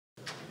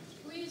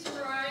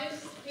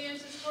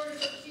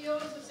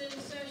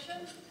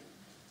introduction.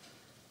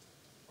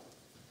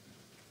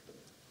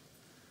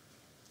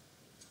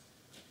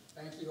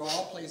 Thank you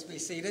all. Please be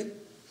seated.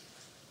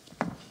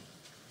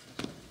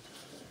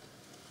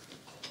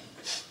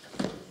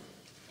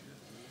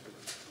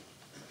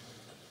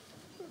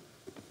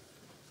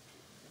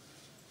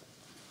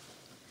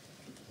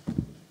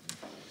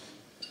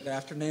 Good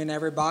afternoon,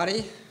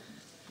 everybody.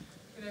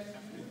 Good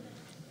afternoon.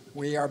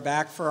 We are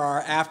back for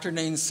our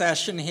afternoon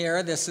session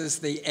here. This is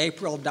the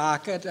April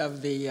docket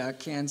of the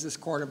Kansas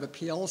Court of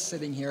Appeals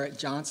sitting here at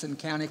Johnson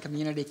County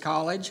Community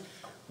College.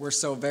 We're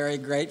so very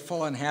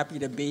grateful and happy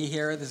to be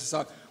here.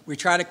 We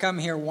try to come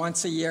here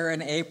once a year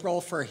in April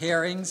for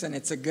hearings, and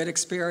it's a good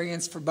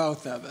experience for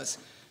both of us.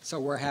 So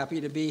we're happy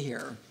to be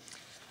here.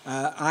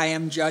 I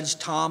am Judge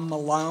Tom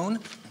Malone.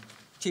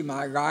 To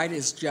my right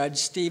is Judge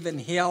Stephen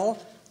Hill.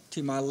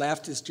 To my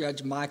left is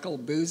Judge Michael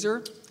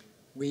Boozer.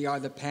 We are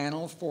the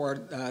panel for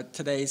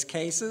today's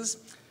cases.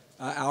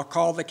 I'll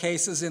call the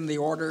cases in the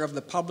order of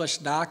the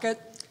published docket.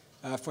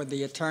 For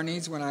the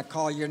attorneys, when I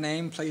call your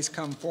name, please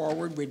come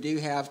forward. We do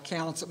have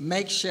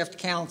makeshift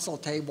counsel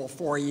table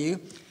for you.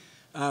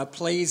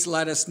 Please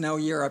let us know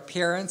your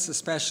appearance,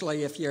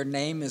 especially if your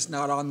name is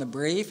not on the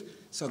brief,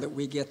 so that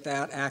we get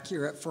that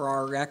accurate for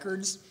our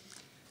records.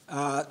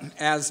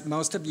 As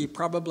most of you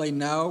probably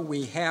know,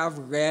 we have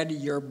read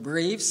your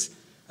briefs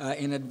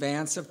in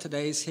advance of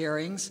today's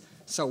hearings,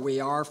 so we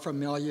are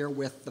familiar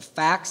with the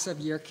facts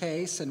of your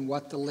case and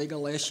what the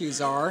legal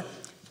issues are.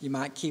 You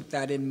might keep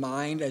that in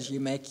mind as you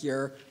make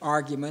your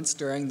arguments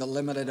during the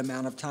limited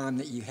amount of time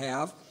that you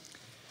have.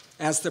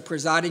 As the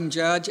presiding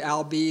judge,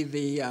 I'll be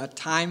the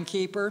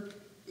timekeeper.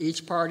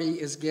 Each party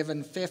is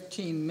given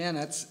 15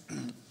 minutes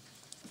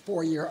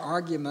for your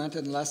argument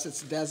unless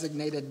it's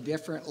designated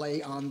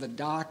differently on the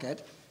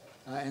docket,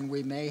 and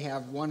we may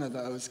have one of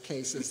those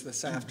cases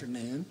this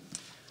afternoon.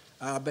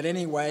 But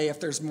anyway, if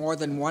there's more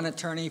than one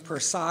attorney per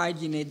side,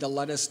 you need to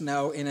let us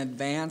know in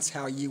advance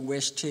how you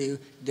wish to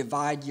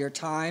divide your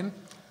time.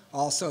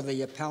 Also,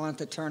 the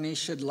appellant attorney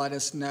should let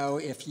us know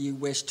if you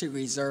wish to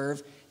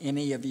reserve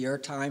any of your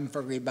time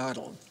for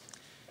rebuttal.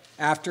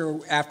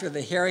 After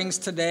the hearings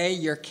today,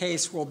 your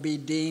case will be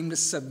deemed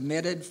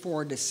submitted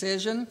for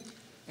decision,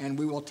 and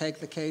we will take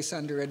the case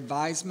under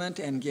advisement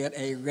and get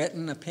a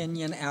written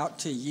opinion out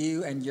to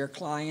you and your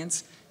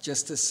clients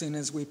just as soon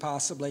as we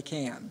possibly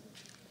can.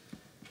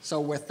 So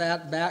with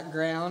that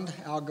background,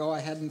 I'll go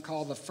ahead and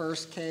call the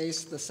first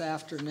case this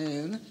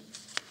afternoon.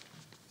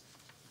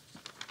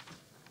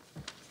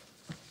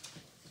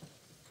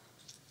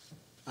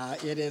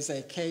 It is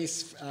a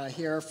case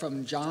here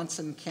from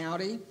Johnson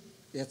County.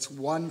 It's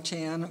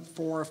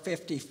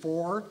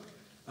 110-454.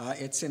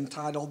 It's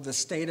entitled The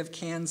State of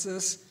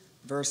Kansas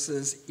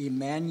versus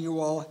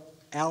Emmanuel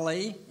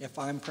Ellie, if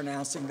I'm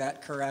pronouncing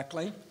that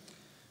correctly.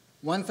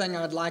 One thing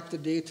I'd like to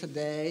do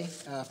today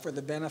for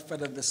the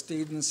benefit of the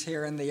students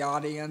here in the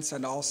audience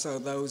and also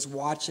those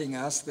watching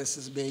us, this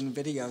is being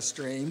video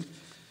streamed,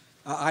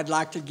 I'd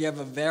like to give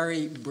a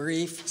very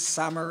brief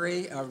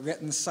summary, a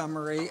written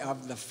summary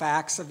of the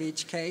facts of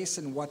each case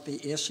and what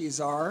the issues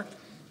are.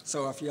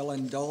 So if you'll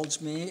indulge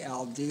me,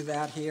 I'll do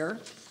that here.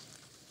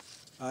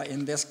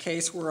 In this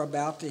case we're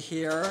about to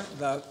hear,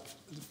 the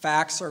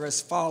facts are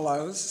as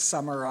follows,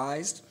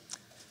 summarized.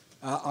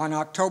 On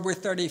October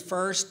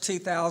 31st,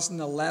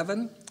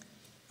 2011,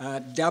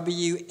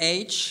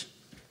 W.H.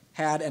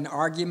 had an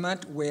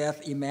argument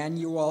with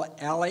Emmanuel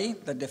Ellie,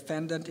 the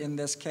defendant in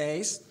this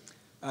case,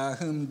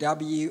 whom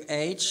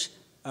W.H.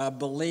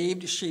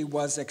 believed she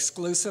was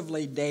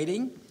exclusively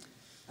dating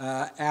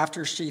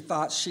after she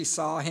thought she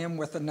saw him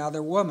with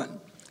another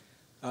woman.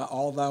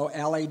 Although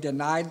Ellie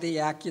denied the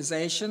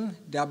accusation,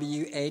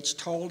 W.H.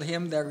 told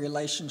him their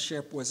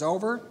relationship was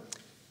over.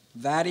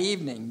 That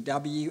evening,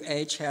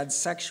 W.H. had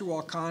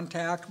sexual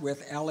contact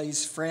with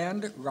Ellie's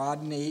friend,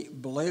 Rodney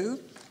Blue,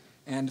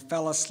 and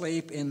fell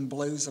asleep in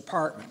Blue's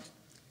apartment.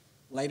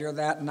 Later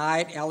that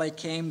night, Ellie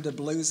came to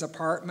Blue's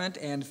apartment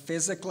and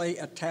physically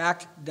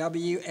attacked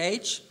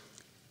W.H.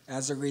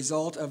 As a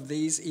result of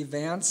these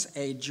events,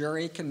 a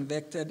jury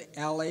convicted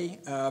Ellie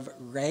of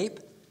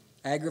rape,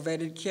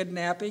 aggravated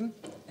kidnapping,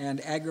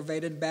 and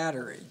aggravated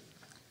battery.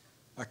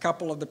 A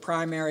couple of the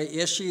primary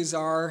issues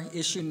are,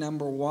 issue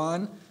number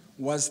one,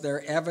 was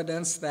there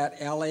evidence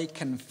that Ellie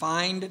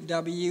confined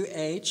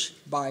W.H.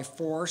 by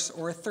force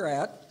or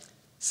threat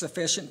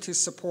sufficient to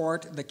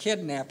support the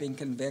kidnapping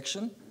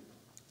conviction?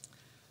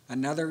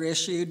 Another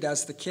issue,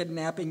 does the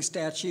kidnapping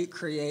statute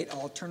create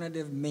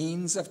alternative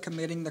means of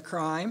committing the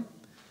crime?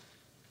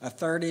 A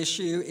third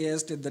issue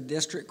is, did the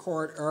district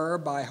court err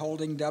by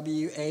holding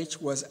W.H.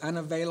 was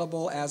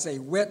unavailable as a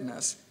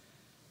witness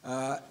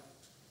and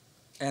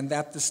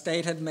that the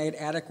state had made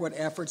adequate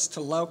efforts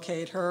to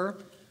locate her,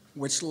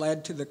 which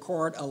led to the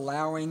court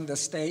allowing the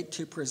state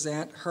to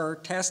present her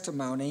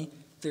testimony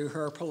through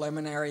her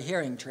preliminary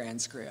hearing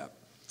transcript.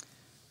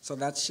 So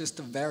that's just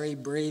a very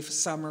brief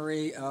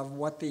summary of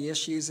what the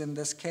issues in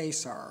this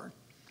case are.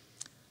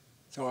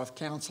 So if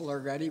counsel are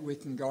ready, we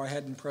can go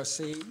ahead and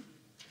proceed.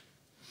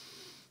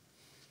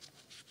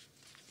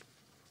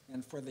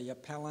 And for the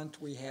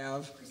appellant, we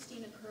have,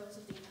 Christina Curls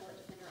of the Appellate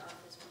Defender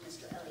Office for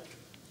Mr.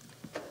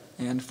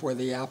 Ellie. and for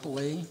the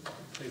appellee,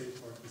 Please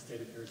report the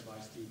state affairs by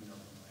Stephen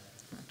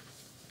Owen.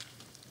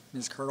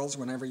 Ms. Curls,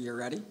 whenever you're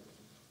ready.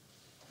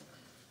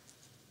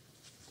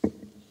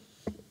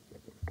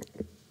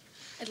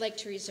 I'd like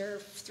to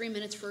reserve 3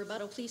 minutes for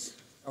rebuttal, please.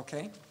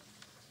 Okay.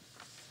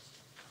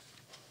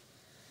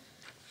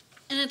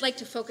 And I'd like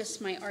to focus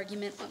my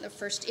argument on the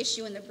first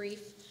issue in the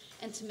brief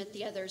and submit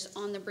the others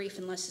on the brief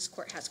unless this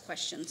court has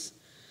questions.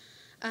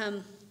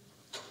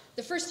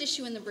 The first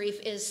issue in the brief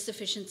is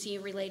sufficiency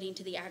relating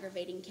to the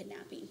aggravating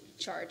kidnapping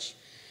charge.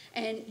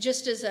 And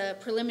just as a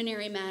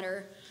preliminary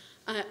matter,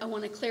 I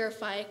want to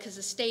clarify, because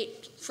the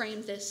state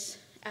framed this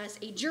as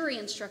a jury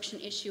instruction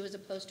issue as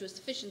opposed to a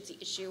sufficiency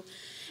issue.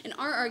 And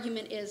our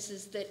argument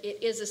is that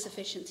it is a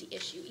sufficiency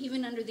issue.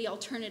 Even under the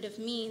alternative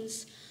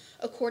means,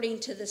 according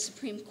to the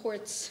Supreme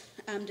Court's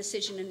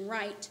decision in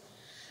Wright,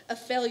 a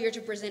failure to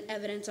present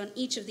evidence on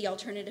each of the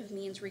alternative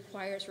means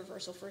requires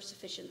reversal for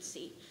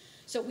sufficiency.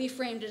 So we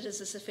framed it as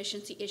a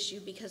sufficiency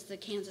issue because the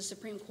Kansas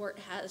Supreme Court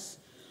has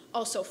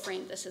also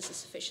framed this as a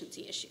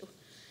sufficiency issue.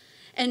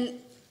 And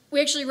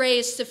we actually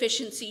raised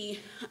sufficiency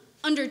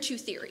under two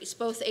theories,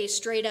 both a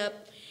straight-up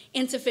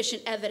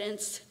insufficient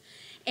evidence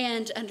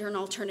and under an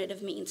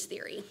alternative means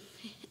theory.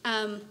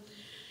 In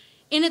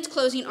its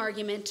closing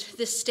argument,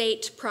 the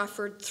state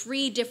proffered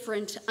 3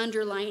 different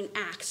underlying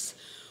acts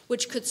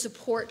which could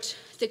support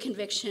the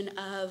conviction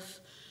of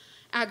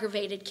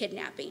aggravated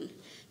kidnapping.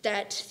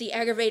 That the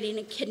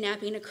aggravating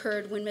kidnapping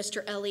occurred when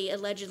Mr. Ellie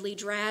allegedly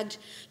dragged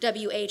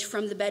W.H.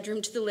 from the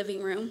bedroom to the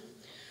living room,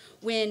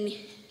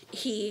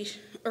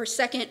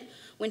 second,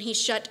 when he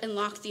shut and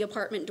locked the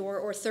apartment door,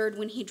 or third,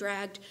 when he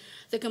dragged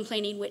the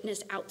complaining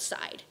witness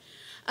outside.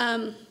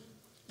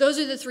 Those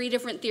are the 3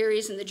 different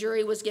theories, and the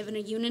jury was given a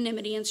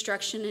unanimity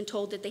instruction and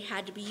told that they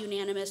had to be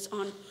unanimous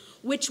on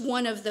which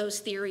one of those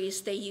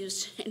theories they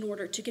used in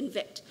order to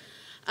convict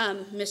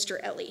Mr.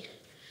 Ellie.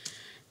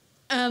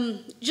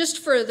 Just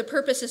for the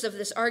purposes of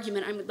this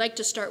argument, I would like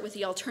to start with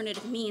the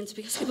alternative means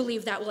because I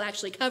believe that will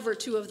actually cover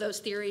 2 of those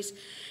theories,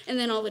 and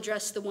then I'll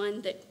address the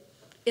one that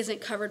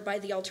isn't covered by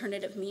the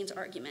alternative means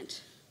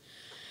argument.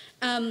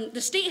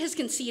 The state has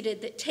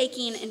conceded that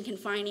taking and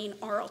confining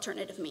are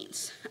alternative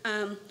means.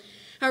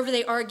 However,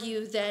 they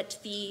argue that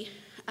the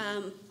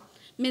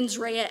mens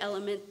rea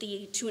element,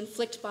 the to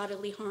inflict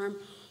bodily harm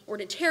or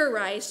to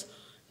terrorize,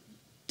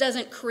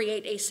 doesn't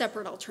create a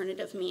separate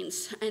alternative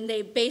means. And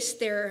they base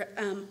their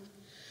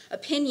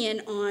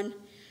opinion on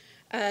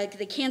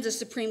the Kansas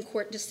Supreme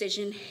Court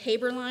decision,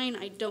 Haberline.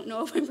 I don't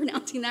know if I'm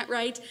pronouncing that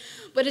right,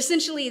 but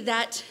essentially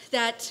that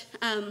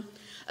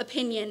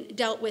opinion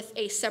dealt with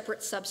a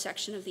separate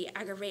subsection of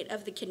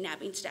the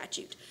kidnapping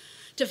statute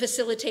to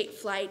facilitate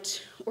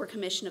flight or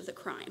commission of the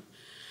crime.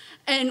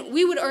 And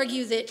we would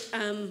argue that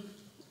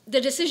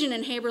the decision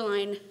in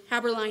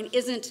Haberline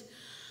isn't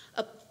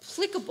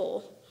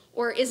applicable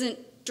or isn't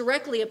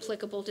directly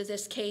applicable to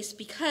this case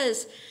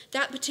because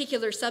that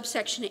particular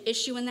subsection at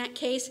issue in that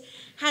case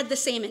had the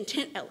same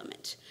intent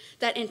element.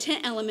 That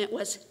intent element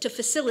was to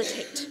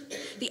facilitate.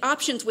 The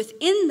options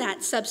within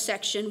that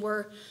subsection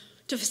were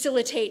to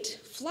facilitate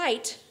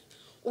flight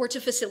or to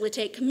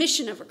facilitate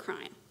commission of a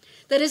crime.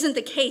 That isn't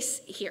the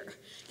case here.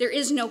 There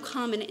is no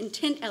common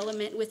intent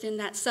element within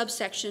that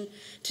subsection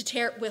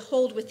to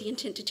hold with the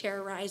intent to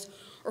terrorize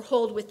or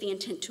hold with the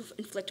intent to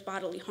inflict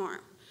bodily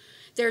harm.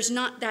 There's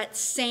not that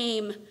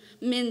same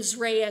mens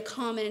rea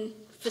common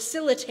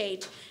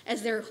facilitate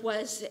as there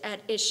was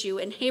at issue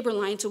in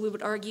Haberline, so we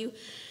would argue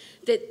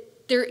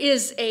that there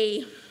is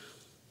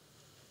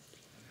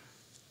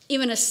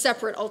even a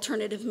separate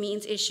alternative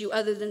means issue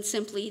other than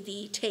simply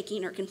the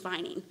taking or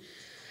confining,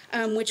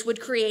 which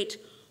would create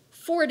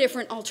 4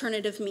 different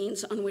alternative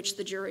means on which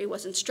the jury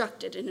was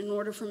instructed. And in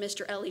order for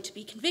Mr. Ellie to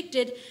be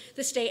convicted,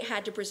 the state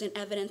had to present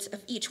evidence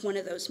of each one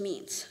of those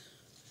means.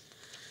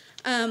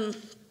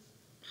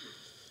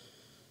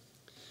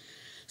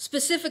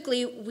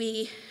 Specifically,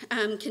 we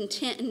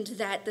contend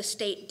that the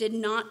state did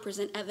not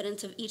present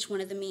evidence of each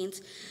one of the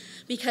means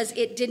because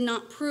it did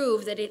not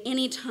prove that at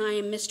any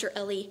time Mr.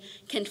 Ellie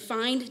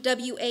confined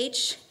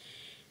W.H.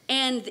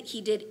 and that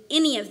he did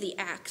any of the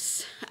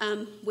acts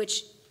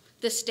which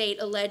the state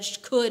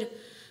alleged could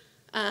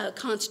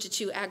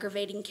constitute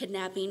aggravating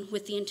kidnapping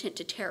with the intent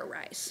to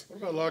terrorize. What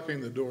about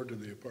locking the door to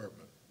the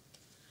apartment?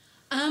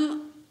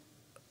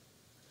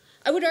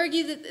 I would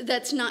argue that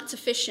that's not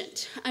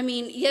sufficient. I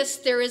mean, yes,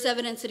 there is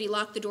evidence that he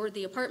locked the door to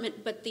the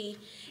apartment, but the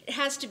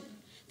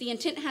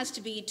intent has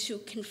to be to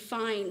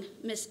confine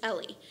Miss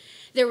Ellie.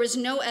 There was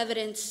no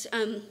evidence.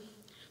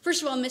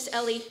 First of all, Miss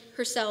Ellie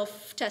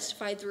herself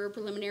testified through a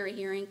preliminary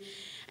hearing,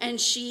 and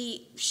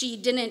she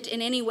didn't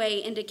in any way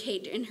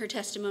indicate in her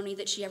testimony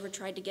that she ever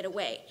tried to get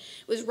away.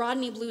 It was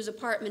Rodney Blue's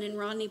apartment, and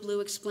Rodney Blue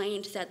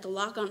explained that the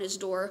lock on his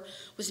door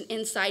was an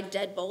inside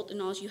deadbolt,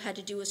 and all you had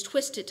to do was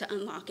twist it to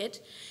unlock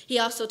it. He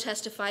also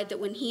testified that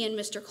when he and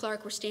Mr.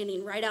 Clark were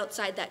standing right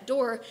outside that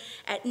door,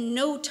 at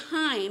no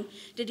time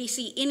did he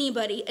see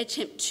anybody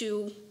attempt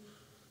to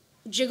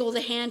jiggle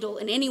the handle,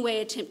 in any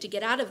way attempt to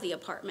get out of the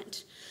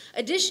apartment.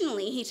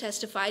 Additionally, he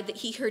testified that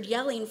he heard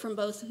yelling from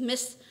both WH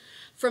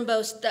and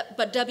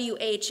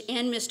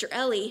Mr.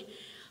 Ellie,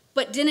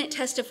 but didn't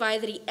testify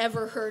that he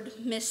ever heard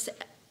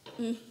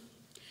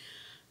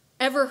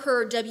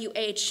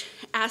WH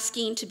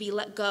asking to be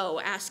let go,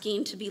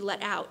 asking to be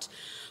let out.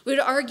 We would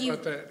argue.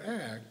 But that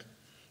act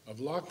of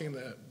locking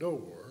that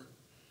door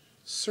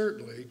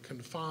certainly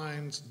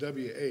confines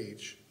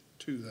WH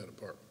to that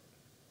apartment.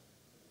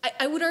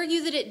 I would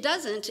argue that it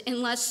doesn't,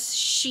 unless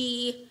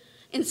she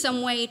in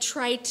some way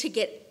tried to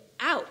get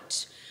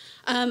out.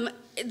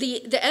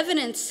 The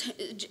evidence.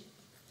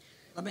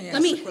 Let me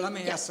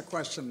ask the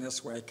question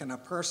this way: can a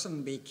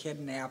person be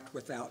kidnapped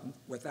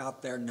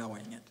without their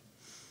knowing it?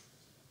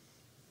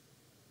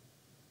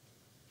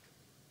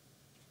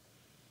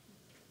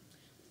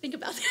 Think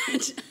about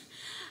that.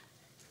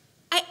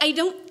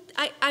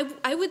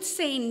 I would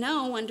say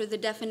no under the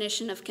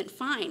definition of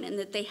confine, and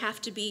that they have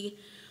to be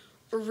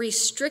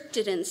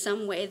restricted in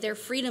some way. Their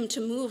freedom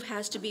to move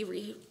has to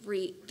be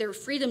their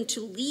freedom to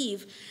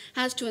leave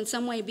has to in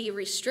some way be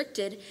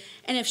restricted.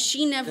 And if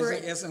she never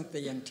isn't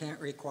the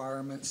intent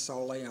requirement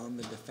solely on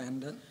the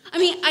defendant? I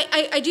mean,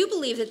 I do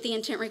believe that the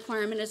intent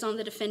requirement is on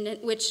the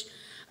defendant, which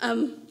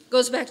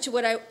goes back to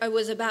what I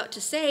was about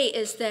to say,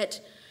 is that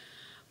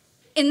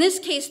in this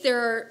case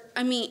there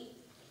were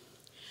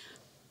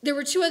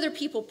two other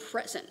people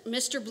present,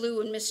 Mr.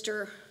 Blue and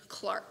Mr.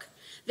 Clark.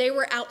 They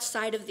were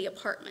outside of the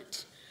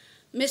apartment.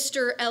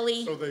 Mr.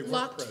 Ellie So they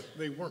locked.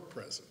 weren't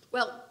present.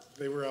 Well,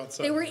 They were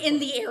outside. they were in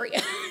the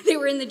area. They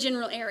were in the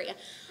general area.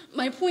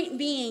 My point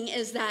being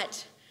is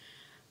that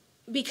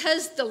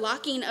because the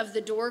locking of the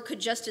door could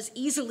just as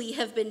easily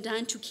have been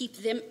done to keep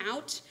them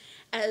out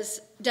as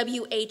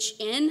WH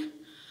in,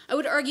 I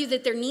would argue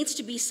that there needs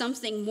to be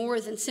something more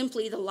than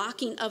simply the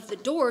locking of the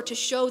door to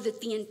show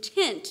that the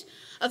intent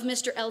of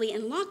Mr. Ellie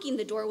in locking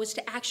the door was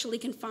to actually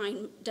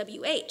confine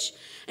WH.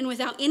 And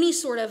without any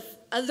sort of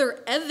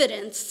other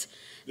evidence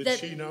Did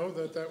she know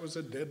that that was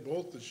a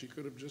deadbolt, that she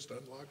could have just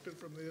unlocked it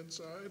from the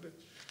inside?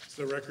 Does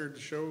the record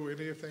show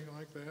anything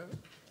like that?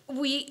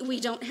 We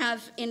don't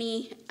have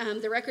any,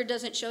 the record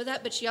doesn't show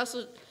that, but she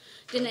also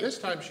didn't. This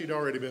time she'd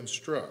already been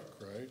struck,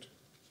 right?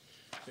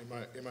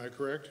 Am I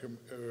correct?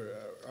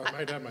 I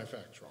might have my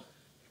facts wrong.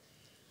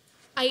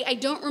 I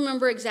don't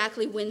remember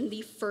exactly when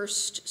the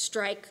first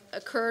strike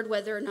occurred,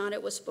 whether or not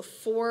it was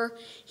before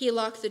he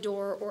locked the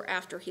door or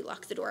after he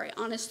locked the door. I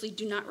honestly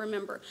do not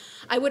remember.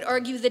 I would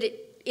argue that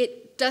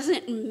it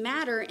doesn't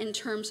matter in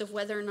terms of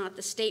whether or not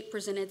the state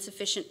presented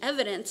sufficient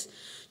evidence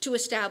to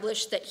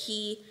establish that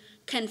he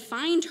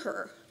confined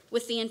her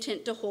with the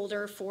intent to hold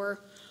her for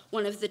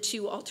one of the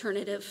two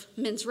alternative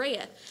mens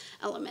rea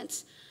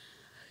elements.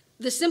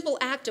 The simple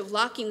act of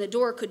locking the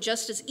door could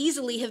just as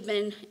easily have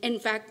been, in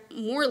fact,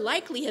 more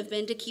likely have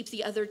been to keep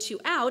the other two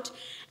out,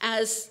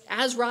 as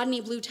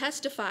Rodney Blue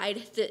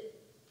testified that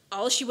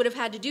all she would have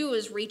had to do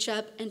was reach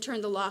up and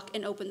turn the lock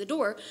and open the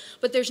door.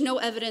 But there's no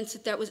evidence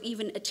that that was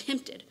even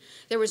attempted.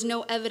 There was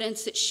no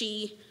evidence that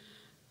she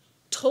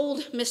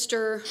told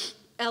Mr.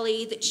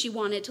 Ellie that she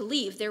wanted to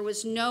leave. There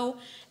was no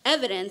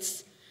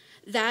evidence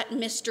that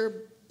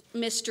Mr.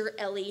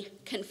 Ellie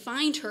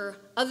confined her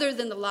other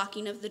than the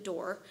locking of the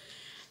door.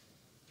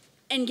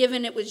 And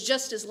given it was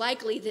just as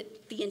likely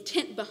that the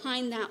intent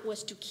behind that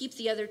was to keep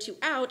the other two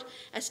out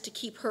as to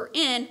keep her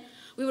in,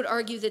 we would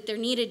argue that there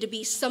needed to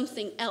be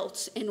something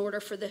else in order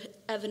for the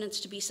evidence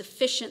to be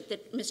sufficient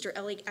that Mr.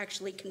 Ellie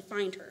actually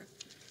confined her.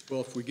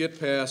 Well, if we get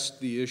past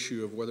the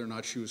issue of whether or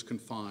not she was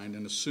confined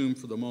and assume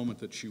for the moment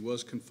that she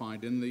was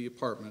confined in the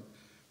apartment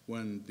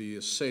when the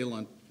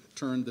assailant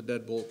turned the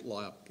deadbolt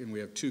lock and we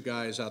have two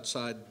guys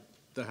outside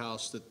the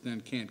house that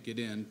then can't get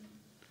in,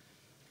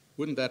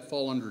 wouldn't that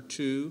fall under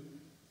 2?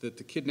 That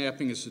the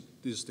kidnapping is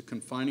the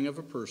confining of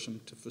a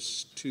person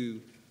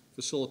to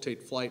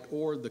facilitate flight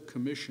or the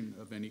commission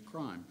of any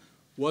crime?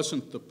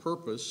 Wasn't the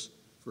purpose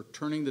for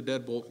turning the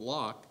deadbolt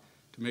lock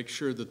to make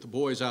sure that the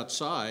boys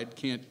outside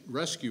can't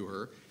rescue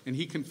her and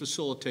he can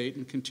facilitate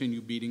and continue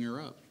beating her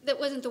up? That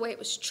wasn't the way it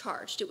was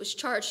charged. It was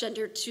charged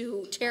under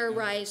to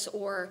terrorize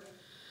or...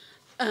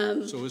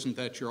 So isn't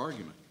that your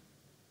argument?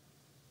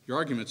 Your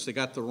argument's they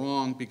got the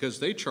wrong because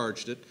they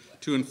charged it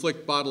to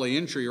inflict bodily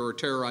injury or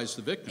terrorize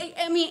the victim.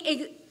 I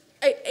mean,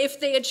 if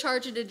they had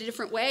charged it a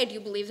different way, I do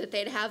believe that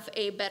they'd have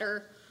a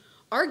better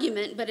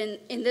argument. But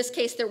in this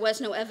case, there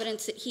was no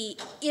evidence that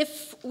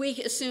if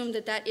we assume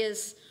that that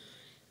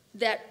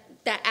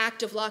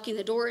act of locking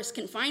the door is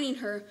confining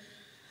her,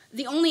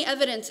 the only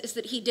evidence is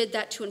that he did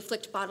that to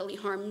inflict bodily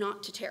harm,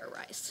 not to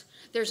terrorize.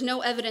 There's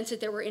no evidence that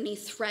there were any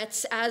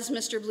threats. As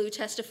Mr. Blue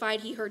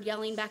testified, he heard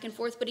yelling back and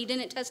forth, but he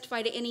didn't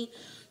testify to any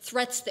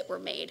threats that were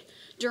made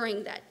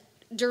during that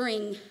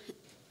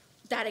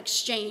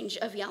exchange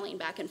of yelling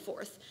back and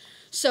forth.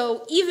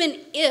 So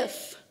even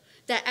if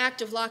that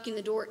act of locking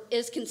the door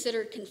is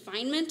considered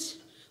confinement,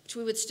 which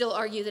we would still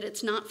argue that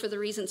it's not for the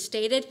reasons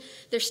stated,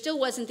 there still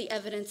wasn't the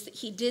evidence that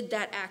he did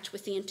that act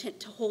with the intent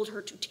to hold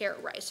her to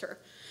terrorize her,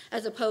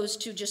 as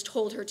opposed to just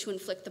hold her to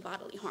inflict the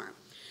bodily harm.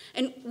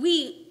 And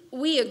we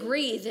we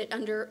agree that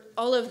under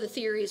all of the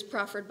theories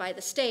proffered by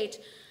the state,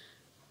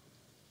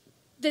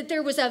 that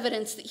there was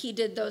evidence that he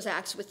did those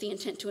acts with the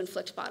intent to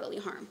inflict bodily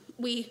harm.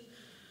 We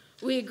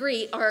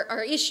agree.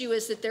 Our issue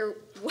is that there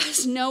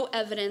was no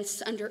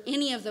evidence under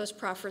any of those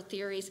proffered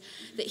theories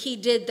that he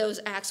did those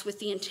acts with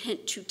the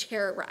intent to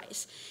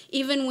terrorize.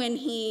 Even when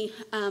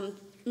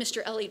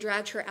Mr. Ellie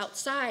dragged her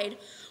outside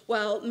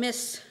while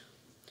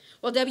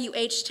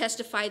W.H.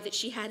 testified that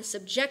she had a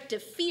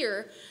subjective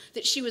fear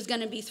that she was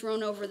going to be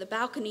thrown over the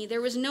balcony,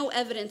 there was no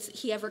evidence that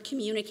he ever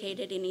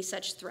communicated any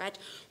such threat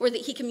or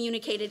that he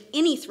communicated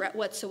any threat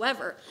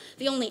whatsoever.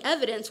 The only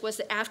evidence was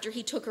that after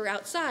he took her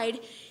outside,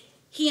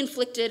 he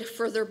inflicted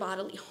further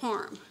bodily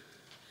harm.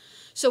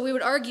 So we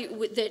would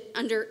argue that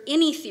under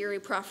any theory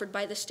proffered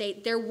by the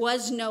state, there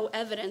was no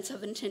evidence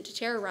of intent to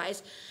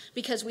terrorize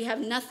because we have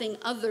nothing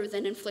other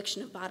than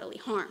infliction of bodily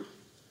harm.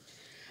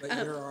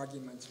 But your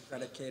argument's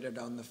predicated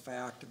on the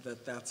fact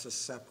that that's a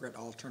separate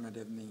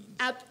alternative means.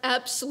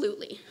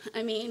 Absolutely.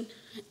 I mean,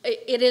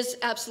 it is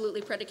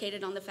absolutely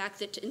predicated on the fact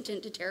that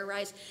intent to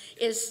terrorize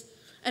is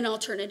an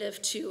alternative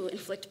to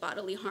inflict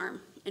bodily harm.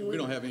 And we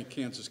don't have any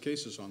Kansas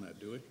cases on that,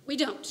 do we? We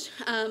don't.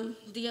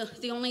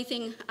 The only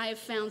thing I've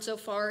found so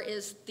far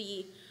is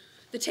the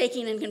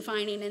taking and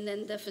confining and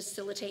then the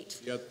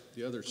facilitate.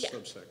 The other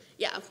subsection.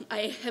 Yeah,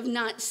 I have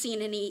not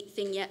seen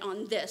anything yet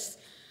on this.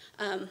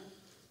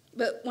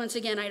 But once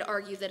again, I'd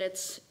argue that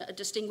it's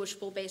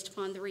distinguishable based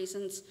upon the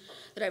reasons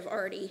that I've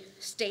already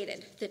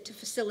stated, that to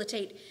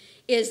facilitate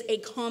is a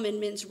common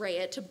mens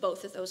rea to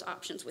both of those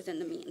options within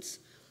the means.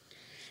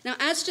 Now,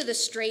 as to the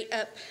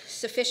straight-up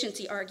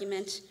sufficiency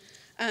argument,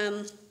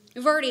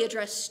 we've already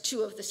addressed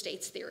two of the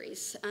state's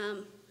theories,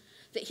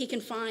 that he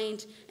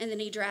confined and then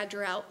he dragged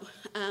her out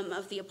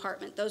of the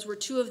apartment. Those were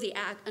two of the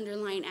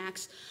underlying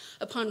acts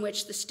upon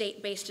which the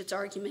state based its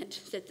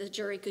argument that the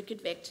jury could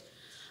convict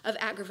of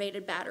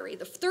aggravated battery.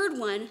 The third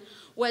one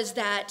was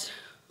that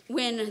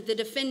when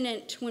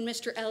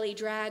Mr. Ellie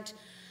dragged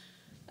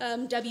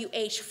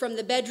W.H. from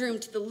the bedroom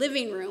to the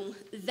living room,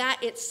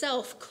 that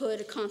itself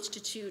could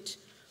constitute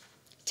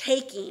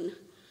taking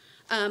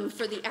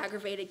for the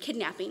aggravated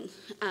kidnapping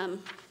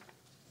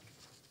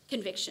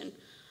conviction.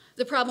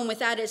 The problem with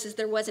that is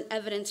there wasn't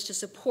evidence to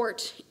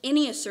support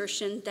any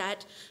assertion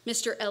that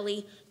Mr.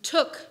 Ellie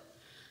took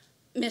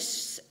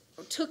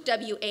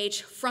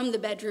W.H. from the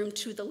bedroom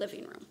to the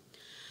living room.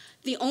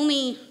 The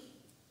only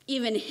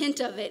even hint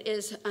of it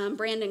is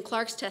Brandon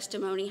Clark's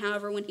testimony.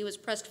 However, when he was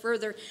pressed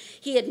further,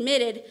 he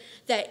admitted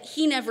that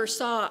he never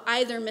saw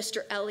either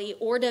Mr. Ellie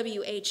or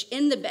W.H.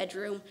 in the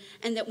bedroom,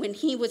 and that when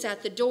he was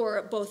at the door,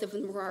 both of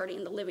them were already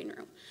in the living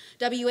room.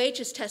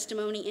 W.H.'s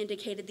testimony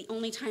indicated the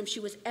only time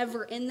she was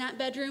ever in that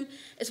bedroom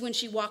is when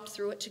she walked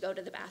through it to go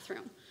to the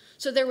bathroom.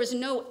 So there was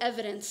no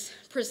evidence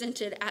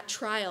presented at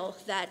trial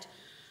that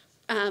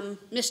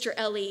Mr.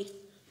 Ellie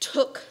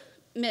took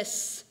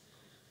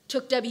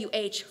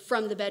W.H.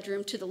 from the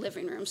bedroom to the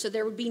living room. So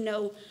there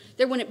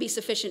wouldn't be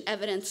sufficient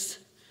evidence.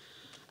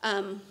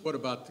 What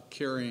about the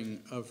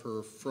carrying of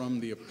her from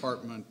the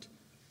apartment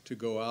to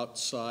go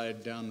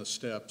outside down the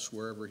steps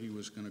wherever he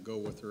was going to go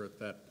with her at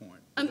that point?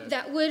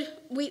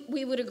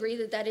 We would agree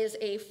that that is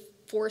a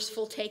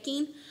forceful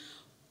taking.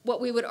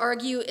 What we would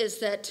argue is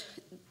that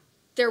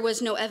there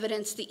was no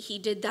evidence that he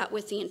did that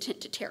with the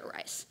intent to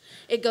terrorize.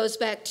 It goes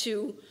back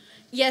to,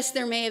 yes,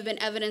 there may have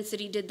been evidence that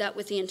he did that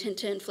with the intent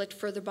to inflict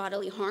further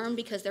bodily harm,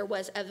 because there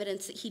was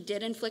evidence that he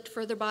did inflict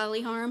further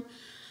bodily harm.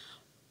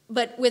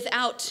 But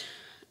without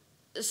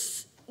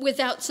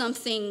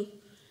something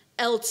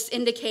else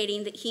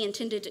indicating that he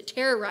intended to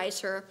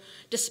terrorize her,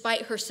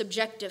 despite her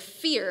subjective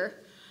fear,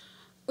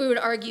 we would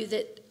argue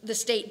that the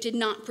state did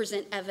not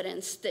present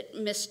evidence that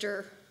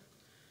Mr.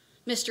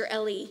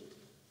 Ellie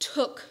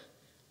took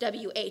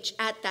W.H.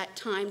 at that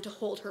time to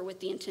hold her with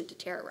the intent to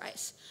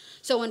terrorize.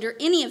 So under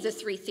any of the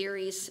three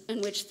theories in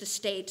which the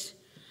state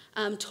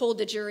told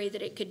the jury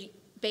that it could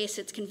base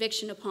its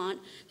conviction upon,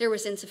 there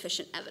was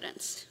insufficient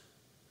evidence.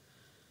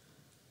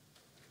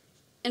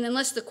 And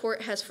unless the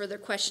court has further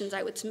questions,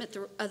 I would submit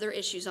the other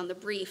issues on the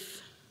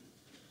brief.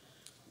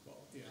 Well,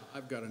 yeah,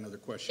 I've got another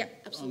question. Yeah,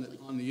 absolutely.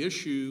 On the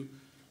issue,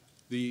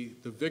 the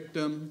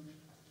victim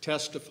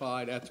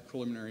testified at the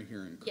preliminary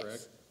hearing, correct?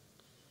 Yes.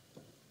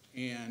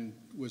 And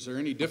was there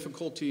any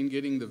difficulty in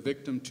getting the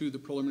victim to the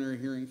preliminary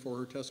hearing for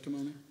her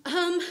testimony?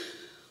 And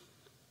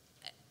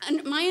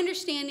my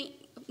understanding,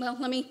 well,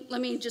 let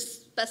me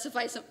just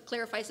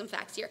clarify some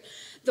facts here.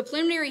 The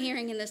preliminary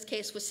hearing in this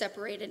case was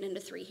separated into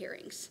 3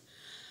 hearings.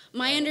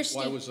 My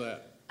understanding. Why was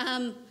that?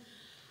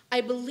 I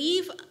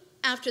believe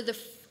at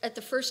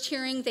the first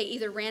hearing, they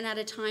either ran out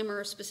of time or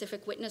a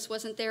specific witness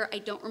wasn't there. I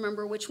don't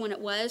remember which one it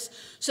was,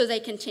 so they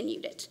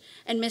continued it.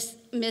 And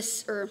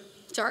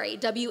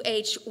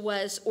W.H.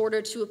 was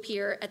ordered to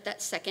appear at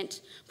that second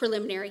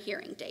preliminary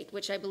hearing date,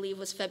 which I believe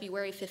was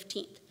February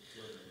 15th.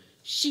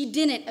 She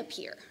didn't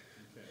appear.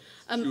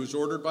 Okay. She was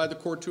ordered by the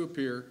court to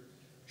appear.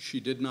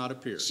 She did not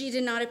appear. She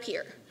did not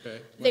appear.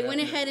 Okay. They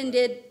went ahead and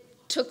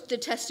took the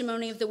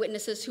testimony of the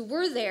witnesses who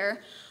were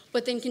there,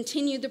 but then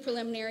continued the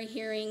preliminary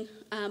hearing,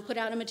 put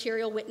out a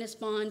material witness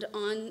bond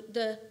on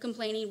the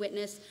complaining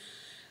witness,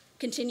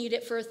 continued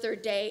it for a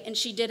third day, and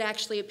she did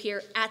actually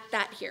appear at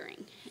that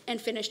hearing and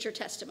finished her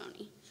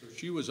testimony. So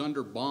she was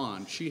under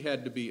bond. She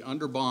had to be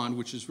under bond,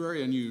 which is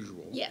very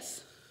unusual.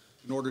 Yes.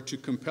 In order to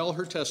compel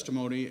her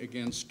testimony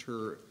against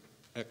her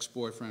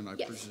ex-boyfriend, I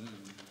Yes. presume,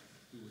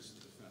 who was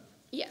the defendant.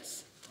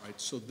 Yes. All right,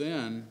 so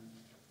then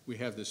we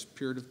have this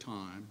period of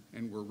time,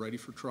 and we're ready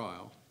for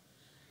trial.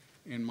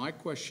 And my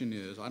question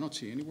is, I don't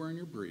see anywhere in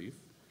your brief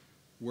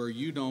where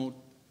you don't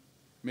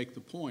make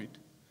the point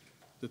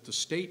that the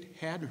state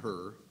had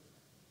her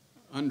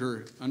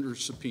under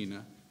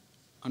subpoena,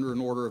 under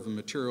an order of a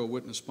material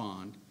witness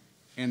bond,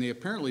 and they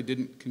apparently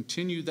didn't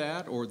continue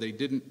that, or they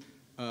didn't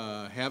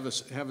have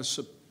a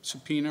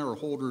subpoena or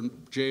hold her in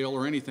jail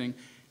or anything,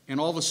 and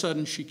all of a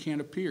sudden she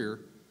can't appear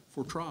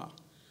for trial.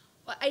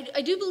 Well,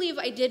 I do believe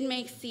I did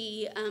make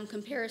the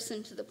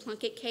comparison to the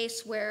Plunkett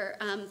case where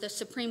the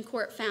Supreme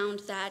Court found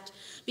that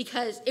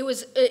because it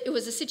was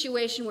a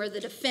situation where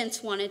the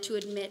defense wanted to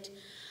admit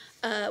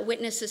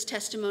witnesses'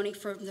 testimony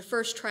from the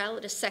first trial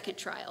at a second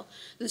trial.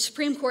 The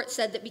Supreme Court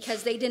said that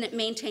because they didn't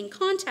maintain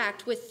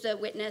contact with the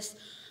witness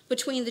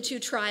between the two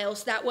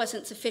trials, that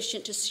wasn't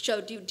sufficient to show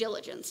due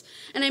diligence.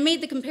 And I made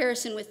the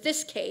comparison with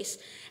this case.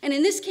 And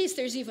in this case,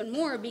 there's even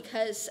more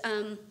because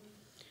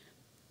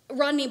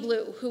Rodney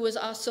Blue, who was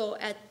also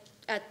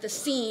at the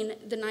scene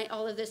the night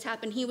all of this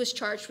happened, he was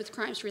charged with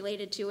crimes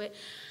related to it.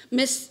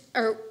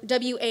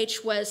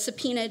 WH was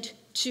subpoenaed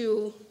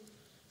to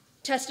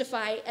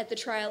testify at the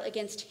trial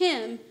against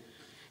him,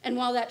 and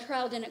while that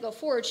trial didn't go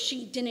forward,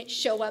 she didn't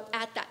show up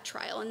at that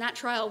trial, and that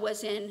trial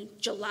was in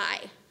July.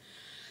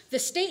 The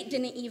state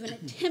didn't even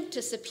attempt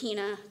to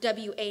subpoena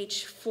WH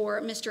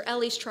for Mr.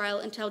 Ellie's trial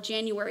until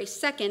January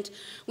 2nd,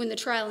 when the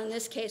trial in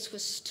this case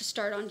was to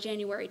start on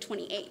January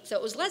 28th. So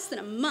it was less than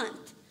a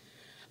month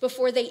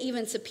before they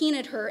even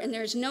subpoenaed her, and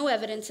there's no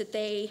evidence that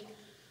they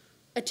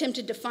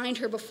attempted to find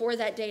her before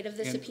that date of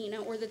the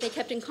subpoena or that they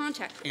kept in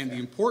contact with her. And the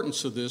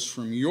importance of this,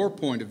 from your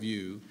point of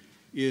view,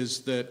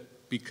 is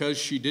that because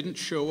she didn't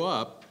show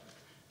up,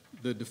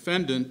 the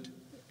defendant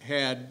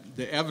had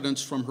the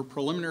evidence from her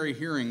preliminary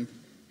hearing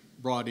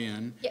brought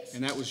in. Yes.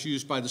 And that was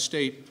used by the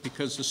state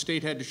because the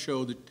state had to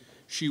show that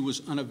she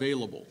was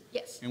unavailable.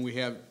 Yes. And we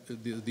have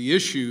the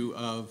issue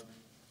of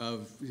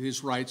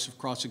his rights of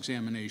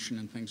cross-examination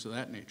and things of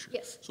that nature.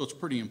 Yes. So it's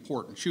pretty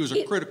important. She was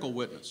a critical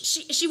witness.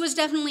 She was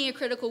definitely a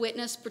critical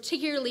witness,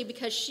 particularly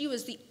because she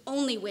was the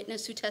only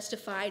witness who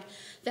testified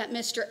that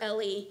Mr.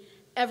 Ellie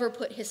ever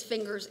put his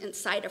fingers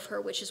inside of her,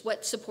 which is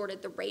what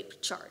supported the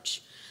rape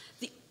charge.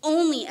 The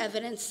only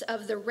evidence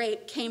of the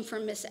rape came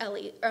from Miss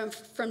Ellie,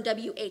 from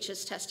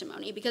WH's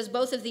testimony, because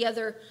both of the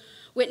other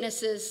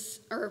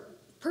witnesses or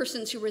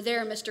persons who were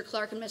there, Mr.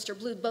 Clark and Mr.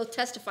 Blue, both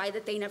testified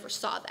that they never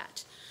saw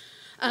that.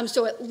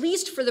 So at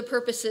least for the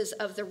purposes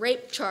of the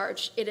rape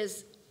charge, it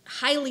is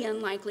highly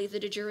unlikely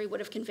that a jury would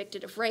have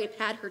convicted of rape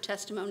had her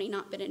testimony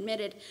not been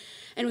admitted.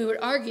 And we would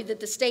argue that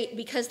the state,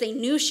 because they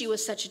knew she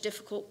was such a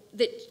difficult,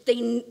 that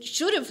they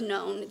should have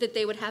known that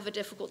they would have a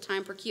difficult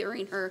time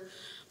procuring her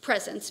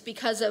presence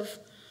because of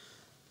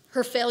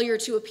her failure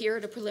to appear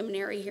at a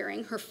preliminary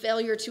hearing, her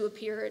failure to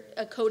appear at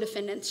a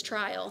co-defendant's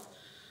trial.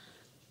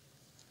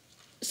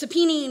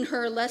 Subpoenaing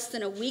her less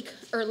than a week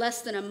or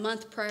less than a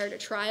month prior to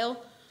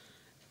trial,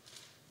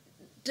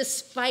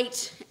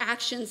 despite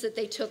actions that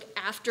they took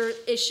after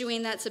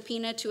issuing that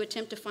subpoena to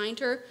attempt to find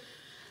her,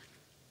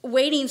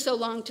 waiting so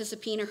long to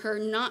subpoena her,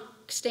 not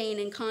staying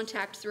in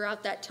contact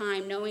throughout that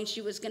time, knowing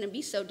she was going to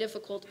be so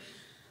difficult,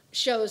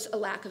 shows a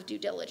lack of due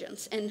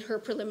diligence. And her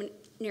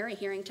preliminary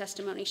hearing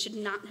testimony should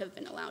not have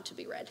been allowed to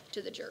be read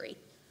to the jury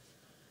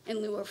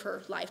in lieu of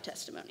her live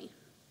testimony.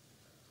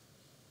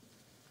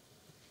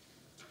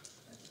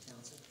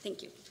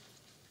 Thank you.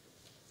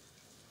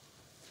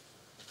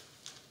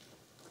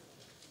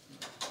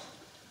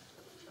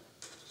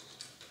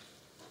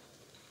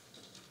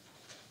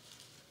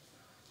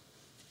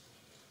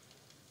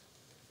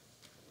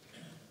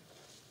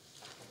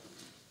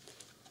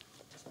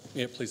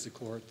 May it please the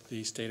court,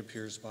 the state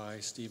appears by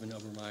Stephen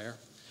Obermeyer,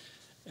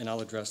 and I'll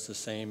address the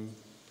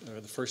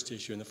first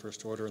issue in the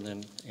first order and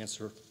then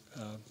answer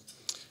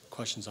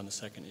questions on the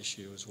second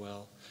issue as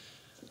well.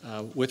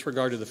 With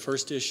regard to the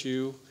first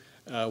issue,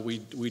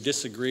 we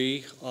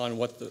disagree on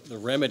what the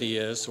remedy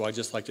is, so I'd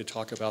just like to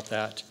talk about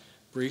that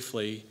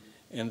briefly,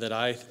 and that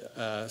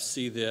I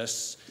see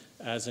this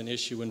as an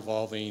issue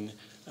involving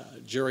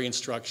jury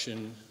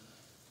instruction,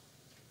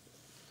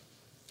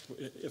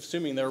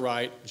 assuming they're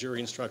right, jury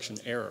instruction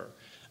error,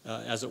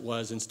 as it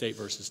was in State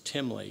versus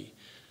Timley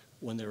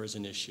when there was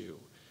an issue.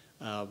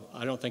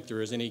 I don't think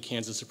there is any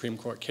Kansas Supreme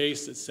Court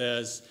case that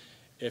says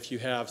if you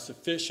have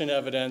sufficient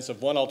evidence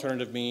of one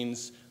alternative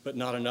means but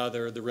not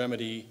another, the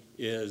remedy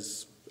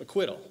is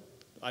acquittal.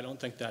 I don't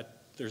think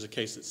that there's a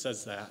case that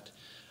says that.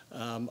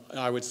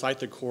 I would cite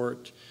the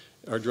court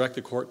or direct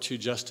the court to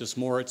Justice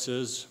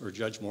Moritz's or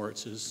Judge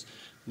Moritz's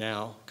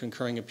now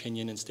concurring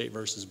opinion in State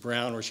versus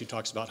Brown, where she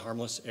talks about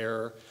harmless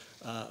error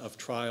of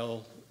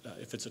trial,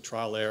 if it's a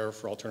trial error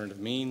for alternative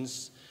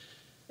means.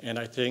 And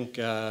I think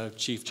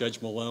Chief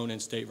Judge Malone in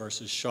State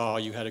versus Shaw,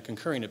 you had a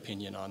concurring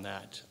opinion on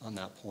that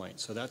point.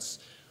 So that's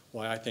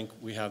why I think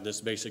we have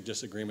this basic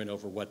disagreement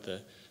over what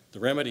the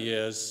remedy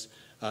is.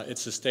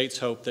 It's the state's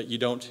hope that you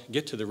don't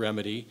get to the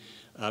remedy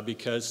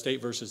because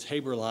State versus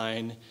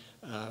Haberline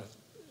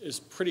is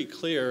pretty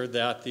clear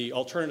that the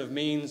alternative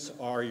means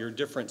are your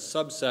different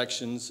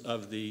subsections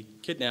of the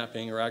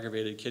kidnapping or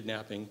aggravated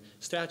kidnapping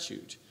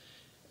statute.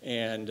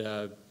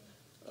 And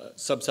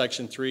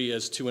subsection 3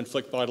 is to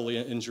inflict bodily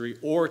injury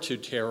or to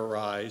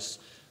terrorize,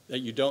 that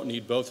you don't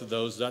need both of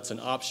those. That's an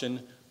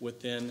option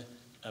within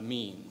a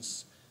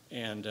means.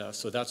 And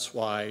so that's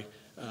why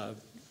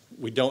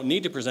we don't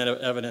need to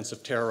present evidence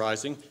of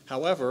terrorizing.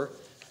 However,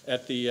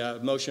 at the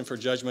motion for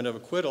judgment of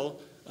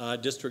acquittal,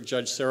 District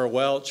Judge Sarah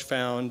Welch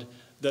found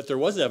that there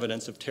was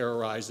evidence of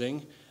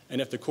terrorizing.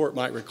 And if the court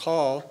might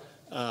recall,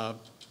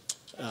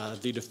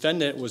 the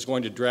defendant was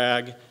going to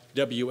drag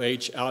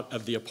W.H. out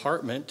of the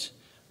apartment.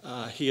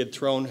 He'd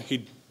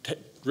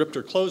ripped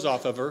her clothes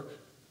off of her,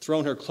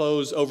 thrown her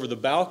clothes over the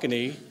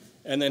balcony,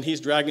 and then he's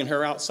dragging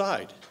her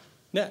outside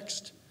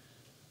next.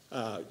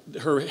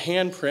 Her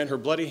handprint, her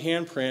bloody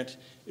handprint,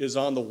 is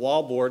on the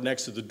wallboard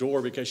next to the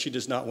door because she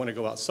does not want to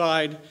go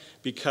outside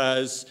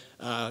because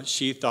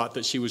she thought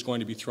that she was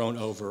going to be thrown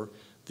over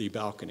the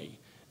balcony.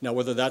 Now,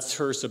 whether that's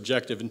her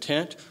subjective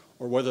intent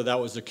or whether that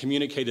was a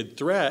communicated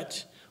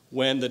threat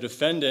when the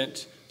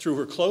defendant threw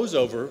her clothes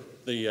over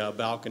the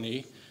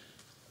balcony,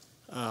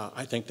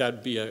 I think that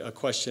would be a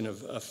question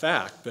of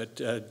fact.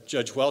 But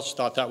Judge Welch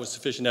thought that was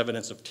sufficient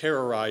evidence of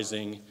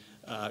terrorizing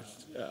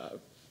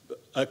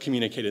a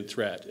communicated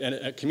threat. And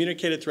a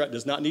communicated threat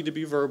does not need to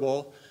be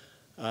verbal.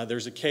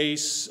 There's a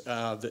case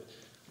that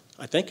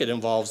I think it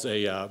involves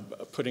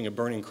putting a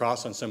burning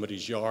cross on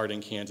somebody's yard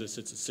in Kansas.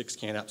 It's a 6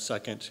 Canap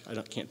second.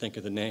 Can't think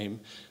of the name.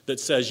 That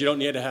says you don't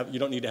need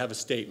to have a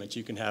statement.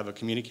 You can have a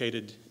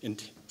communicated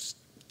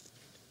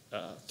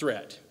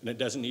threat, and it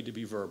doesn't need to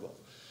be verbal.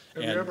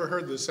 Have you ever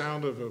heard the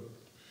sound of a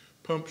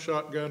pump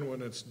shotgun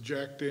when it's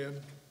jacked in?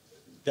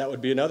 That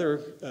would be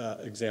another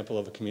example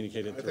of a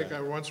communicated threat. I think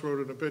I once wrote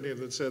an opinion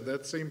that said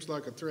that seems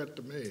like a threat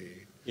to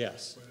me.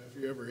 Yes. But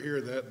if you ever hear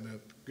that and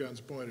that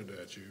gun's pointed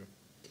at you.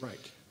 Right.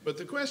 But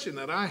the question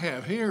that I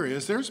have here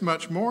is there's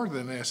much more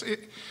than this.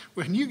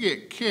 When you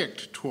get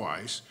kicked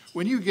twice,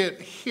 when you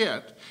get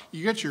hit,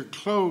 you get your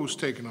clothes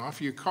taken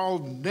off, you're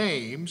called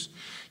names,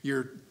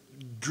 you're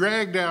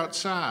dragged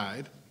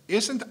outside.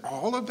 Isn't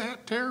all of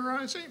that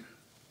terrorizing?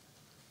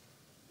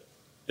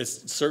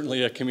 It's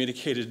certainly a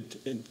communicated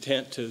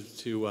intent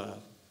to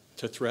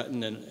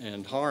threaten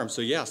and harm.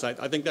 So yes,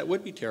 I think that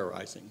would be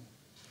terrorizing,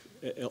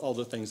 all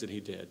the things that he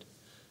did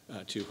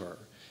to her,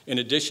 in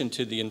addition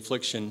to the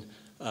infliction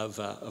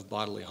of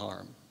bodily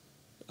harm.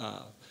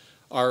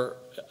 Our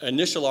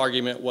initial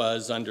argument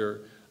was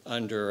under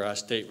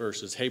State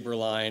versus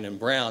Haberline and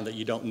Brown that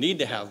you don't need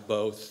to have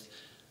both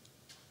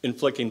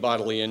inflicting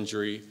bodily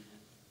injury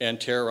and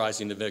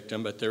terrorizing the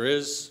victim, but there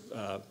is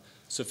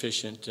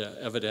sufficient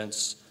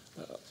evidence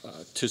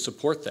to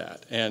support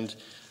that. And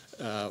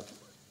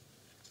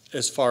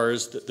as far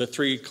as the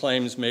 3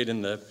 claims made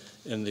in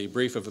the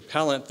brief of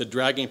appellant, the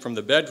dragging from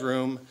the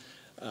bedroom,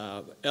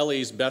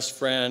 Ellie's best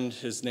friend,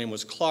 his name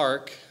was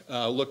Clark,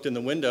 looked in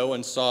the window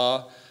and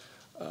saw,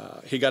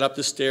 he got up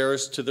the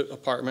stairs to the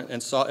apartment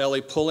and saw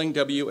Ellie pulling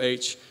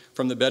W.H.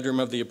 from the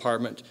bedroom of the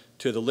apartment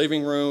to the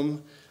living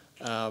room.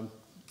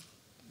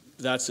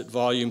 That's at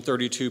volume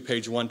 32,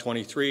 page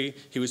 123.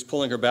 He was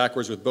pulling her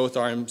backwards with both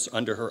arms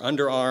under her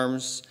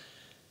underarms.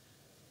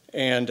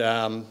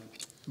 And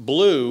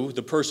Blue,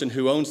 the person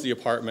who owns the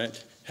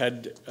apartment,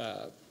 had,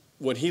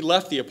 when he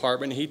left the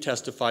apartment, he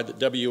testified that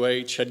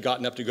W.H. had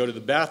gotten up to go to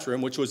the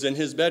bathroom, which was in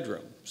his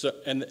bedroom. So,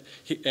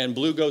 and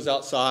Blue goes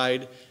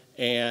outside,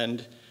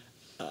 and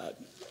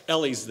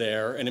Ellie's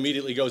there, and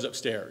immediately goes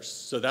upstairs.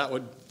 So that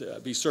would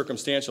be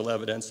circumstantial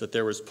evidence that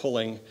there was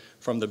pulling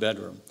from the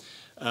bedroom.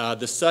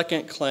 The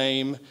second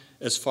claim,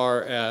 as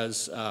far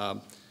as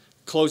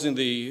closing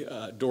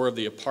the door of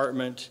the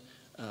apartment,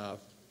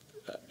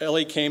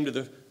 Ellie came to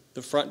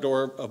the front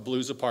door of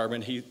Blue's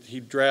apartment. He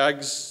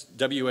drags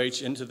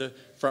W.H. into the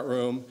front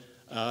room,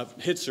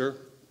 hits her.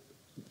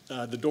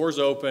 The door's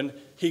open.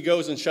 He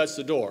goes and shuts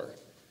the door.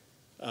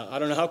 I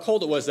don't know how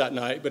cold it was that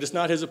night, but it's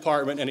not his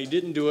apartment, and he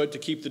didn't do it to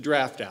keep the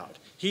draft out.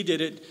 He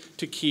did it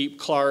to keep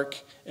Clark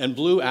and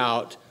Blue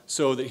out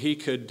so that he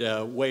could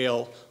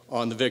wail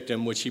on the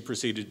victim, which he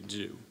proceeded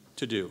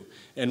to do.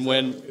 And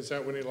when Is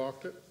that when he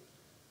locked it?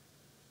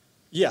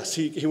 Yes,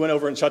 he went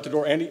over and shut the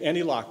door, and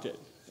he locked it.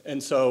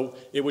 And so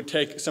it would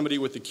take somebody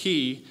with the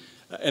key,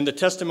 and the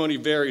testimony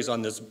varies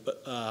on this.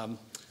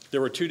 There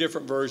were 2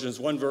 different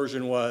versions. One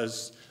version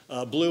was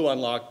Blue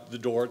unlocked the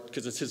door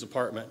because it's his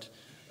apartment.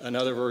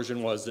 Another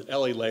version was that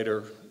Ellie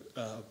later,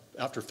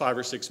 after 5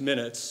 or 6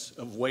 minutes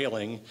of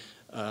wailing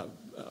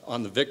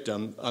on the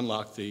victim,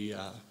 unlocked the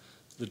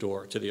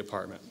door to the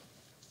apartment.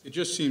 It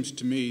just seems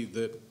to me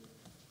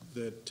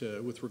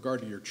that with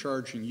regard to your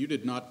charging, you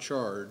did not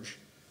charge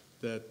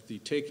that the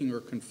taking or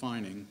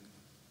confining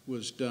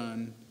was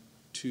done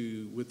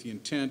with the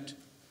intent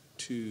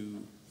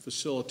to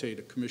facilitate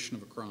a commission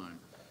of a crime.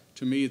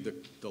 To me,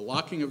 the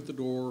locking of the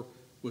door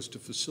was to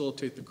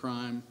facilitate the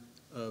crime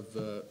of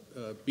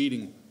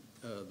beating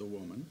the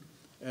woman,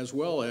 as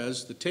well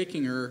as the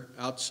taking her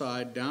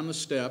outside down the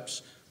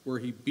steps where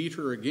he beat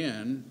her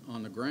again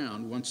on the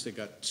ground once they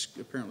got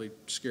apparently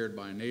scared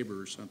by a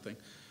neighbor or something.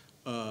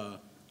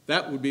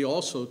 That would be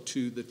also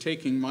to the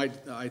taking,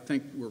 I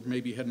think we're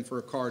maybe heading for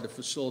a car to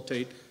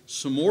facilitate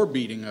some more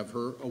beating of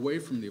her away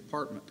from the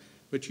apartment.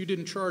 But you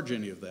didn't charge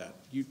any of that.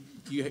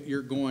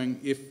 You're going,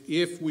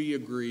 if we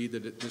agree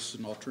that this is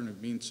an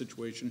alternative means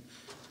situation,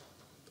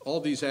 all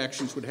these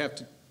actions would have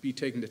to be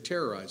taken to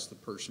terrorize the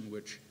person,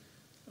 which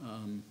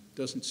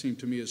doesn't seem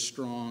to me as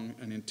strong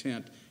an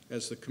intent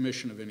as the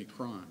commission of any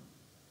crime,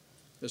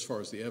 as far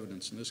as the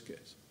evidence in this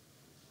case.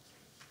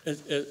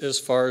 As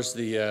far as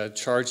the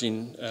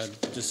charging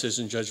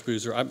decision, Judge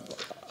Boozer,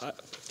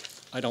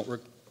 I don't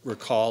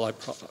recall.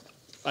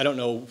 I don't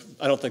know.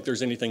 I don't think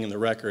there's anything in the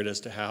record as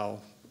to how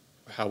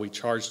we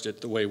charged it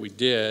the way we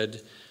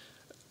did.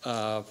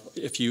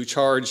 If you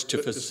charge to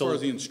facilitate, as far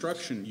as the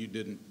instruction, you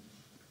didn't.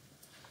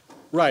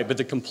 Right, but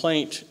the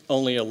complaint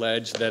only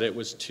alleged that it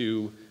was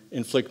to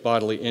inflict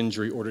bodily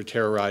injury or to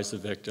terrorize the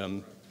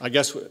victim. I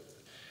guess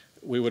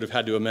we would have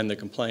had to amend the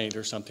complaint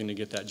or something to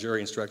get that jury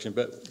instruction.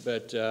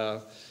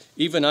 But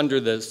even under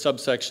the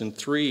subsection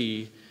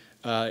 3,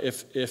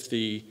 if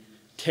the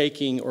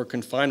taking or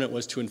confinement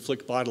was to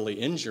inflict bodily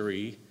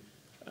injury,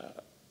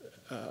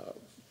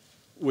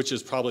 which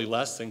is probably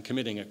less than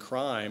committing a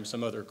crime,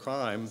 some other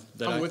crime.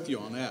 I'm with you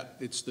on that.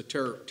 It's the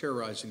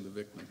terrorizing the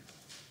victim.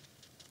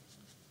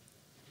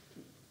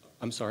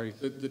 I'm sorry?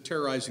 The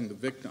terrorizing the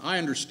victim. I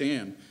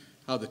understand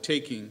how the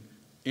taking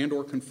and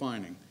or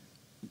confining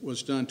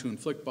was done to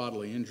inflict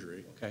bodily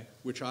injury, okay.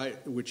 which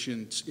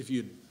if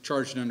you had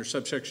charged it under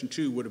subsection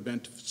 2 would have been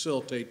to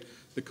facilitate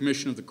the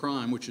commission of the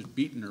crime, which is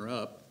beating her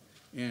up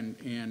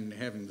and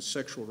having the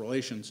sexual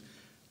relations.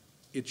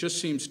 It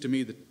just seems to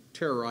me that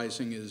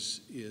terrorizing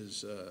is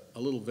a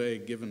little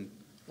vague given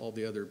all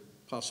the other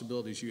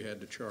possibilities you had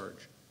to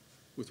charge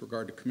with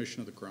regard to commission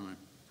of the crime.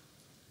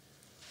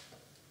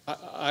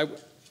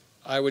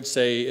 I would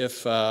say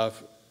if the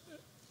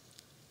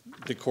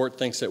court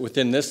thinks that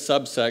within this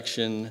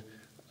subsection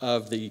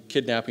of the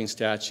kidnapping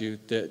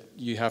statute that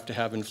you have to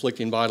have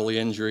inflicting bodily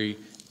injury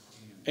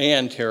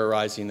and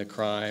terrorizing the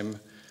crime,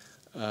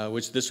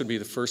 which this would be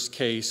the first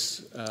case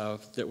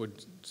that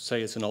would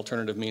say it's an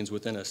alternative means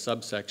within a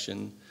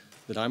subsection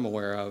that I'm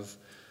aware of,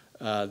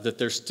 that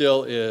there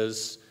still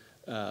is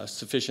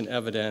sufficient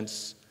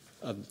evidence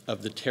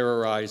of the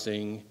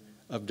terrorizing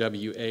of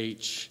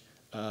W.H.,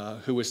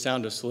 who was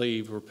sound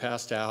asleep or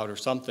passed out or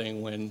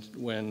something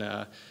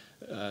when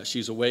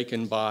she's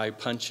awakened by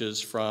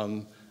punches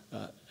from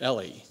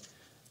Ellie,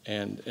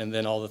 and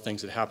then all the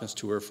things that happens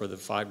to her for the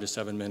 5 to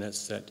 7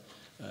 minutes that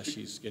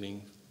she's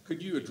getting.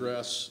 Could you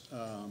address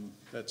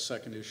that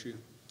second issue?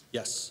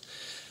 Yes.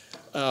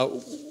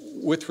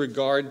 With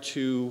regard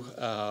to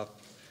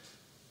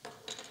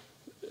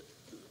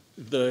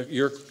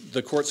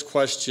the court's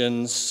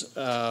questions,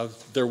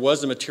 there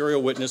was a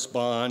material witness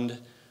bond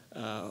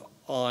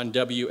on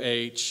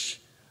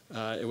W.H.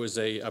 I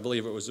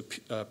believe it was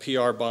a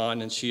PR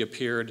bond, and she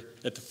appeared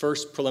at the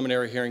first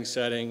preliminary hearing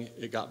setting.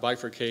 It got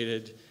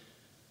bifurcated.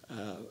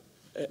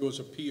 It was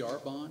a PR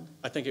bond?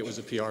 I think it was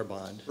a PR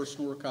bond.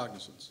 Personal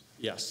recognizance?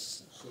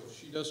 Yes. So if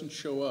she doesn't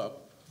show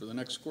up for the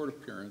next court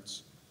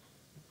appearance,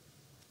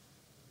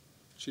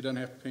 she doesn't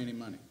have to pay any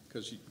money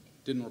because she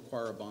didn't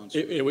require a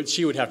bondsman?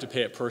 She would have to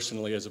pay it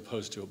personally as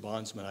opposed to a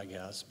bondsman, I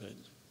guess, but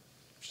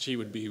she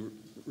would be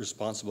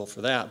responsible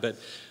for that. But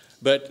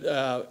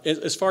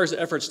as far as the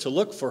efforts to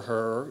look for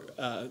her...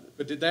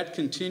 But did that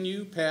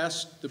continue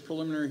past the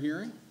preliminary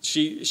hearing?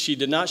 She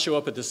did not show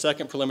up at the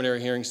second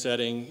preliminary hearing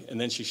setting, and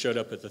then she showed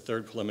up at the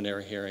third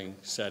preliminary hearing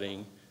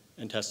setting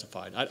and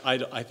testified. I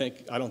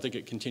don't think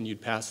it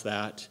continued past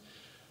that.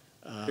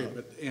 Okay,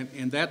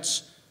 and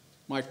that's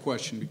my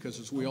question, because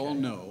as we all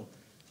know,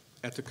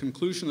 at the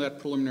conclusion of that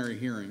preliminary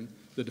hearing,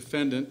 the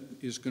defendant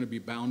is going to be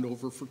bound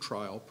over for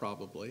trial,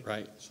 probably.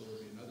 Right. So there'll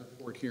be another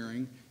court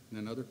hearing and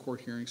then other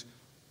court hearings.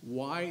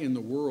 Why in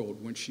the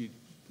world, when she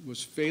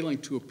was failing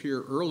to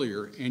appear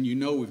earlier, and you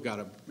know we've got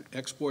an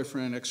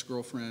ex-boyfriend,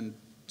 ex-girlfriend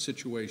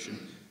situation,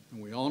 and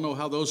we all know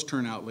how those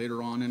turn out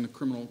later on in the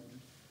criminal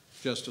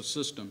justice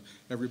system.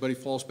 Everybody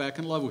falls back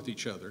in love with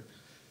each other.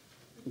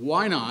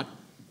 Why not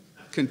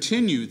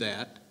continue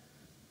that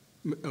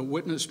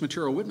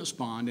material witness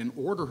bond and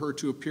order her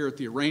to appear at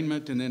the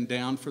arraignment and then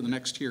down for the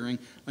next hearing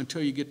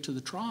until you get to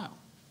the trial?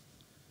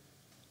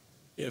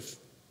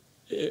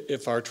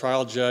 If our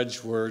trial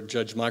judge were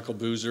Judge Michael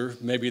Boozer,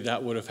 maybe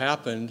that would have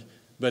happened,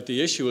 but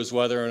the issue is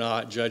whether or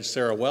not Judge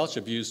Sarah Welch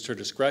abused her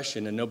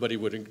discretion, and nobody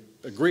would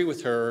agree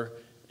with her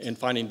in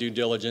finding due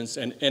diligence.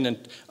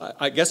 And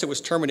I guess it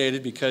was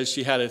terminated because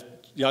she had a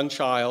young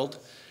child,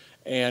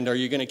 and are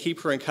you going to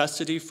keep her in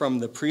custody from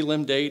the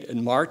prelim date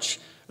in March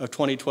of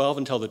 2012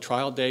 until the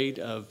trial date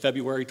of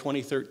February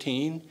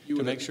 2013 You to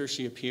would- make sure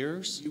she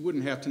appears? You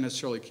wouldn't have to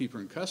necessarily keep her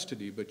in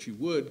custody, but you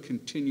would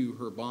continue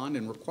her bond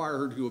and require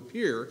her to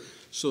appear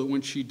so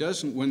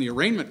that when the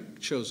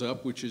arraignment shows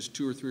up, which is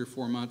 2 or 3 or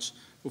 4 months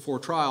before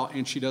trial,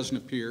 and she doesn't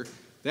appear,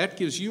 that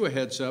gives you a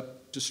heads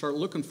up to start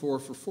looking for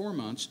her for 4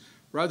 months,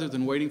 rather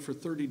than waiting for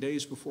 30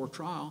 days before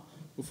trial,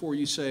 before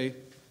you say,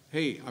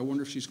 hey, I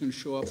wonder if she's going to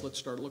show up, let's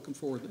start looking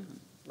for her then.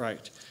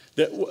 Right.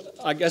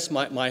 I guess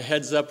my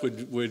heads up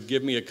would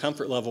give me a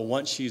comfort level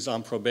once she's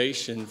on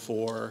probation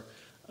for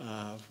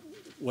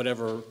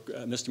whatever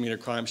misdemeanor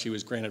crime she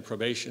was granted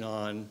probation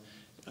on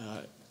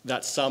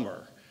that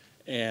summer.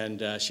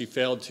 And she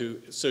failed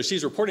to, so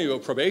she's reporting to a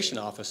probation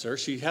officer.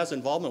 She has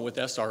involvement with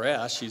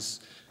SRS.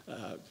 She's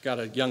got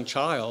a young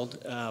child.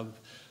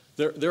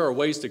 There are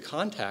ways to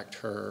contact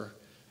her.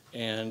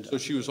 And So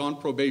she was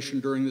on probation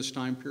during this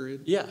time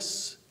period?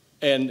 yes.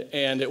 And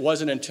it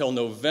wasn't until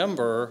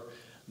November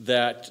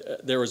that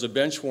there was a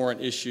bench warrant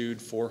issued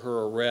for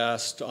her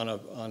arrest on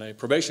a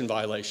probation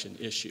violation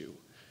issue.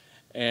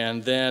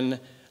 And then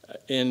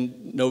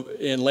in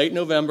late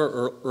November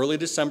or early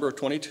December of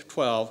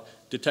 2012,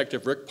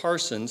 Detective Rick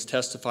Parsons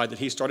testified that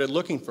he started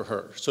looking for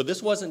her. So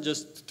this wasn't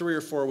just 3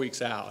 or 4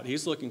 weeks out.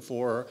 He's looking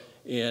for her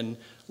in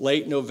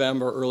late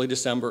November, early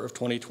December of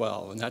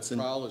 2012. And that's The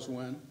trial is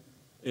when?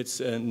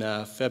 it's in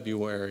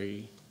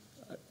February,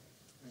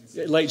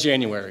 late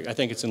January. I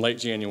think it's in late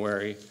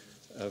January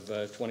of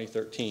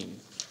 2013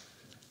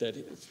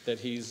 that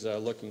he's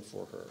looking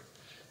for her.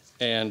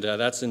 And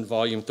that's in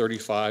volume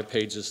 35,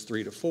 pages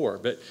 3 to 4.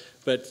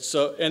 But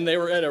so, and they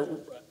were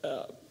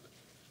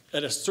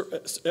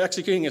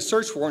executing a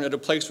search warrant at a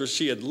place where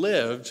she had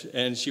lived,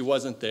 and she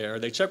wasn't there.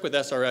 They checked with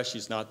SRS,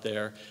 she's not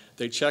there.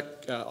 They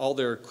checked all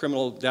their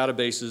criminal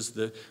databases,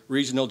 the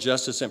Regional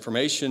Justice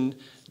Information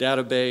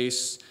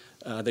Database.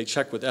 They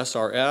checked with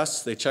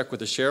SRS. They checked with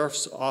the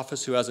Sheriff's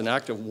Office, who has an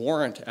active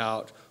warrant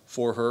out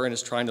for her and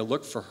is trying to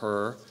look for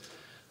her.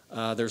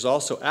 There's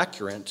also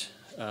Accurant,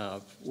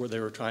 where they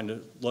were trying to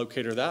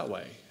locate her that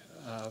way.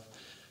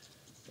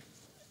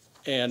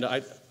 And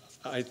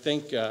I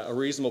think a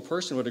reasonable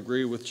person would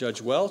agree with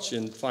Judge Welch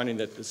in finding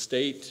that the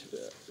state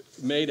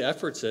made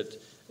efforts at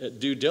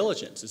due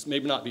diligence. It's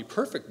maybe not be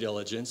perfect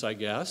diligence, I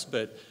guess,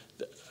 but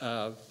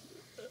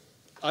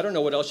I don't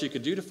know what else you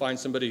could do to find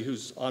somebody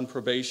who's on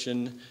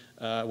probation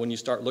when you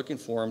start looking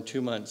for them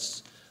 2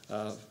 months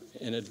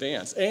in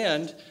advance.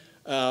 And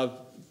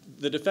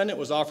the defendant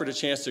was offered a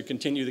chance to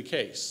continue the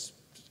case,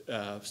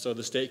 so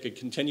the state could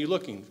continue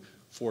looking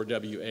for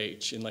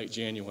WH in late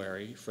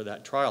January for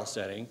that trial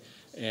setting,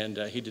 and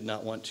he did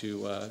not want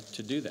to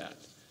do that.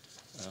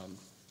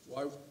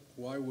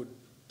 Why would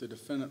the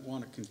defendant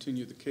want to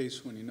continue the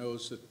case when he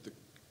knows that the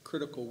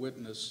critical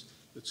witness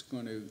that's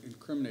going to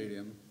incriminate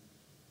him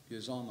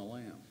is on the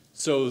lam?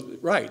 So,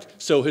 right.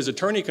 So his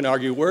attorney can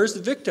argue, where's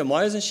the victim?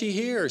 Why isn't she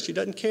here? She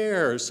doesn't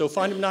care, so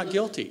find him not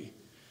guilty.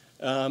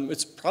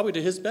 It's probably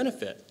to his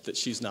benefit that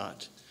she's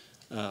not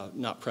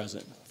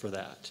present for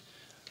that.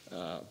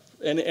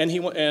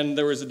 And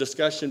there was a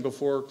discussion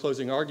before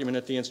closing argument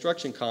at the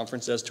instruction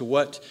conference as to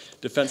what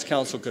defense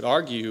counsel could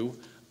argue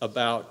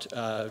about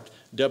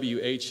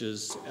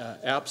WH's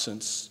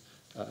absence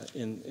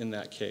in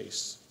that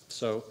case.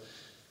 So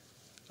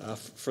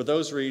for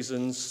those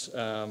reasons,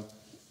 a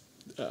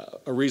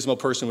reasonable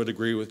person would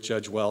agree with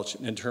Judge Welch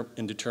in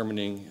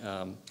determining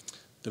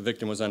the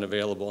victim was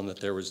unavailable and that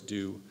there was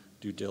due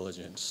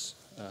diligence.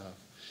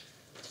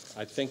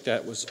 I think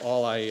that was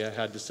all I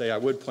had to say. I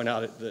would point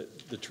out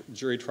that the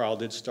jury trial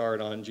did start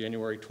on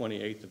January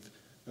 28th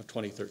of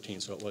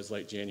 2013, so it was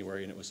late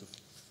January, and it was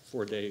a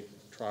 4-day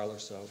trial or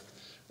so.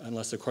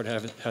 Unless the court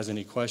has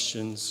any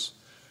questions,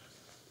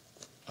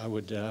 I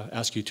would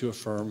ask you to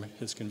affirm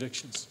his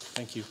convictions.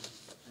 Thank you.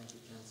 Thank you,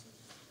 counsel.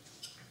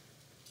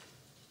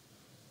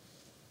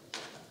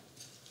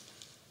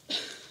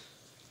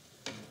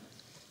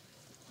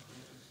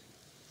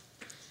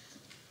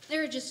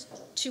 There are just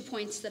 2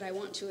 points that I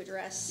want to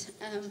address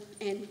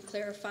and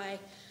clarify.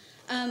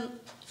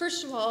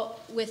 First of all,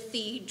 with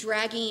the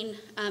dragging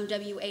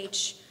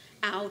WH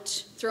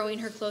out, throwing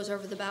her clothes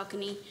over the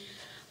balcony,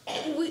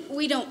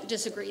 we don't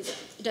disagree that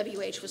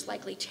WH was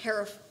likely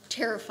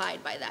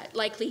terrified by that,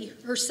 likely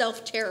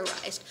herself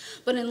terrorized.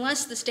 But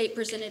unless the state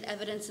presented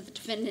evidence that the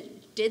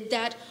defendant did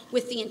that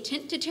with the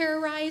intent to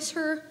terrorize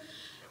her,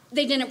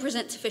 they didn't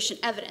present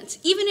sufficient evidence.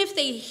 Even if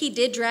he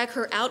did drag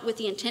her out with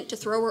the intent to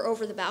throw her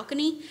over the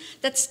balcony,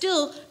 that's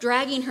still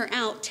dragging her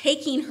out,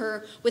 taking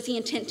her with the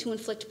intent to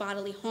inflict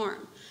bodily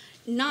harm,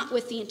 not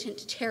with the intent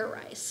to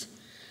terrorize.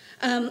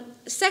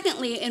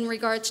 Secondly, in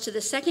regards to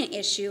the second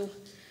issue,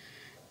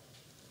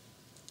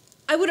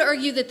 I would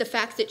argue that the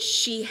fact that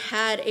she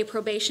had a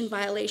probation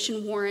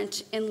violation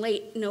warrant in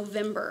late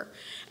November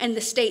and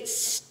the state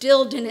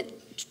still didn't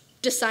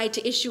decide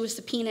to issue a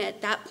subpoena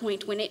at that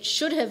point when it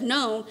should have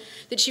known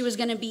that she was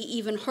going to be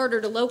even harder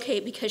to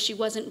locate because she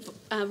wasn't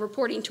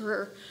reporting to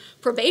her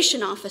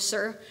probation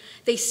officer,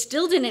 they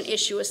still didn't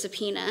issue a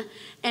subpoena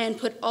and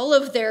put all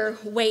of their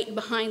weight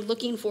behind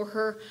looking for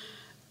her,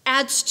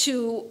 adds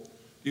to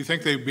Do you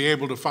think they'd be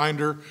able to find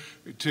her,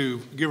 to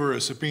give her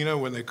a subpoena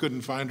when they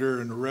couldn't find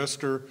her and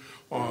arrest her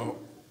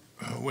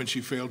when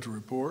she failed to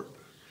report?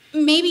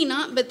 Maybe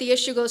not, but the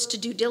issue goes to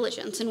due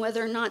diligence and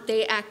whether or not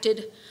they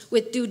acted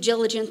with due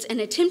diligence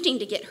in attempting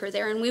to get her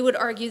there. And we would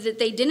argue that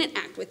they didn't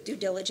act with due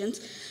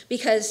diligence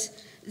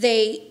because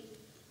they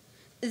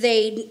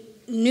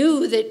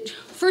knew that,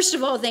 first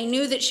of all, they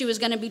knew that she was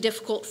going to be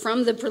difficult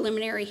from the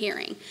preliminary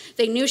hearing.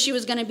 They knew she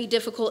was going to be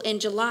difficult in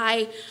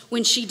July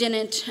when she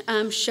didn't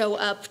show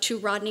up to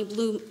Rodney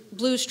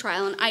Blue's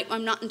trial. And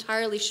I'm not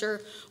entirely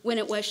sure when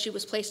it was she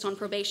was placed on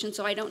probation,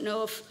 so I don't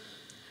know if,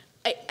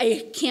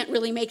 I can't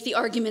really make the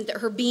argument that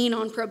her being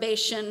on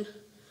probation,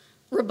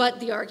 rebut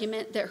the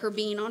argument that her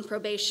being on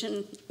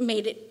probation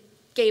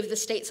gave the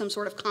state some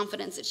sort of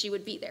confidence that she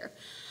would be there.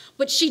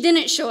 But she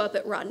didn't show up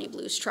at Rodney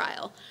Blue's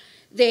trial.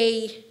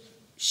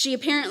 She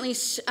apparently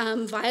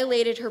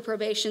violated her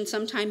probation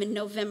sometime in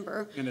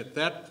November. And at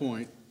that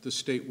point, the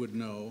state would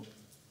know,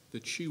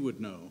 that she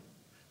would know,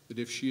 that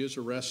if she is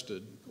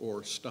arrested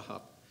or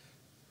stopped,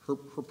 her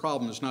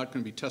problem is not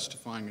going to be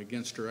testifying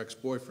against her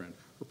ex-boyfriend.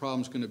 Her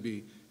problem is going to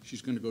be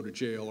she's going to go to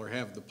jail or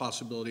have the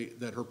possibility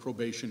that her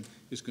probation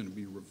is going to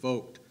be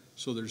revoked.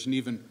 So there's an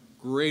even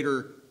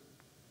greater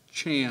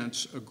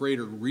chance, a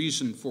greater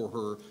reason for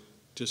her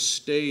to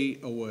stay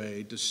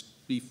away,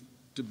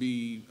 to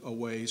be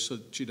away so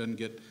that she doesn't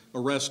get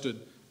arrested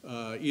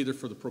either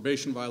for the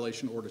probation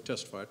violation or to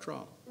testify at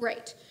trial.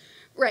 Right.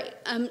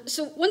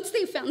 So once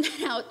they found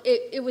that out,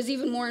 it was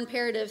even more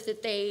imperative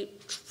that they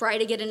try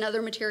to get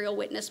another material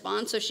witness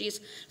bond. So she's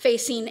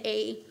facing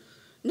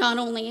not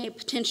only a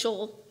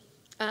potential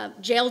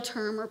jail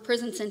term or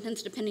prison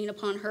sentence, depending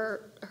upon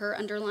her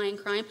underlying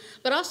crime,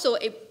 but also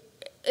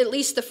at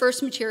least the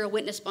first material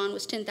witness bond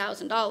was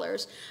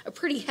 $10,000, a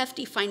pretty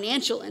hefty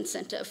financial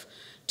incentive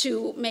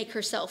to make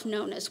herself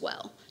known as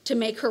well, to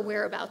make her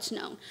whereabouts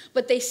known.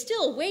 But they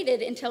still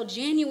waited until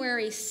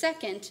January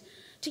 2nd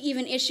to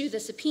even issue the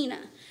subpoena.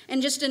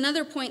 And just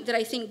another point that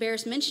I think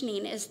bears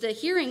mentioning is the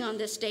hearing on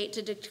this date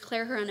to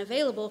declare her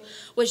unavailable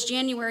was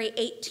January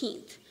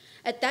 18th.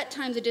 At that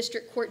time, the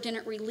district court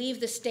didn't relieve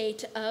the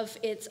state of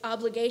its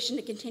obligation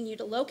to continue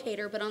to locate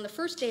her, but on the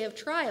first day of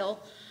trial,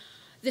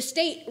 the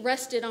state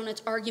rested on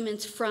its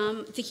arguments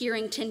from the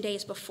hearing 10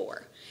 days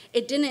before.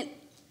 It didn't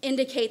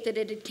indicate that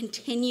it had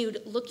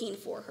continued looking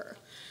for her.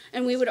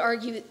 And we would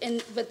argue,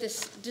 but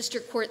this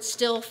district court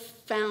still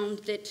found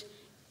that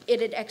it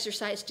had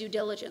exercised due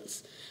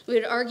diligence. We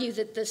would argue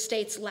that the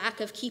state's lack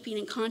of keeping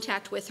in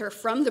contact with her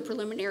from the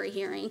preliminary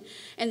hearing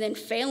and then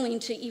failing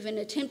to even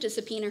attempt to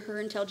subpoena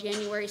her until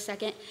January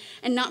 2nd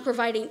and not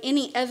providing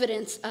any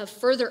evidence of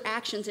further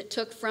actions it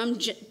took from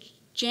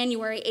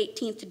January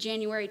 18th to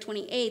January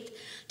 28th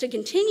to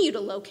continue to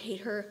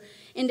locate her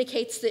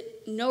indicates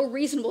that no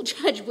reasonable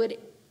judge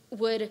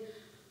would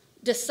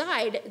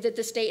decide that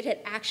the state had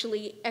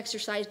actually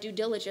exercised due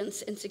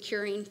diligence in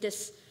securing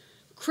this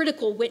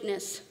critical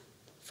witness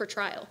for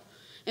trial,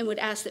 and would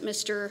ask that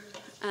Mr.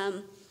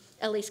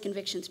 Ellie's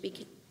convictions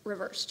be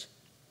reversed.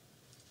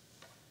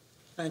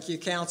 Thank you,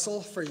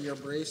 counsel, for your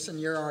briefs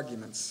and your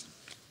arguments.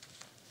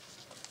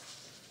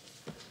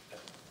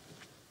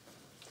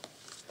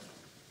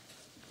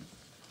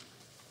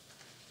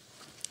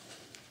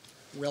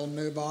 We'll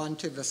move on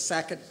to the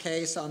second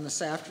case on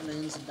this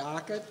afternoon's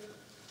docket.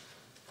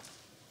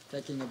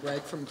 Taking a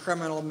break from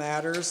criminal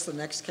matters, the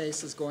next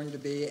case is going to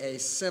be a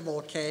civil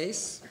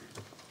case.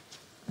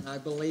 And I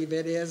believe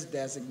it is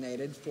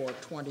designated for a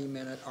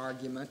 20-minute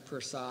argument per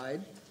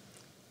side.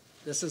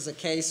 This is a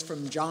case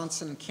from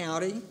Johnson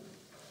County.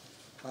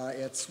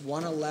 It's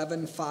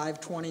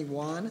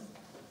 111-521.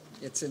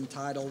 It's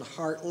entitled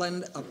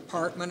Heartland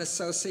Apartment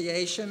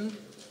Association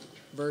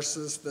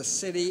versus the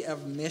City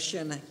of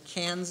Mission,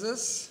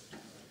 Kansas.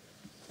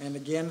 And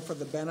again, for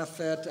the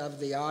benefit of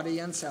the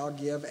audience, I'll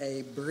give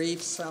a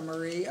brief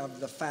summary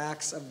of the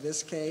facts of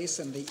this case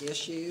and the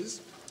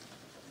issues.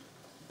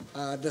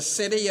 The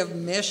City of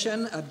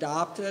Mission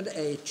adopted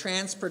a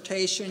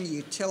transportation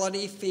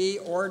utility fee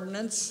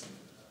ordinance,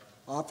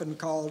 often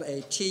called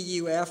a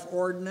TUF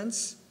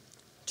ordinance,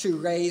 to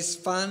raise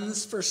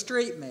funds for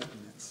street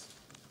maintenance.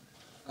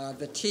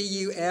 The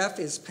TUF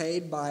is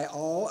paid by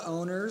all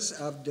owners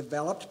of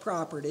developed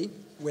property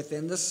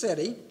within the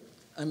city,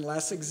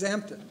 unless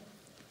exempted.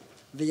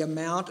 The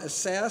amount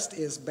assessed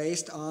is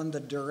based on the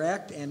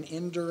direct and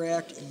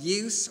indirect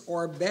use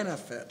or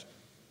benefit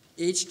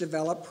each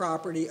developed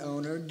property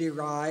owner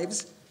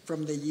derives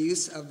from the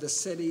use of the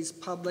city's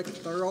public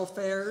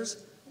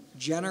thoroughfares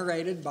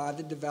generated by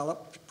the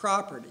developed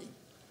property.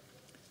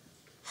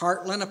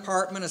 Heartland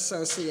Apartment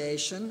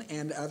Association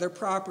and other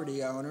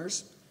property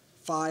owners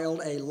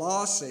filed a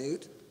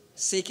lawsuit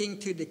seeking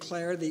to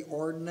declare the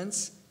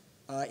ordinance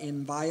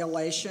in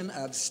violation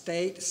of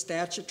state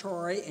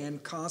statutory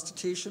and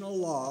constitutional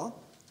law,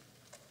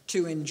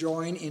 to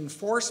enjoin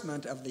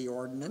enforcement of the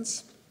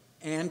ordinance,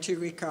 and to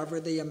recover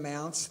the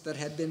amounts that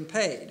had been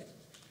paid.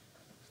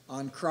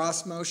 On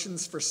cross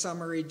motions for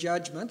summary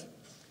judgment,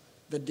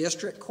 the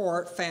district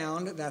court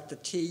found that the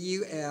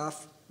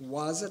TUF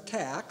was a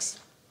tax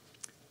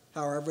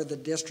However, the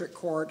district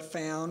court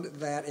found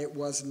that it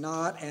was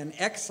not an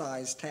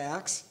excise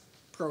tax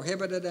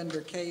prohibited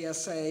under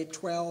KSA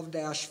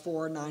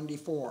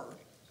 12-494.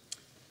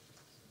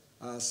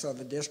 So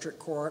the district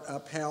court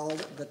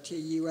upheld the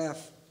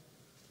TUF.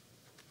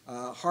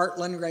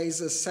 Heartland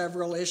raises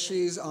several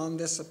issues on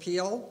this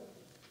appeal,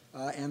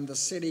 and the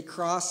city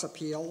cross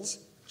appeals,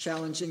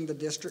 challenging the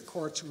district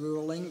court's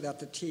ruling that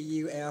the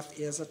TUF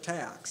is a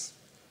tax.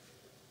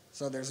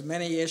 So there's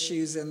many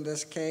issues in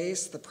this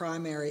case. The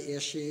primary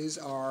issues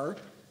are,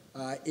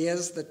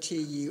 is the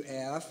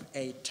TUF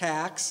a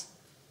tax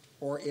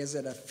or is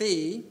it a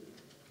fee?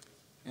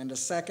 And the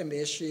second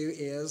issue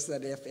is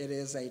that if it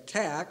is a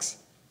tax,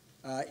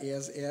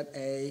 is it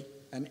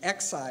an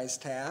excise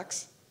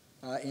tax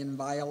in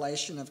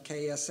violation of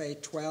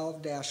KSA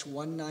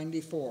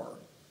 12-194?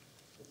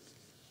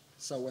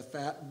 So with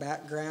that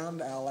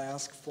background, I'll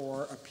ask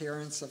for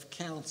appearance of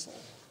counsel.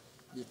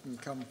 You can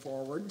come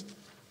forward.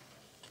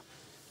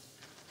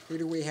 Who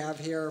do we have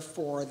here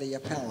for the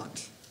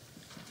appellant?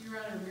 Your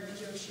Honor, Mary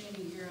Jo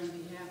Shaney here on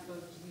behalf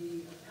of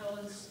the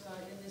appellants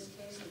in this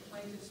case, the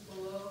plaintiffs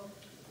below.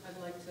 I'd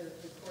like the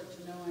court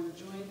to know I'm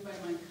joined by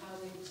my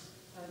colleagues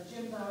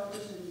Jim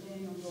Bowers and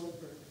Daniel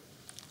Goldberg.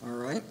 All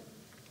right.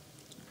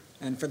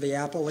 And for the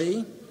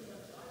appellee?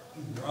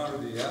 Your Honor,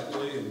 the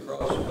appellee and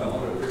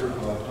cross-appellant appears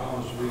by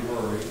Thomas V.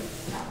 Murray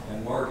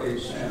and Mark A.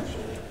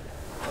 Sampson,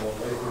 all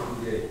faithful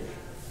engaged.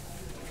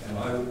 And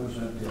I will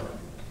present the argument.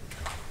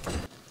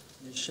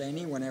 Ms.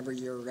 Shaney, whenever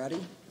you're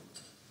ready.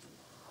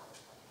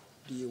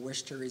 Do you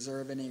wish to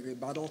reserve any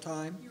rebuttal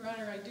time? Your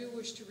Honor, I do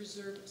wish to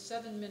reserve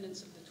 7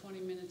 minutes of the 20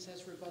 minutes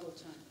as rebuttal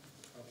time.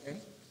 Okay.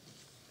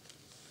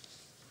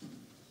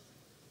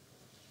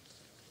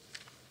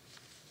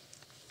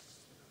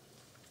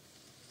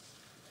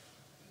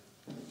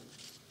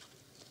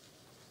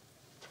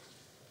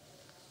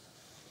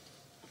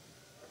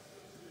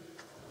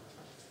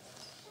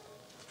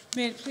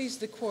 May it please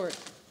the court.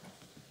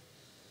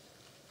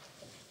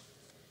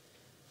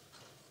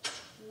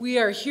 We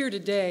are here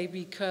today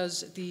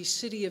because the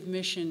City of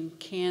Mission,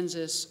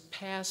 Kansas,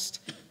 passed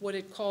what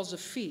it calls a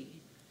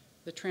fee,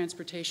 the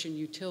transportation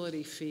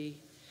utility fee,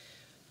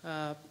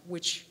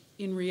 which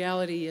in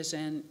reality is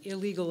an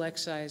illegal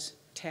excise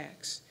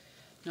tax.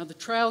 Now, the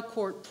trial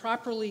court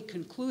properly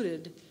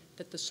concluded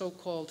that the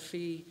so-called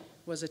fee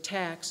was a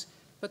tax,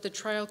 but the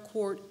trial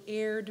court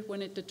erred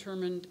when it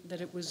determined that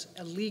it was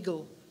a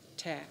legal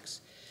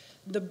tax.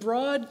 The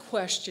broad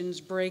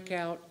questions break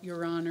out,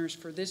 Your Honors,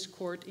 for this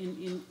court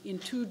in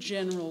two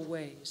general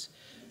ways.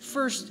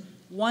 First,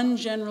 one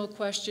general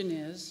question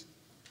is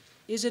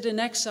it an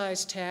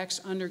excise tax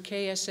under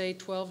KSA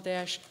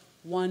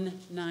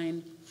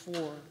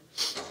 12-194?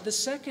 The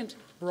second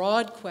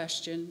broad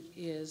question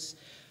is,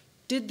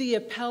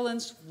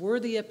 were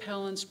the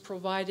appellants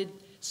provided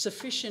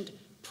sufficient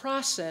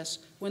process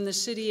when the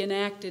city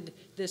enacted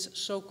this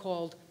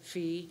so-called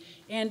fee,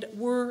 and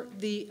were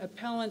the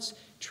appellants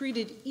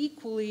treated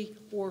equally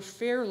or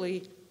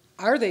fairly,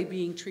 are they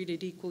being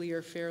treated equally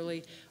or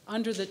fairly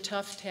under the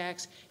TUF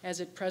tax as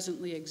it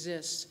presently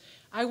exists?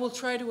 I will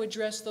try to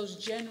address those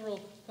general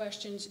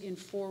questions in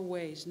 4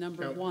 ways.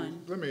 Number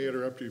one. Let me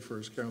interrupt you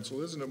first,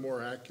 counsel. Isn't it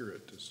more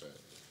accurate to say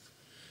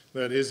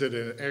that is it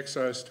an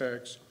excise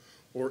tax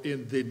or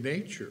in the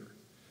nature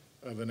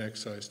of an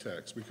excise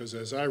tax? Because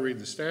as I read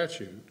the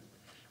statute, it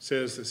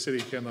says the city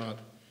cannot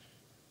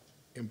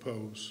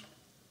impose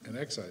an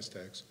excise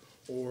tax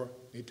or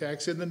a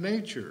tax in the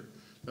nature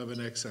of an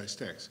excise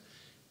tax.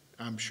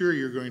 I'm sure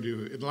you're going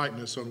to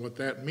enlighten us on what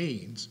that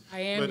means.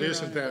 I am, but Your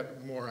isn't Honor.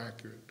 that more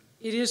accurate?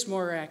 It is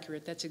more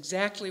accurate. That's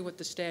exactly what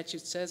the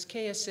statute says.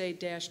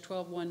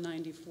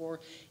 KSA-12194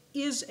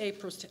 is a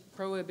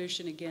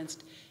prohibition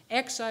against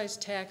excise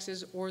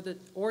taxes or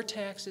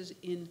taxes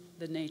in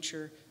the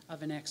nature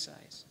of an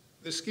excise.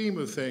 The scheme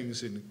of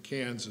things in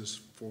Kansas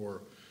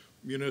for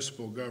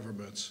municipal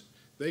governments,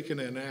 they can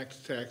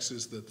enact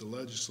taxes that the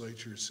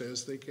legislature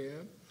says they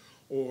can,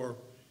 or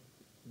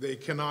they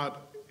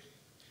cannot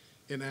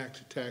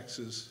enact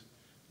taxes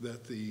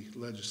that the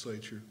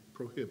legislature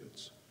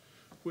prohibits.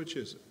 Which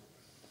is it?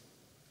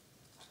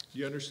 Do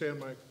you understand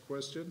my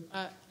question?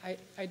 I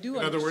do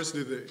In other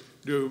understand. words,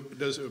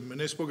 does a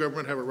municipal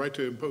government have a right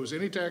to impose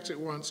any tax it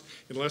wants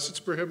unless it's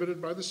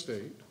prohibited by the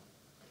state,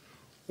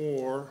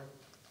 or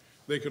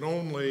they can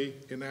only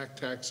enact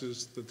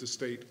taxes that the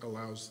state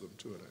allows them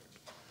to enact?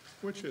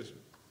 Which is it?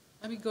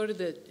 Let me go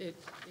to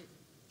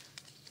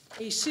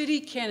a city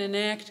can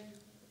enact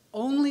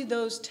only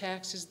those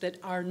taxes that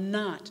are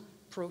not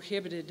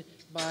prohibited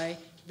by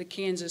the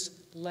Kansas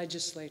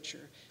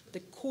legislature. The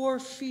core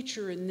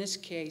feature in this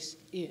case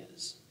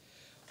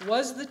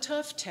was the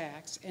TUF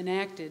tax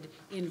enacted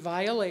in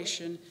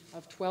violation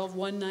of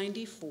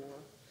 12-194,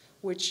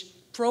 which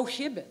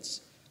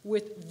prohibits,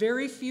 with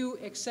very few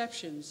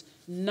exceptions,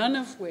 none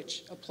of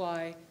which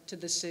apply to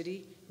the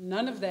city.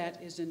 None of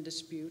that is in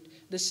dispute.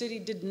 The city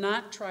did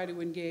not try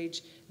to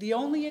engage the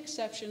only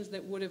exceptions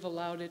that would have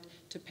allowed it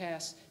to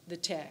pass the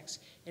tax.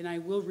 And I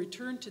will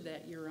return to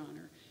that, Your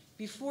Honor.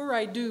 Before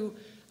I do,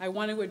 I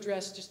want to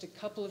address just a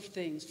couple of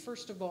things.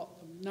 First of all,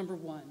 number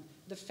one.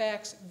 The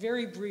facts,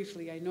 very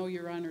briefly, I know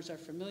your honors are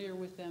familiar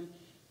with them,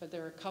 but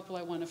there are a couple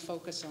I want to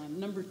focus on.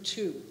 Number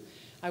two,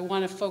 I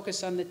want to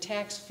focus on the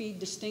tax fee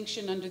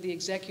distinction under the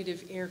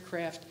executive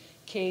aircraft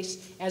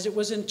case as it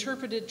was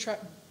interpreted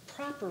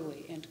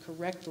properly and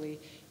correctly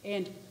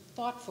and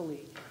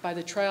thoughtfully by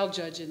the trial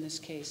judge in this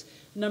case.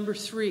 Number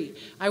three,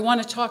 I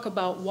want to talk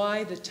about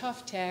why the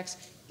tough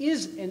tax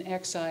is an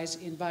excise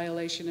in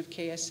violation of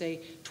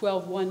KSA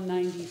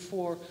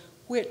 12194,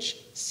 which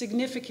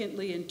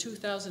significantly in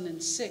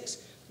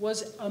 2006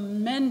 was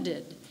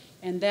amended,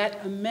 and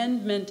that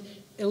amendment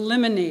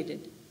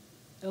eliminated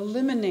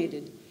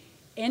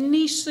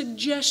any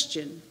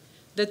suggestion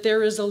that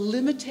there is a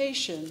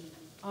limitation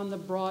on the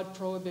broad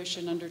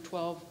prohibition under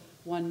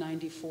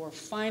 12194.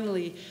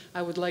 Finally,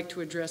 I would like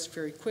to address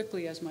very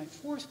quickly as my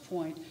fourth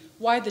point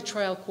why the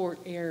trial court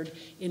erred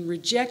in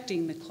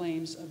rejecting the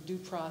claims of due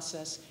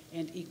process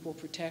and equal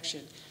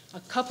protection. A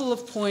couple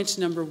of points,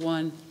 number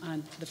one,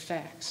 on the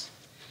facts.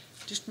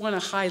 Just want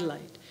to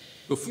highlight.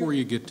 Before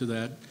you get to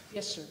that,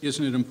 yes, sir.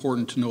 Isn't it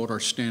important to note our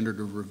standard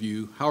of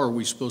review? How are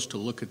we supposed to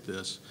look at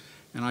this?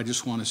 And I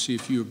just want to see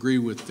if you agree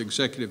with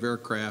executive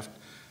aircraft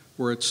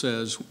where it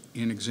says,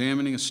 in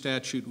examining a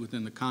statute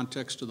within the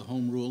context of the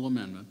Home Rule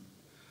Amendment,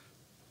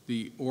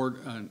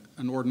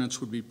 an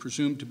ordinance would be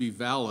presumed to be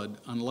valid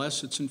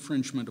unless its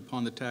infringement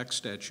upon the tax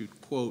statute,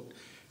 quote,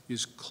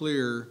 is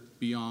clear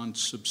beyond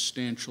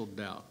substantial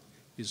doubt.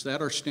 Is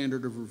that our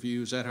standard of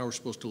review? Is that how we're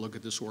supposed to look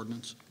at this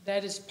ordinance?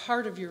 That is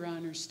part of your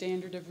honor's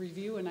standard of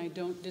review, and I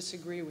don't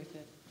disagree with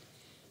it.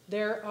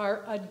 There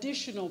are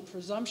additional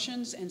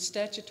presumptions and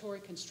statutory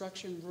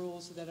construction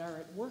rules that are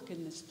at work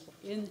in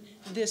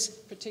this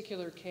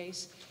particular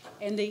case,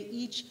 and they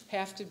each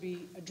have to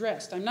be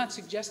addressed. I'm not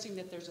suggesting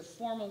that there's a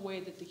formal way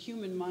that the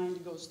human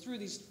mind goes through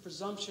these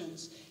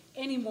presumptions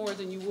any more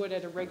than you would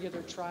at a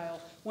regular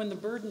trial when the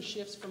burden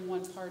shifts from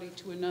one party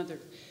to another.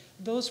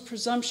 Those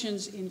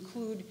presumptions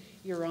include,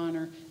 Your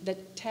Honor,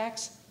 that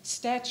tax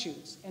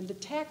statutes, and the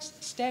tax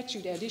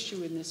statute at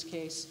issue in this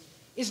case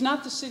is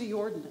not the city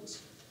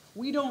ordinance.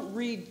 We don't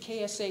read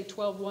KSA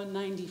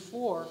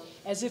 12194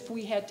 as if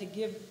we had to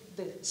give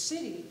the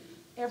city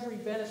every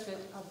benefit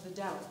of the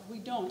doubt. We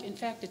don't. In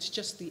fact, it's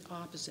just the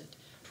opposite.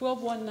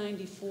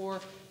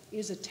 12194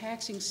 is a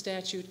taxing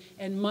statute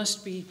and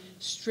must be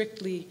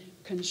strictly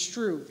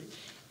construed.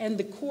 And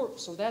the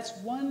court, so that's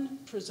one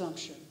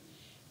presumption.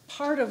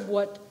 Part of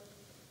what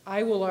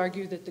I will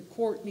argue that the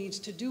court needs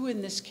to do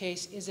in this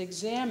case is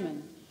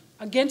examine,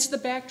 against the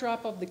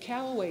backdrop of the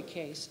Callaway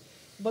case,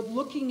 but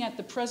looking at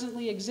the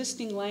presently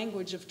existing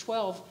language of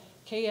 12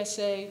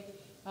 KSA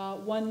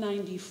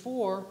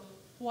 194,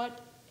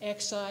 what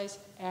excise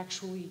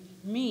actually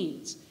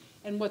means.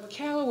 And what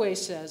Callaway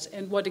says,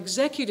 and what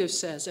Executive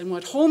says, and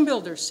what Home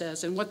Builder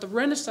says, and what the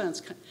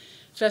Renaissance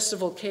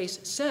Festival case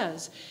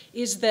says,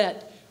 is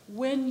that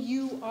when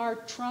you are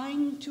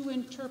trying to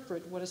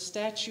interpret what a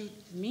statute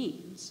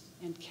means,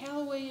 and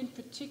Callaway in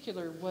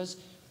particular was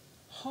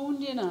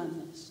honed in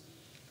on this,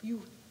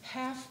 you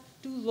have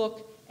to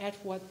look at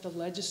what the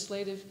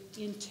legislative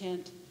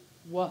intent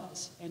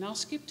was. And I'll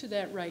skip to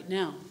that right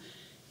now.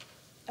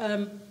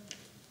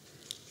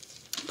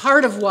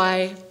 Part of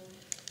why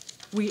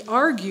we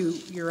argue,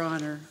 Your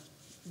Honor,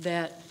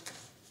 that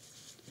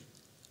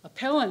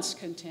appellants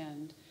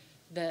contend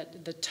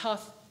that the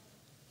tough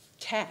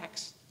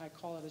tax, I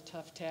call it a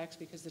tough tax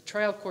because the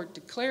trial court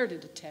declared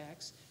it a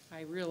tax.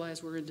 I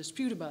realize we're in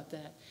dispute about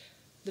that.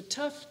 The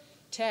tough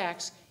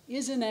tax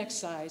is an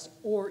excise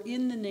or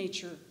in the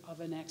nature of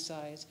an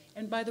excise.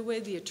 And by the way,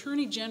 the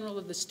Attorney General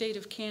of the state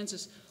of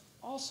Kansas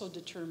also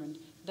determined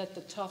that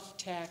the tough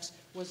tax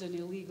was an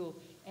illegal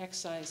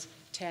excise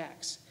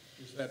tax.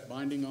 Is that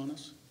binding on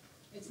us?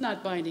 It's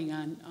not binding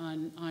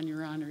on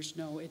Your Honors,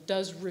 no. It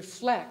does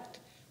reflect,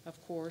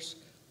 of course,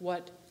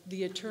 what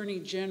the Attorney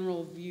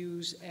General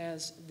views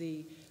as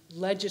the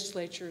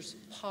legislature's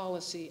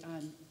policy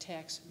on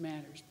tax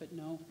matters. But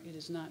no, it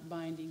is not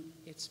binding.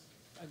 It's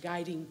a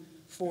guiding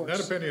force.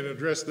 That opinion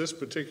addressed this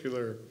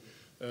particular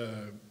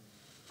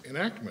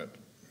enactment,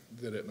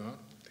 did it not?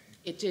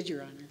 It did,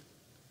 Your Honor.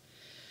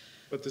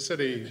 But the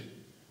city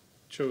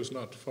chose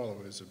not to follow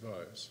his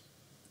advice.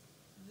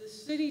 The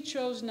city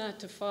chose not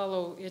to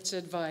follow its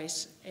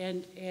advice,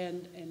 and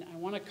I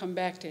want to come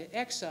back to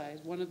excise.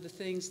 One of the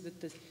things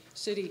that the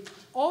city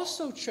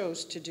also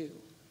chose to do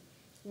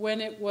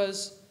when it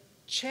was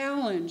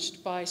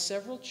challenged by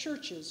several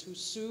churches who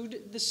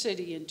sued the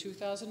city in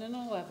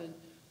 2011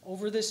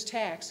 over this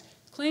tax,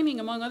 claiming,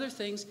 among other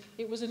things,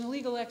 it was an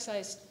illegal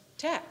excise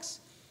tax.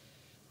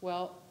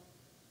 Well,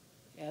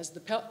 as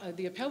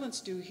the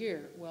appellants do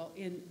here, well,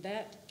 in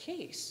that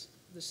case,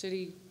 the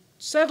city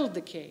settled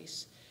the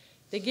case.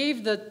 They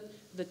gave the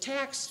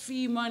tax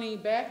fee money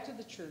back to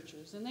the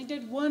churches, and they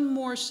did one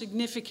more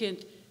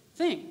significant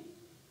thing.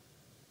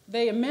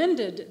 They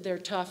amended their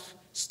tough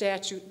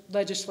statute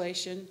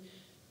legislation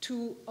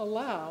to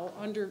allow,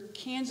 under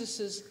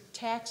Kansas's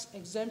tax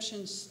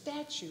exemption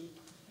statute,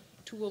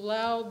 to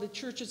allow the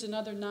churches and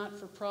other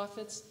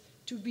not-for-profits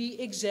to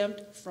be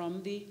exempt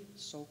from the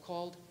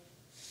so-called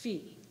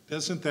fee.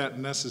 Doesn't that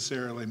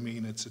necessarily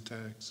mean it's a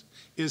tax?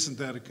 Isn't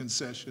that a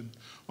concession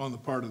on the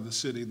part of the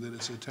city that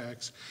it's a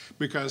tax?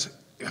 Because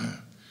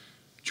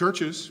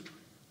churches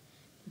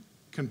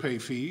can pay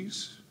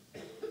fees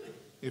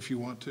if you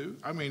want to.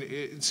 I mean,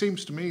 it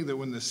seems to me that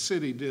when the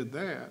city did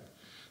that,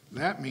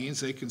 that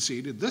means they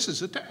conceded this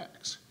is a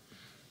tax.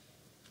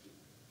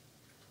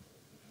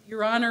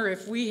 Your Honor,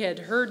 if we had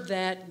heard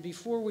that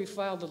before we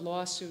filed the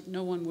lawsuit,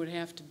 no one would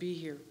have to be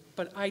here.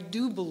 But I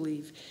do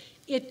believe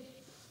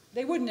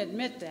they wouldn't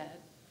admit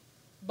that,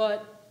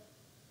 but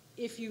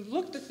if you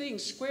look the thing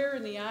square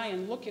in the eye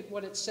and look at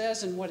what it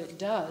says and what it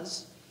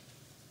does,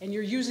 and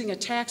you're using a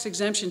tax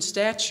exemption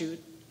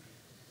statute,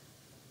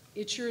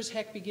 it sure as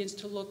heck begins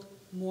to look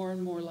more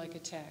and more like a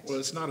tax. Well,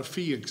 it's not a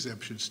fee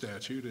exemption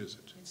statute, is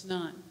it? It's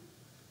not.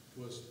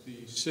 Was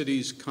the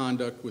city's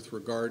conduct with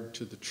regard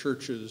to the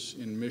churches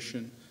in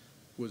Mission,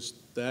 was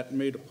that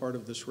made a part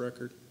of this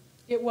record?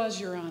 It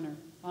was, Your Honor.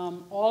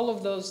 All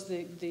of those,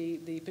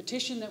 the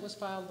petition that was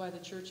filed by the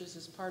churches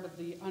is part of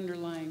the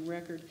underlying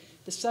record.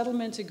 The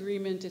settlement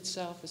agreement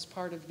itself is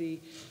part of the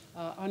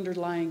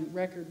underlying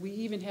record. We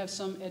even have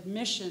some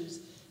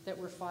admissions that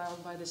were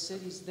filed by the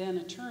city's then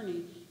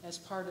attorney as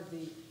part of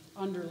the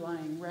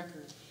underlying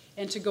record.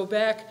 And to go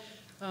back,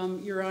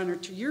 Your Honor,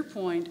 to your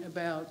point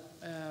about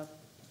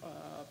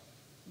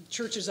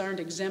churches aren't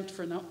exempt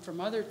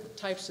from other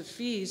types of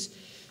fees,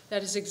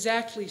 that is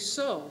exactly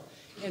so.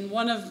 And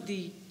one of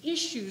the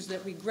issues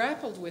that we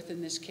grappled with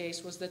in this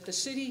case was that the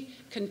city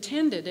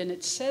contended, and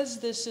it says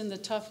this in the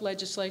tough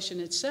legislation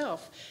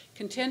itself,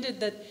 contended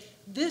that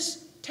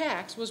this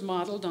tax was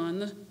modeled on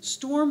the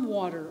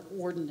stormwater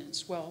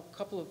ordinance. Well, a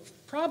couple of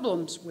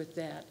problems with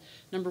that.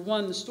 Number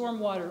one, the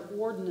stormwater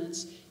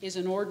ordinance is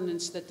an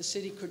ordinance that the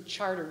city could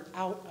charter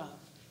out of,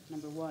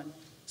 number one.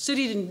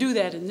 City didn't do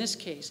that in this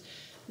case.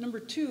 Number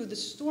two, the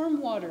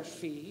stormwater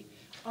fee,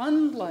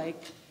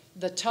 unlike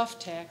the tough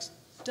tax,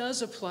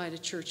 does apply to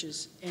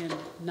churches and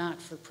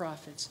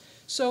not-for-profits.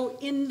 So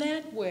in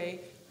that way,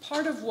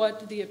 part of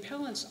what the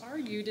appellants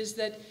argued is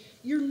that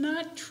you're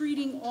not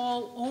treating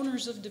all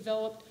owners of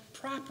developed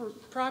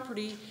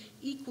property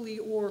equally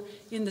or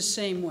in the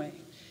same way.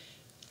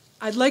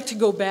 I'd like to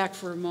go back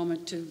for a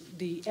moment to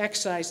the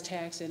excise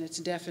tax and its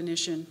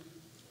definition,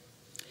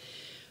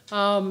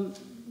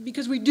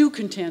 because we do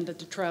contend that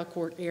the trial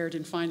court erred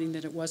in finding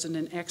that it wasn't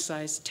an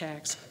excise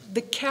tax.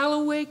 The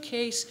Callaway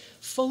case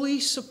fully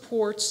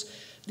supports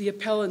the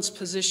appellant's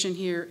position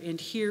here, and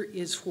here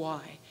is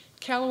why.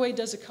 Callaway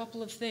does a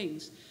couple of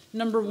things.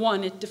 Number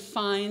one, it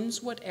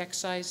defines what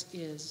excise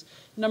is.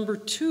 Number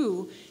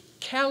two,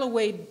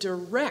 Callaway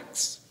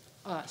directs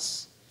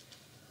us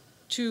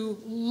to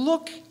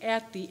look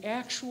at the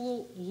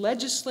actual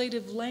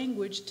legislative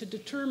language to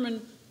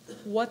determine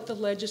what the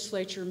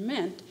legislature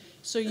meant,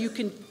 so you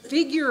can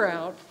figure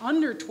out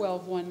under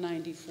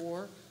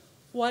 12-194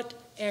 what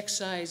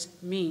excise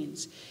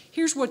means.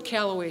 Here's what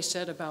Callaway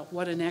said about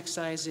what an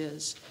excise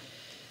is.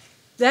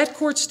 That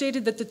court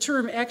stated that the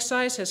term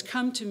excise has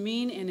come to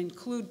mean and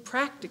include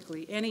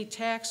practically any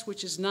tax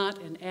which is not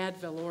an ad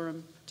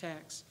valorem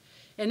tax.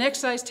 An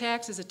excise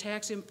tax is a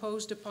tax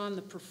imposed upon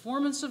the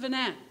performance of an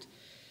act,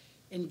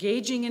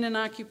 engaging in an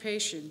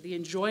occupation, the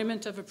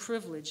enjoyment of a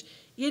privilege.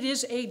 It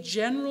is a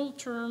general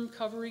term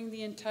covering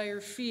the entire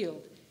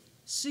field.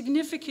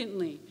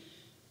 Significantly,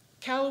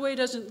 Callaway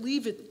doesn't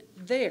leave it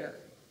there,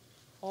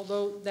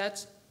 although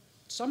that's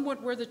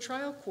somewhat where the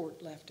trial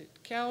court left it.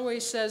 Callaway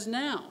says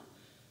now,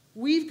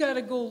 we've got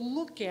to go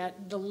look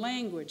at the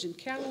language, and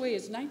Callaway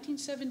is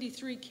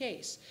 1973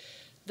 case.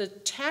 The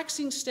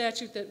taxing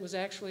statute that was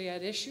actually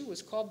at issue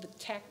was called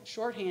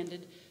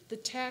shorthanded, the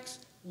tax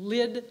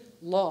lid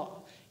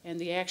law, and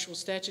the actual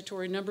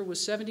statutory number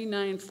was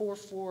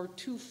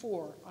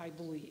 794424, I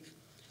believe.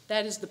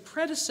 That is the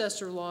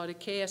predecessor law to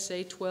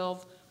KSA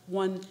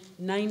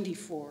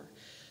 12-194.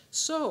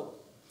 So,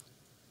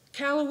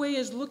 Callaway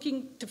is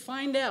looking to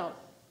find out,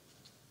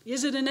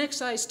 is it an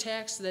excise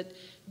tax that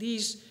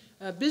these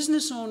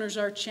business owners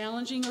are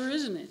challenging, or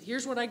isn't it?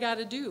 Here's what I got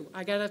to do.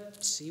 I got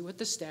to see what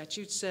the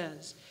statute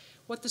says.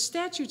 What the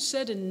statute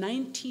said in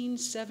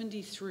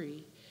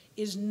 1973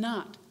 is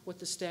not what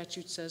the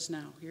statute says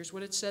now. Here's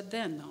what it said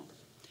then, though.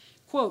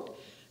 Quote,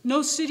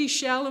 no city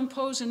shall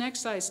impose an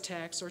excise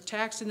tax or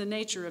tax in the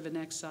nature of an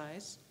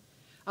excise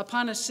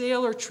upon a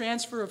sale or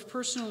transfer of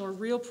personal or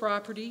real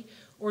property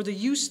or the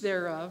use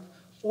thereof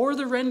or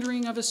the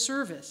rendering of a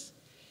service.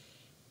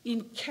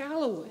 In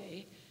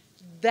Callaway,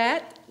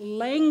 that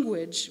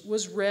language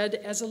was read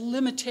as a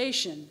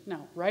limitation.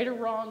 Now, right or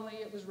wrongly,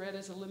 it was read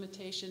as a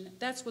limitation.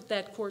 That's what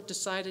that court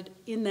decided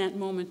in that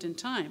moment in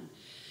time.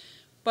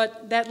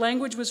 But that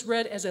language was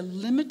read as a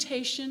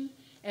limitation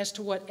as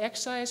to what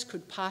excise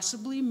could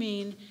possibly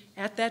mean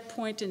at that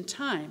point in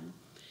time.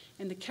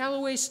 And the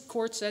Callaway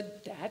court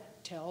said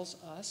that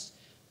tells us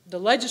the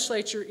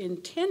legislature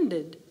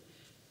intended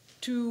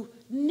to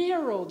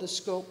narrow the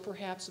scope,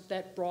 perhaps, of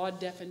that broad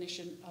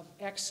definition of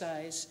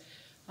excise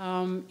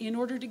in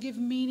order to give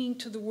meaning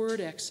to the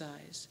word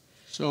excise.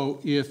 So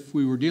if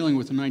we were dealing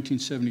with the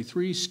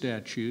 1973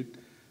 statute,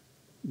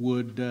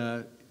 would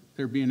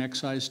there be an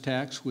excise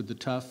tax? Would the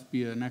tough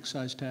be an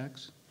excise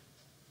tax?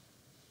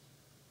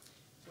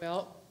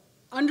 Well,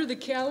 under the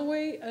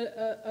Callaway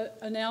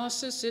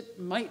analysis, it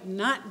might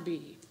not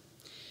be.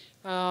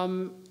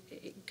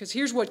 Because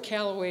here's what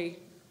Callaway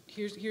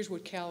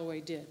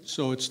did.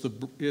 So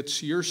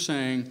you're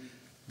saying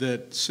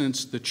that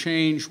since the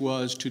change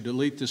was to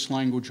delete this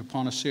language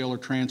upon a sale or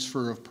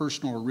transfer of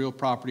personal or real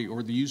property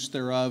or the use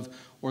thereof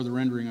or the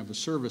rendering of a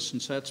service,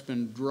 since that's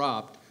been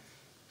dropped,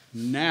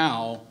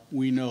 now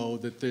we know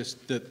that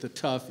the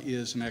tough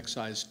is an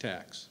excise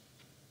tax.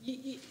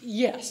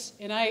 Yes,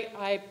 and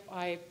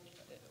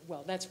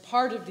well, that's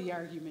part of the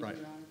argument, Right.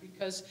 Your Honor,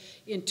 because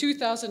in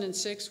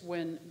 2006,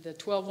 when the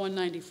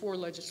 12194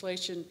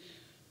 legislation,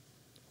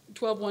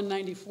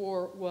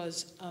 12194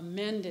 was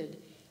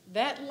amended,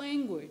 that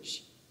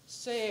language,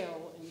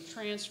 sale and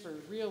transfer,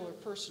 real or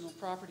personal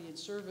property and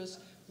service,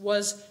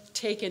 was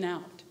taken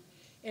out.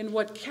 And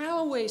what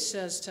Callaway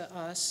says to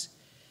us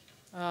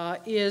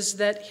is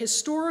that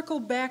historical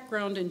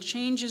background and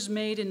changes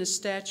made in a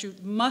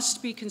statute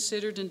must be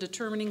considered in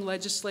determining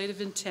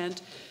legislative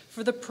intent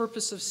for the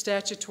purpose of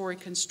statutory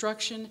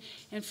construction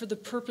and for the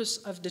purpose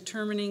of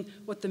determining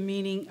what the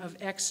meaning of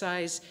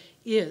excise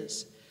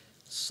is.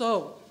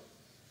 So,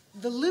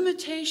 the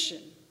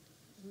limitation,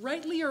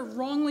 rightly or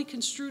wrongly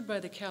construed by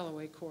the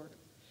Callaway Court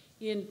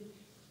in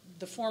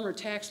the former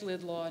tax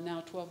lid law,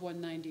 now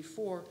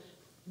 12194,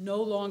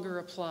 no longer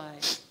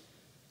applies.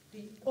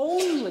 The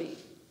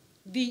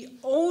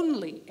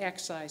only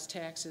excise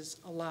taxes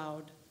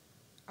allowed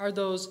are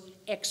those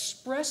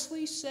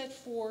expressly set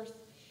forth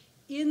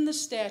in the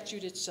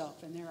statute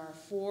itself, and there are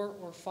 4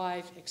 or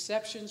 5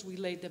 exceptions. We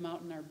laid them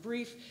out in our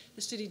brief.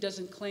 The city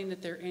doesn't claim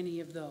that there are any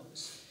of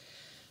those.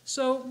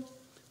 So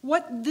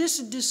what this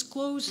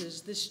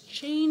discloses, this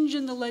change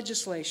in the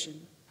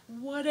legislation,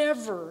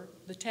 whatever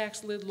the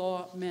tax lid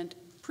law meant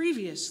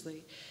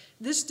previously,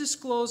 this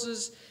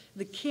discloses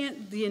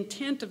the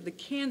intent of the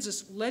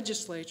Kansas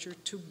legislature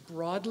to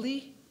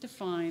broadly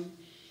define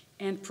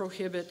and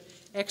prohibit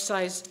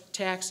excise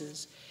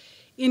taxes.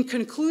 In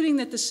concluding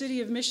that the City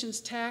of Mission's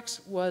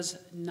tax was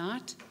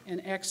not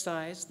an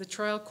excise, the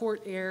trial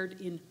court erred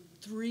in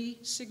 3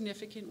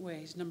 significant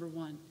ways. Number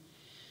 1,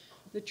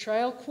 the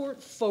trial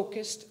court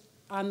focused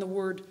on the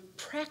word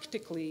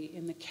practically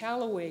in the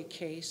Callaway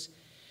case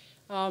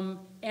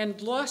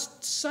and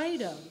lost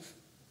sight of,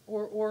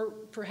 or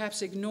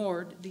perhaps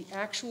ignored, the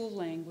actual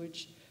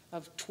language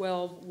of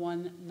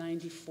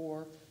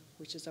 12194,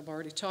 which, as I've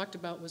already talked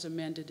about, was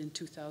amended in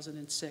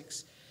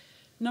 2006.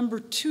 Number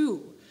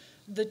 2,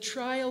 the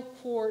trial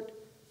court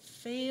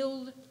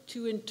failed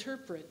to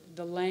interpret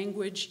the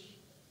language,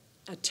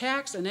 a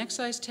tax, an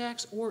excise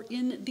tax, or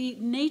in the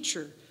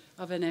nature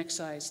of an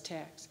excise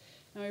tax.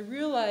 Now, I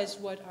realize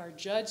what our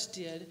judge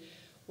did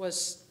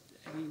was,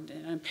 and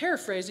I'm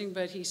paraphrasing,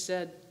 but he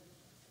said,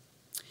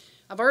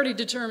 I've already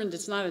determined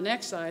it's not an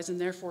excise, and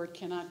therefore it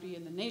cannot be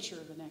in the nature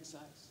of an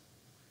excise.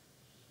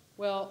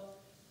 Well,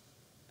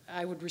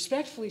 I would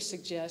respectfully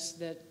suggest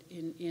that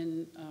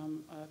in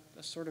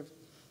a sort of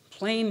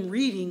plain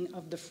reading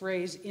of the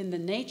phrase in the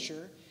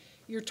nature,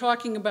 you're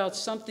talking about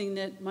something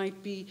that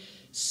might be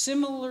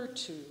similar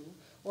to,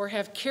 or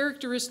have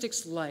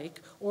characteristics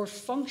like, or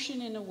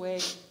function in a way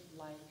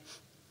like.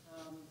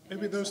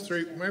 Maybe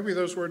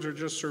those words are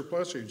just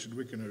surplusage and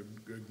we can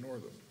ignore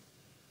them.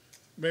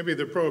 Maybe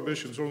the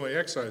prohibition's only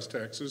excise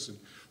taxes, and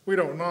we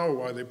don't know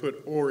why they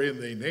put "or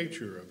in the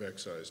nature of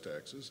excise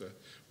taxes."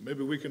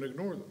 Maybe we can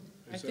ignore them.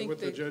 Is that what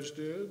the judge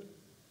did?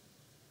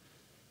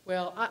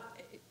 Well,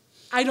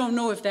 I don't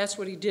know if that's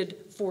what he did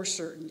for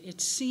certain.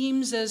 It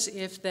seems as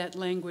if that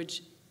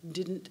language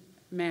didn't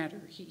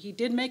matter. He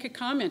did make a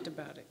comment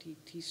about it.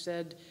 He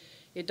said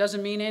it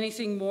doesn't mean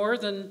anything more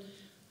than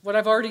what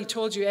I've already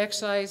told you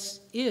excise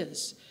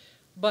is.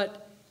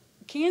 But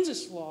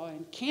Kansas law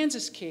and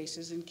Kansas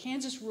cases and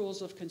Kansas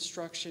rules of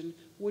construction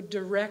would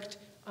direct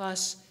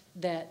us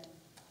that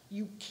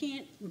you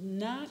can't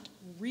not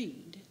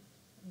read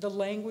the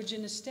language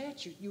in a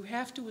statute. You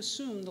have to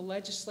assume the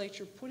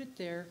legislature put it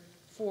there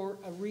for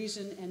a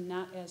reason and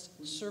not as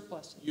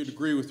surplus. You'd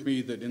agree with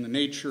me that in the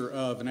nature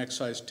of an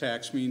excise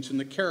tax means in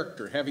the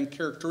character, having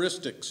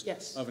characteristics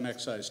of an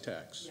excise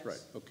tax. Yes.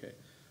 Right, okay.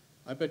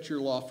 I bet your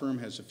law firm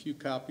has a few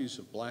copies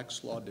of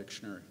Black's Law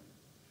Dictionary.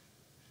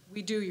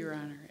 We do, Your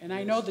Honor, and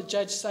I know the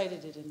judge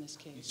cited it in this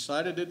He case.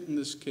 cited it in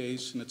this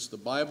case, and it's the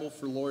Bible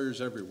for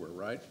lawyers everywhere,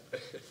 right?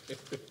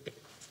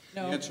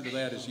 No. The answer to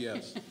that is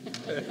yes.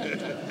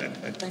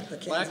 I think the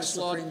Black's Kansas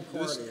Law- Supreme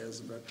Court this-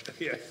 is,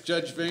 but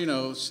Judge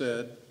Vano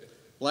said,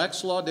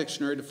 Black's Law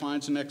Dictionary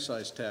defines an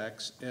excise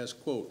tax as,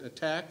 quote, a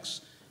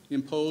tax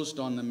imposed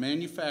on the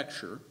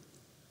manufacture,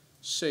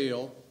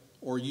 sale,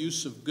 or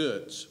use of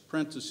goods,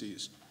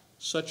 parentheses,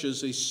 such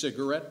as a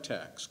cigarette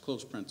tax,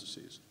 close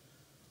parentheses,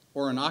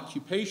 or an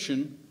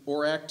occupation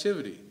or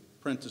activity,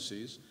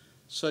 parentheses,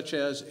 such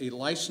as a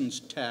license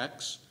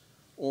tax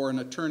or an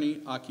attorney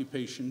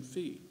occupation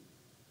fee.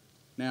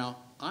 Now,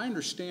 I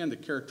understand the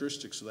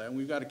characteristics of that, and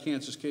we've got a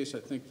Kansas case, I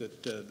think,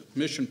 that the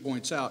Mission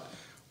points out,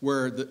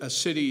 where a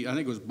city, I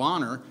think it was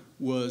Bonner,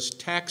 was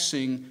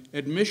taxing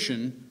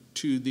admission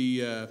to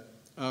the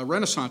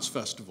Renaissance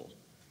Festival.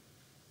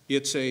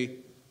 It's a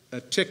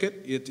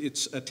ticket,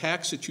 it's a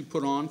tax that you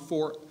put on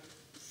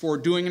for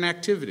doing an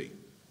activity,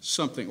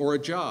 something, or a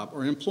job,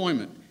 or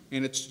employment.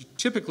 And it's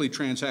typically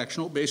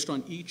transactional based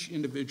on each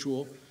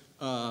individual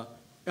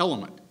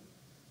element.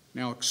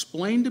 Now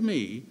explain to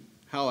me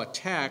how a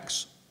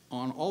tax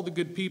on all the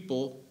good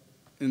people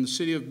in the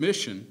city of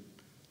Mission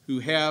who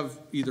have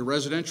either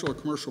residential or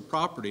commercial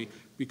property,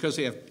 because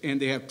they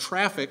have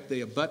traffic,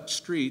 they abut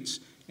streets,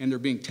 and they're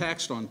being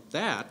taxed on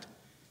that.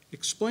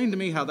 Explain to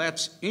me how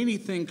that's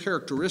anything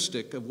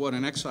characteristic of what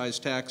an excise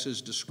tax is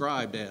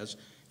described as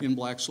in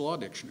Black's Law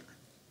Dictionary.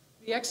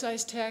 The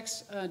excise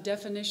tax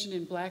definition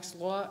in Black's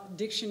Law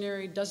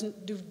Dictionary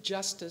doesn't do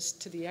justice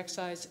to the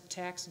excise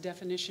tax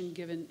definition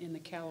given in the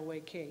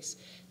Callaway case.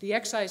 The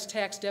excise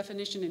tax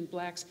definition in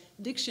Black's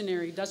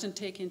Dictionary doesn't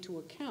take into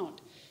account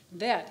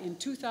that in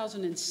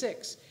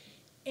 2006,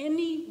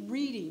 any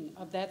reading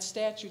of that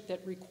statute that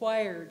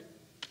required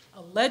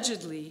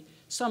allegedly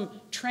some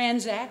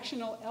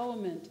transactional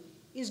element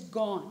is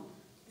gone.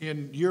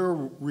 In your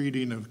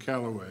reading of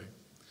Callaway,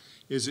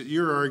 is it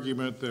your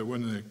argument that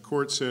when the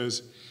court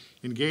says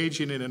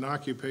engaging in an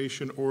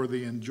occupation or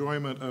the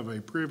enjoyment of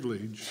a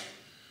privilege,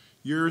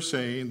 you're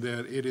saying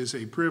that it is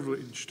a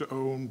privilege to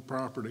own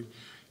property?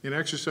 In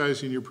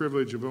exercising your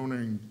privilege of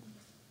owning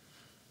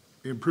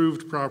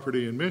improved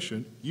property in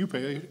Mission, you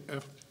pay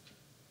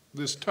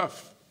this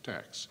tough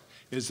tax.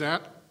 Is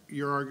that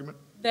your argument?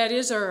 That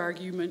is our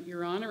argument,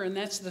 Your Honor, and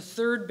that's the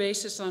third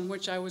basis on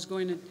which I was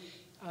going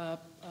to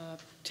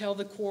tell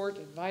the court,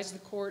 advise the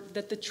court,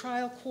 that the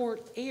trial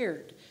court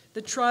erred.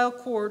 The trial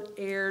court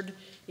erred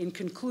in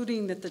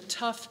concluding that the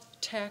tough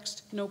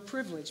taxed no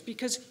privilege,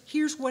 because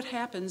here's what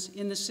happens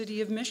in the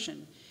city of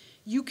Mission.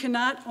 You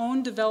cannot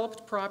own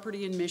developed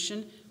property in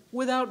Mission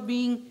without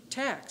being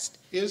taxed.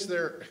 Is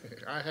there,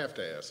 I have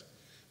to ask,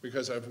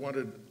 because I've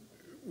wondered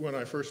when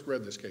I first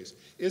read this case,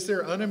 is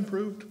there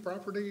unimproved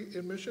property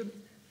in Mission?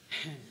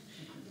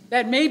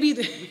 That may be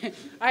the,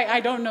 I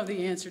don't know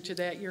the answer to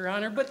that, Your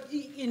Honor, but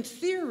in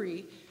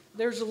theory,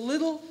 there's a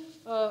little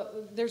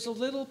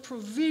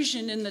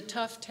provision in the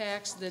tough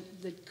tax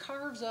that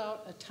carves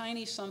out a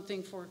tiny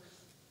something for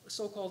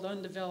so-called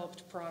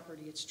undeveloped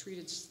property. It's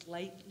treated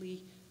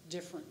slightly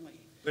differently.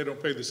 They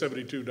don't pay the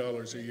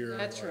 $72 a year.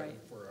 That's right.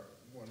 For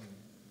one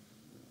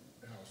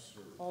house.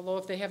 Although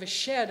if they have a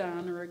shed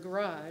on or a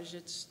garage,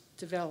 it's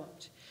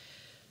developed.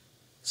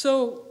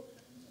 So,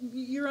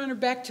 Your Honor,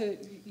 back to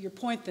your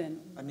point then.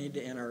 I need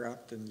to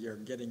interrupt, and you're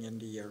getting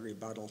into your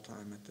rebuttal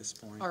time at this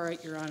point. All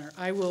right, Your Honor.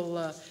 I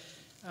will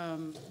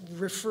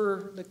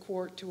refer the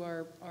court to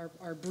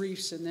our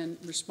briefs and then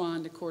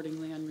respond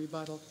accordingly on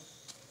rebuttal.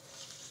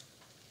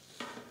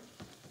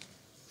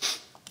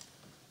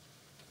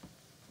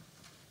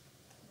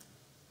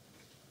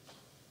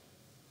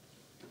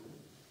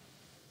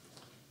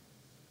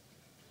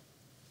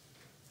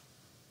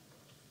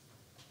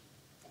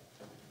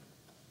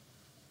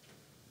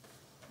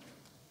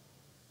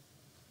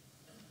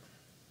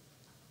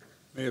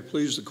 May it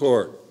please the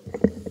court.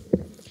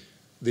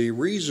 The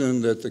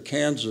reason that the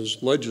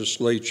Kansas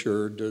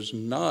legislature does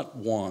not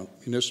want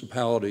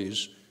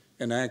municipalities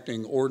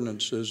enacting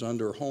ordinances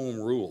under home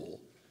rule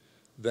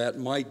that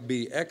might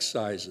be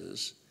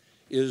excises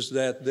is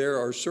that there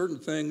are certain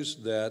things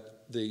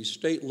that the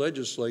state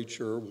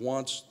legislature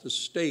wants the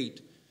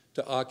state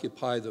to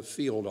occupy the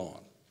field on.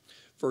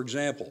 For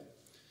example,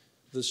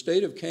 the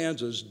state of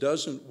Kansas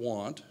doesn't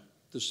want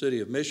the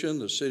city of Mission,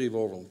 the city of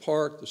Overland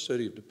Park, the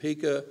city of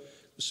Topeka,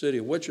 the city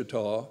of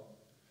Wichita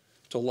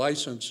to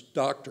license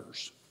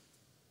doctors.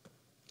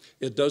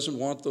 It doesn't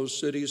want those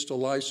cities to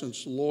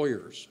license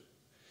lawyers.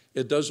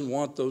 It doesn't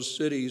want those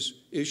cities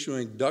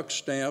issuing duck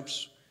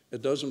stamps.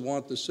 It doesn't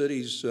want the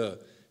cities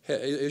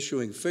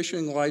issuing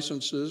fishing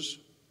licenses.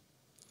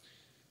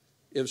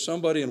 If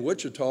somebody in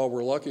Wichita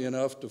were lucky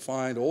enough to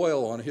find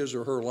oil on his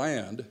or her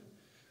land,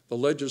 the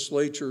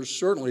legislature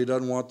certainly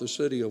doesn't want the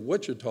city of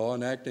Wichita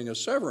enacting a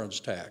severance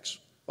tax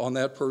on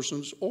that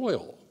person's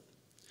oil.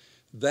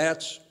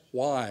 That's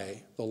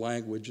why the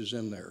language is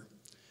in there.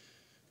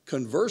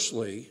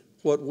 Conversely,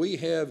 what we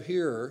have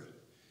here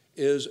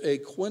is a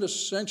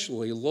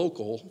quintessentially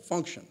local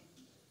function.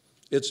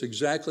 It's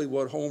exactly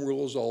what home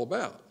rule is all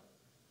about.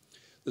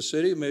 The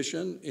city of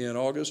Mission in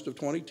August of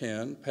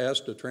 2010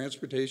 passed a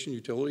transportation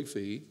utility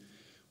fee,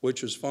 which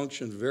has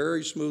functioned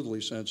very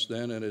smoothly since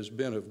then and has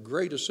been of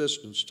great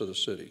assistance to the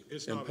city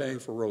in paying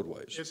for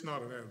roadways. It's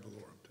not an ad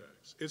valorem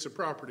tax. It's a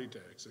property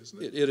tax,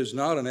 isn't it? It is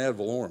not an ad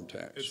valorem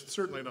tax. It's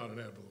certainly not an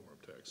ad valorem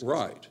tax.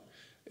 Right.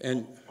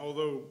 And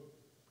although,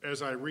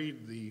 as I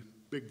read the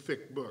big,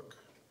 thick book,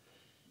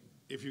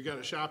 if you've got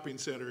a shopping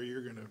center,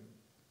 you're going to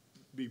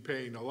be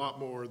paying a lot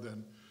more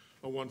than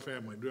a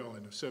one-family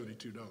dwelling of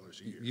 $72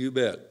 a year. You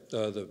bet.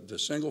 The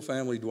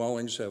single-family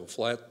dwellings have a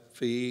flat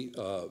fee,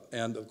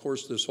 and of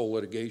course this whole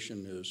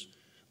litigation is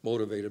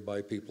motivated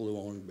by people who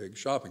own big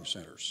shopping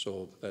centers,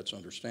 so that's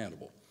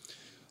understandable.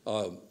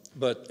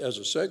 But as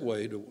a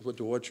segue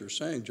to what you're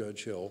saying,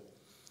 Judge Hill,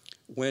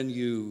 when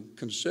you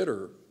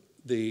consider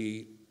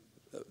the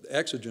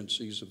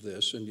exigencies of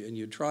this, and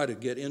you try to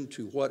get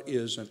into what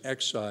is an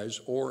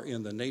excise or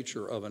in the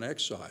nature of an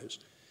excise,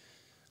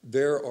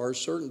 there are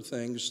certain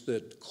things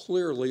that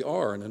clearly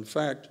are. And in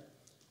fact,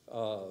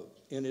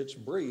 in its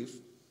brief,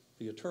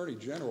 the Attorney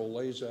General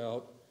lays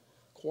out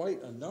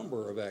quite a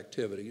number of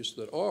activities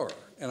that are.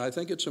 And I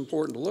think it's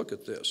important to look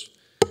at this.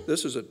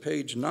 This is at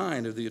page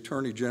 9 of the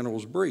Attorney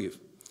General's brief.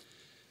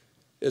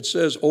 It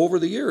says, over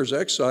the years,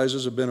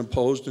 excises have been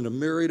imposed in a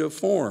myriad of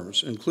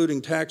forms,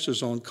 including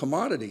taxes on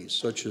commodities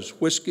such as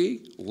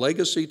whiskey,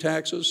 legacy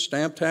taxes,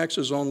 stamp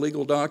taxes on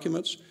legal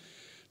documents,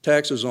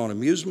 taxes on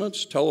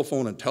amusements,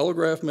 telephone and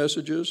telegraph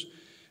messages,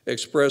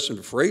 express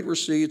and freight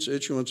receipts,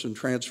 issuance and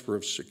transfer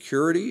of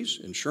securities,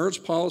 insurance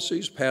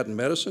policies, patent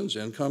medicines,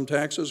 income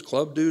taxes,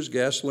 club dues,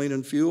 gasoline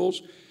and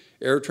fuels,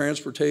 air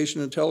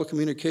transportation and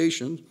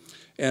telecommunications,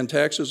 and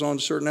taxes on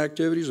certain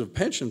activities of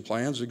pension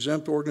plans,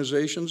 exempt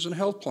organizations, and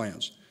health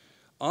plans.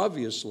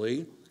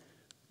 Obviously,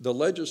 the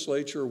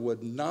legislature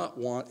would not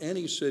want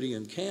any city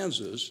in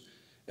Kansas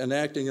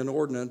enacting an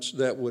ordinance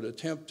that would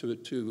attempt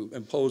to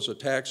impose a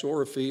tax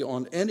or a fee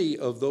on any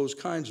of those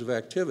kinds of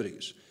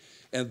activities.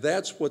 And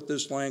that's what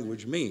this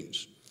language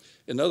means.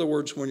 In other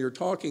words, when you're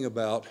talking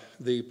about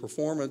the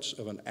performance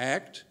of an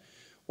act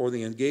or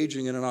the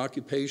engaging in an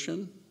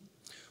occupation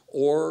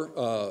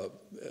or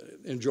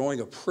enjoying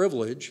a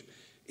privilege,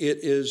 it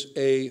is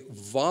a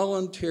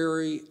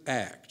voluntary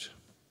act,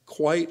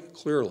 quite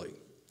clearly.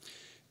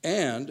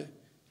 And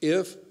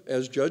if,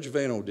 as Judge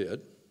Vano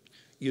did,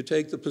 you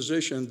take the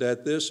position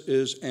that this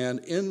is an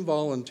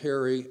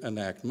involuntary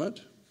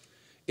enactment,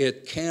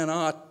 it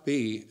cannot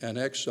be an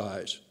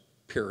excise,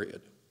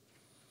 period.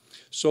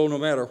 So no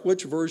matter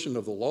which version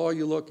of the law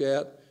you look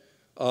at,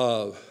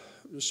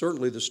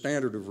 certainly the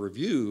standard of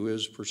review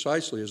is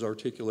precisely as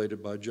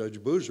articulated by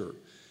Judge Boozer.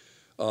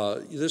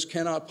 This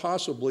cannot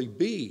possibly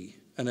be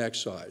an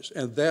excise,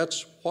 and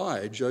that's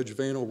why Judge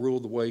Vano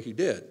ruled the way he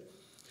did.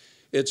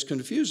 It's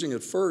confusing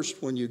at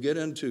first when you get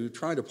into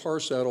trying to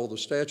parse out all the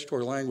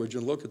statutory language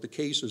and look at the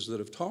cases that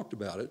have talked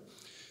about it,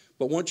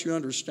 but once you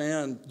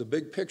understand the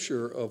big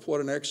picture of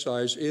what an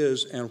excise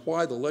is and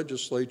why the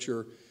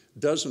legislature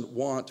doesn't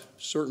want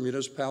certain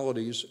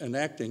municipalities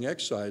enacting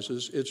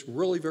excises, it's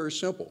really very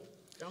simple.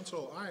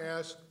 Counsel, I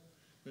asked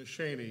Ms.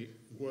 Shaney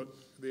what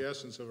the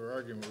essence of her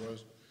argument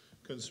was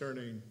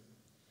concerning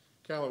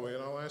Callaway,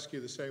 and I'll ask you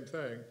the same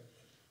thing.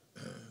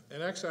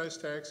 An excise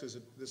tax is,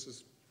 this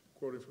is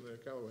quoted from the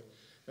Callaway,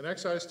 an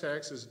excise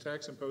tax is a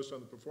tax imposed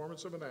on the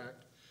performance of an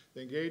act,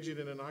 the engaging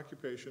in an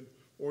occupation,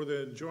 or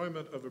the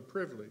enjoyment of a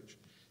privilege.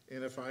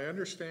 And if I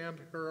understand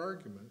her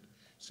argument,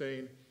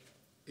 saying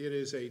it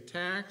is a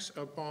tax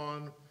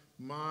upon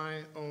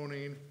my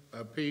owning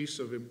a piece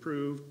of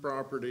improved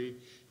property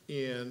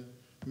in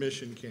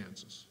Mission,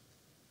 Kansas.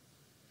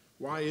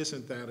 Why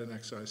isn't that an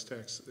excise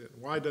tax?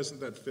 Why doesn't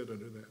that fit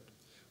under that?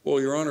 Well,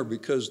 Your Honor,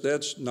 because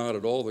that's not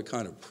at all the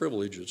kind of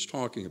privilege it's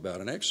talking about.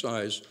 An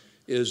excise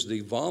is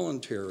the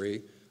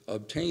voluntary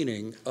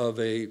obtaining of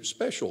a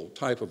special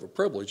type of a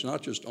privilege,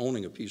 not just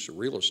owning a piece of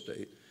real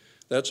estate.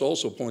 That's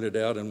also pointed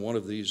out in one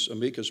of these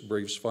amicus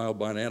briefs filed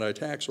by an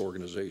anti-tax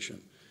organization.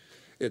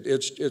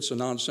 It's a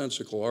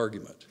nonsensical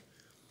argument.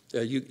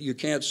 You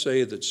can't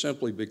say that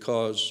simply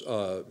because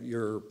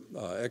you're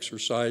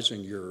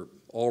exercising your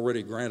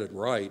already granted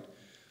right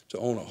to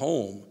own a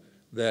home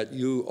that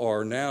you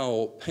are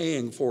now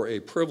paying for a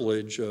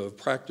privilege of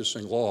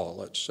practicing law,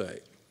 let's say.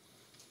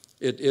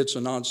 It's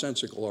a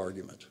nonsensical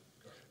argument.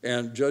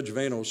 And Judge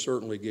Vano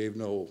certainly gave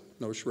no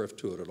shrift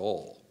to it at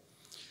all.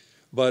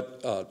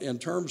 But in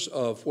terms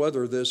of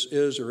whether this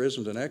is or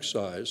isn't an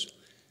excise,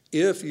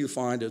 if you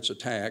find it's a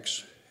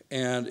tax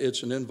and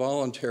it's an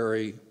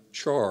involuntary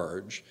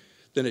charge,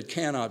 then it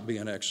cannot be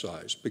an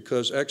excise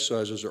because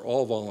excises are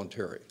all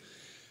voluntary.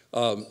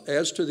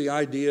 As to the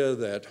idea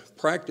that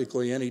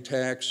practically any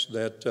tax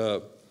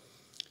that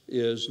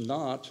is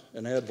not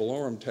an ad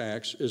valorem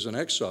tax is an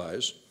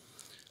excise,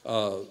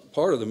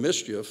 part of the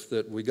mischief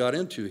that we got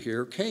into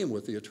here came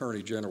with the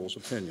Attorney General's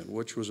opinion,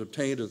 which was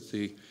obtained at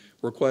the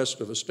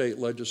request of a state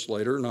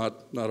legislator,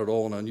 not at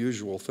all an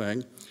unusual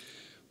thing.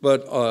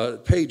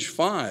 But page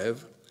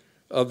 5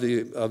 of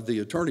the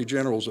Attorney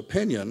General's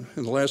opinion,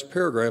 in the last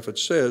paragraph, it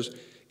says,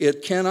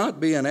 it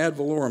cannot be an ad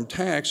valorem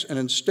tax and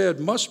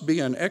instead must be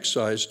an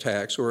excise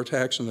tax or a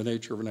tax in the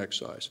nature of an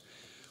excise.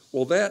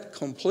 Well, that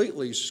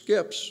completely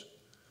skips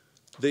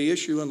the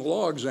issue in the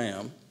law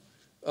exam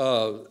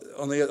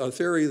on the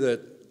theory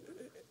that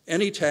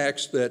any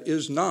tax that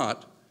is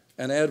not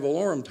an ad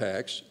valorem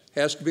tax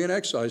has to be an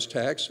excise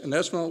tax, and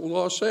that's not what the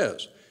law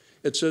says.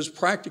 It says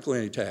practically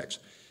any tax.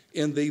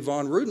 In the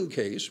Von Ruden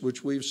case,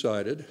 which we've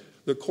cited,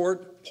 the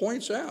court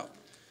points out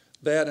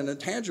that an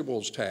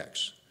intangibles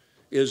tax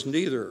is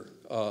neither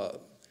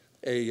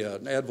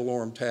an ad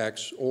valorem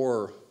tax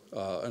or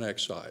an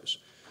excise.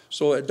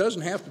 So it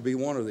doesn't have to be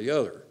one or the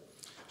other.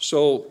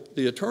 So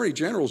the Attorney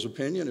General's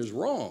opinion is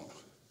wrong.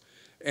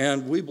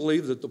 And we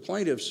believe that the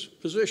plaintiff's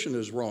position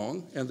is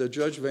wrong and that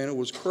Judge Vano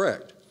was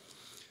correct.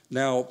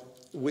 Now,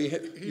 He's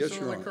yes,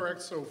 Your only Honor.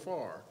 correct so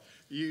far.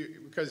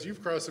 Because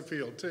you've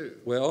cross-appealed too.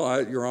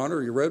 Well, Your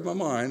Honor, you read my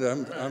mind.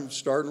 I'm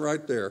starting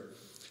right there.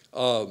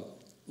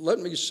 Let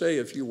me say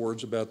a few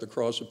words about the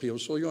cross appeal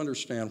so you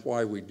understand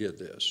why we did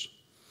this.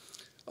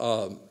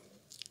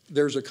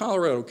 There's a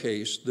Colorado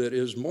case that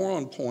is more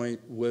on point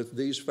with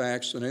these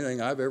facts than anything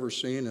I've ever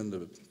seen in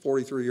the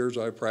 43 years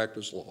I've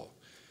practiced law.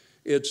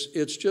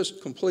 It's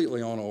just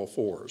completely on all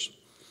fours.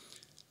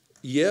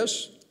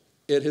 Yes,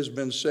 it has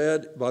been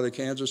said by the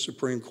Kansas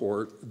Supreme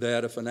Court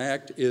that if an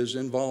act is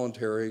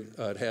involuntary,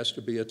 it has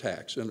to be a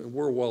tax, and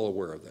we're well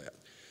aware of that.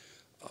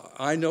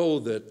 I know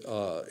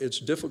that it's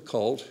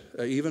difficult,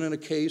 even in a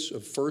case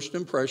of first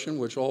impression,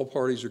 which all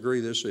parties agree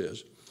this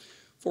is,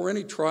 for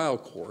any trial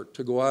court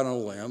to go out on a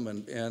limb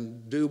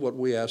and do what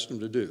we ask them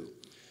to do.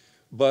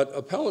 But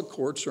appellate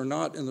courts are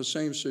not in the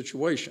same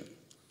situation.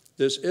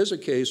 This is a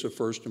case of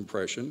first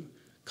impression.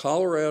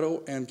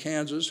 Colorado and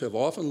Kansas have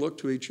often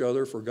looked to each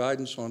other for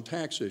guidance on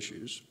tax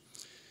issues.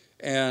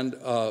 And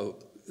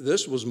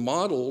this was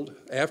modeled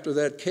after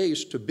that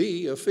case to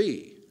be a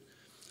fee.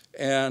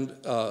 And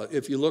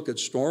if you look at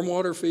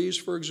stormwater fees,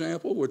 for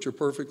example, which are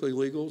perfectly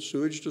legal,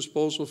 sewage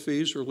disposal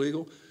fees are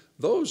legal,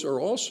 those are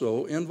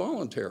also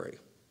involuntary,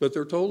 but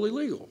they're totally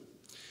legal.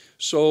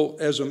 So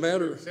as a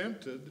matter... You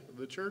exempted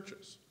the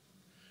churches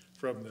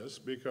from this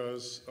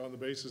because on the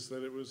basis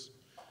that it was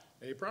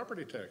a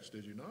property tax,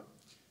 did you not?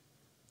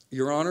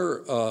 Your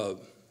Honor,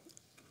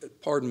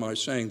 pardon my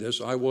saying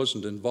this, I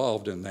wasn't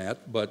involved in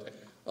that, but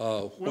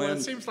Well,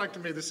 it seems like to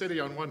me the city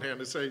on one hand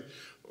to say,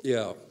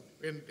 yeah,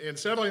 in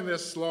settling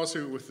this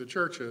lawsuit with the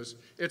churches,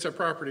 it's a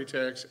property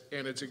tax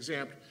and it's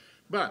exempt.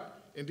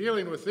 But in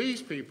dealing with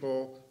these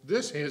people,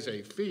 this is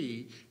a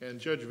fee, and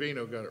Judge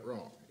Vino got it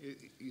wrong.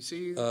 You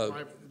see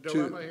my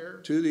dilemma here?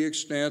 To the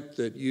extent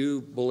that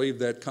you believe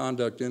that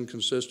conduct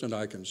inconsistent,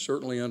 I can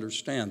certainly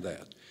understand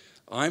that.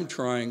 I'm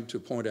trying to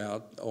point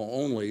out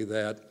only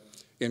that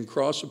in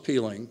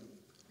cross-appealing,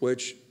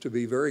 which, to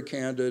be very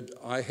candid,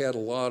 I had a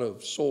lot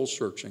of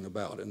soul-searching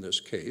about in this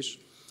case,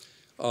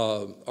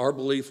 our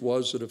belief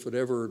was that if it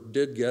ever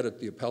did get at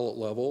the appellate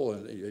level,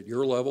 and at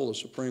your level, the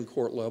Supreme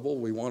Court level,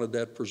 we wanted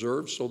that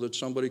preserved so that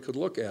somebody could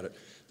look at it.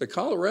 The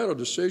Colorado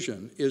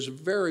decision is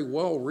very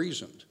well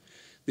reasoned.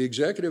 The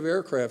executive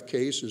aircraft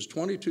case is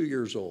 22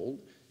 years old.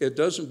 It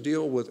doesn't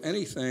deal with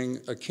anything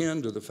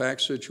akin to the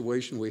fact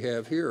situation we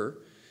have here.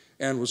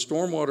 And with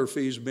stormwater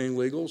fees being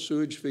legal,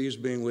 sewage fees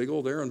being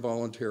legal, they're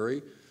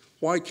involuntary.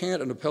 Why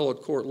can't an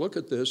appellate court look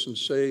at this and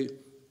say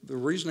the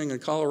reasoning in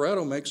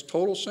Colorado makes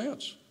total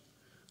sense?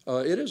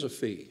 It is a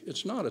fee.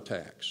 It's not a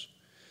tax.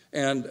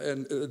 And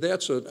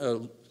that's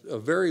a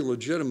very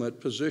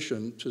legitimate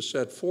position to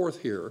set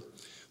forth here.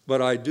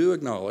 But I do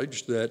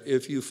acknowledge that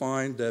if you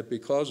find that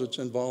because it's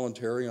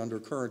involuntary under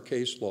current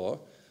case law,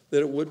 that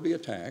it would be a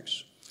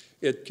tax,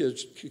 it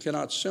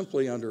cannot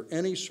simply under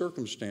any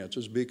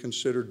circumstances be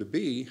considered to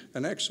be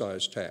an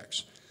excise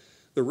tax.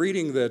 The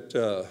reading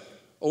that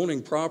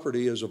owning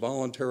property is a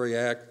voluntary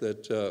act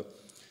that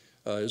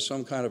is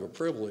some kind of a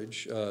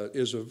privilege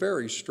is a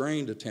very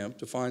strained attempt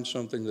to find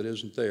something that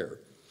isn't there.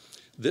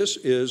 This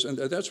is, and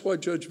that's why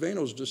Judge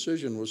Vano's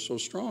decision was so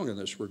strong in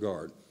this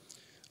regard.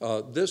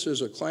 This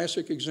is a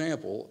classic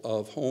example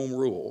of home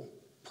rule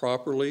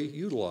properly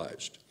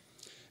utilized.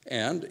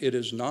 And it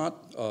is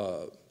not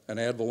an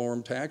ad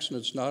valorem tax, and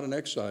it's not an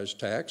excise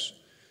tax.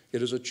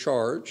 It is a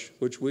charge,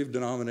 which we've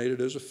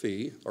denominated as a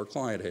fee, our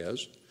client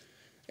has,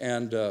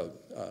 and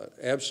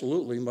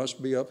absolutely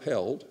must be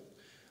upheld.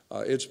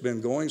 It's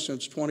been going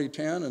since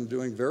 2010 and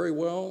doing very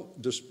well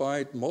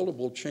despite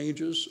multiple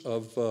changes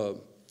of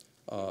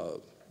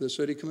the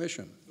City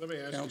Commission. Let me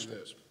ask you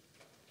this.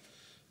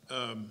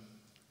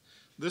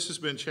 This has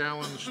been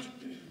challenged,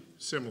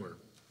 similar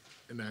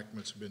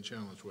enactments have been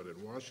challenged, what,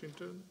 in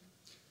Washington?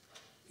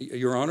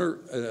 Your Honor,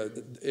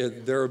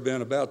 there have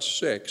been about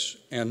 6,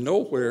 and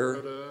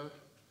nowhere,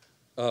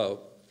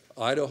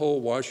 Idaho,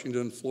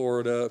 Washington,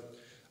 Florida,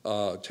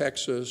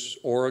 Texas,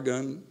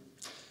 Oregon,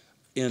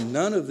 in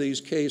none of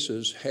these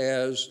cases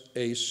has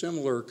a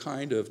similar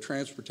kind of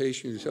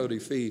transportation utility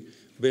fee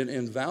been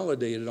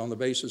invalidated on the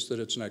basis that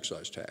it's an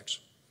excise tax.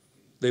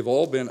 They've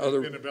all been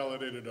been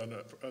invalidated on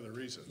other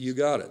reasons. You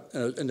got it.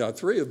 And now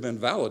 3 have been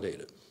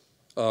validated.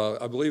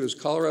 I believe it's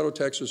Colorado,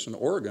 Texas, and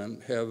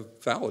Oregon have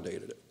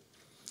validated it.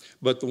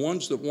 But the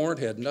ones that weren't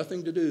had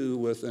nothing to do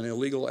with an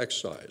illegal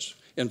excise.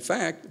 In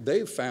fact,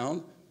 they've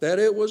found that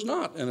it was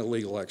not an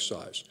illegal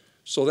excise.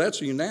 So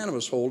that's a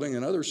unanimous holding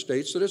in other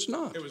states that it's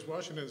not. It was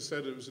Washington that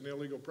said it was an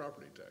illegal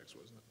property tax,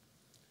 wasn't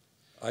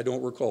it? I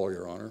don't recall,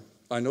 Your Honor.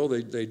 I know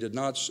they did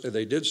not.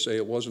 They did say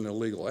it wasn't an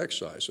illegal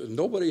excise.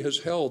 Nobody has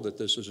held that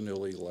this is an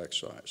illegal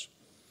excise,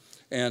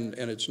 and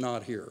it's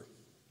not here.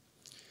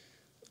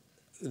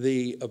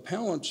 The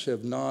appellants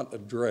have not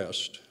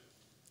addressed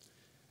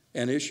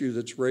an issue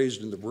that's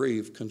raised in the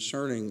brief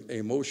concerning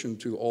a motion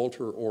to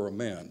alter or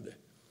amend.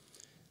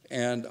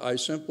 And I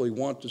simply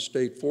want to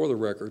state for the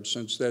record,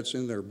 since that's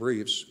in their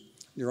briefs,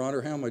 Your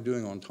Honor, how am I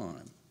doing on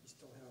time? You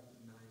still have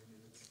 9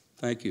 minutes.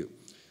 Thank you.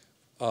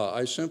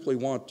 I simply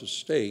want to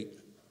state,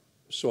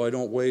 so I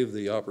don't waive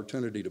the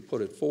opportunity to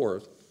put it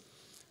forth,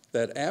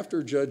 that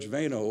after Judge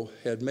Vano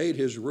had made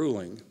his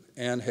ruling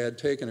and had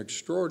taken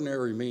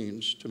extraordinary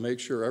means to make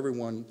sure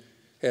everyone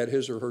had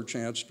his or her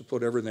chance to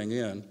put everything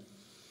in,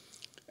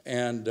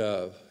 and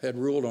had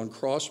ruled on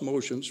cross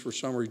motions for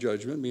summary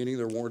judgment, meaning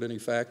there weren't any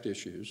fact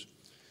issues,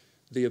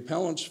 the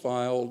appellants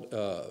filed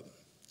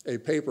a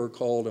paper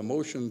called a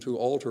motion to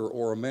alter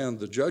or amend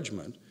the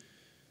judgment,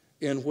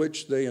 in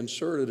which they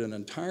inserted an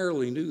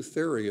entirely new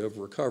theory of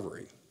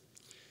recovery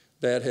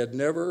that had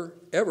never,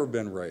 ever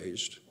been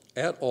raised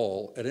at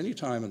all at any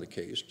time in the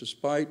case,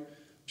 despite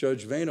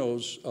Judge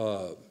Vano's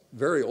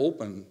very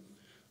open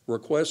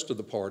request to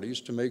the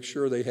parties to make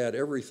sure they had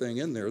everything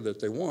in there that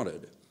they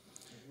wanted.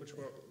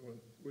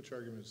 Which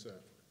argument is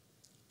that?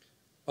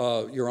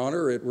 Your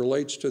Honor, it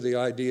relates to the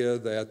idea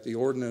that the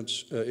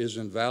ordinance is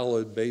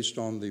invalid based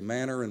on the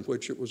manner in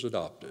which it was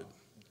adopted.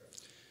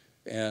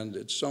 And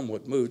it's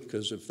somewhat moot,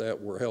 because if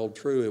that were held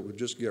true, it would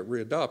just get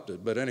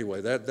readopted. But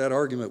anyway, that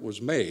argument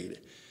was made.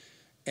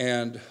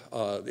 And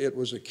it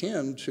was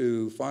akin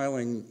to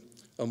filing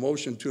a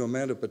motion to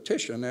amend a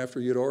petition after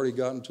you'd already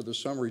gotten to the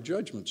summary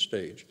judgment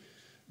stage.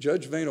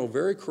 Judge Vano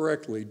very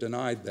correctly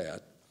denied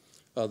that.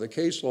 The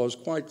case law is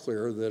quite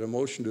clear that a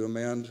motion to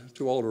amend,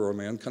 to alter or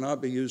amend,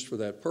 cannot be used for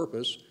that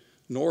purpose,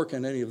 nor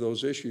can any of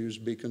those issues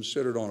be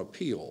considered on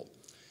appeal.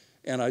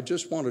 And I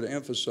just wanted to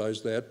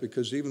emphasize that,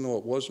 because even though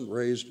it wasn't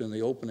raised in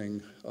the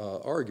opening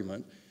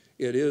argument,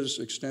 it is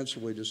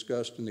extensively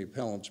discussed in the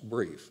appellant's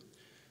brief.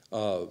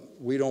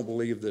 We don't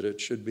believe that it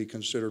should be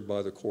considered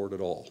by the court at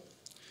all.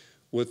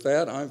 With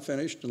that, I'm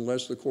finished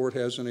unless the court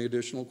has any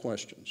additional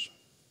questions.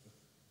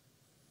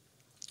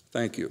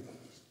 Thank you.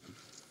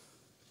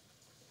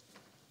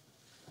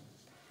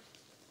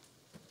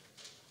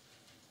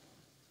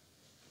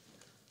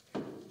 I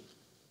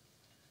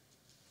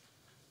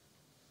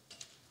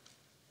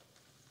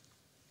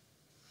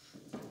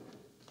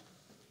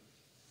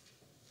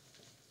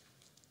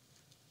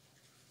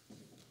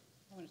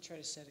want to try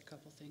to set a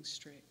couple things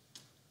straight.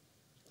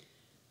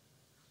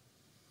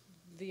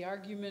 The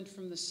argument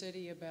from the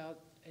city about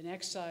an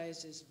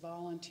excise is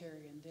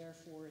voluntary and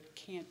therefore it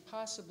can't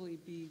possibly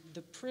be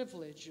the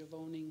privilege of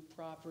owning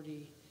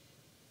property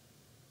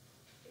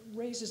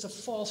raises a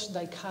false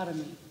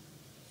dichotomy.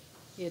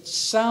 It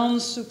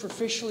sounds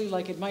superficially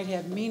like it might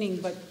have meaning,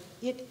 but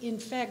it in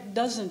fact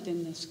doesn't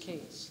in this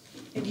case.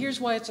 And here's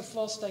why it's a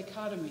false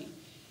dichotomy.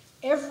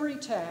 Every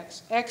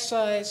tax,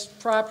 excise,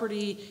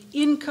 property,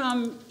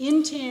 income,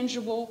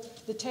 intangible,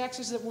 the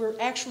taxes that we're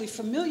actually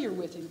familiar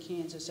with in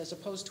Kansas as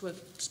opposed to a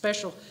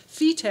special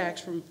fee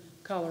tax from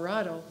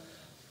Colorado,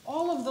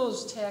 all of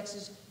those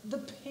taxes, the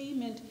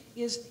payment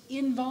is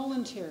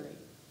involuntary.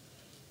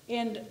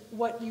 And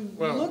what you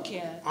look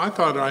at... I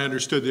thought I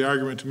understood the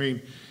argument to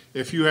mean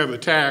if you have a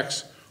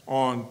tax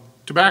on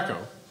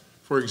tobacco,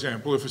 for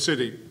example, if a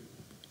city,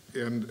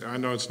 and I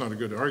know it's not a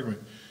good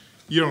argument,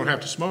 you don't have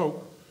to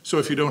smoke. So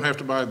if you don't have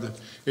to buy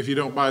if you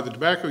don't buy the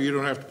tobacco, you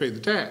don't have to pay the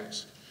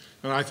tax.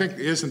 And I think,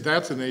 isn't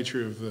that the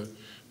nature of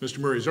Mr.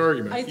 Murray's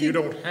argument? You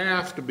don't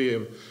have to be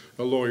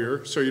a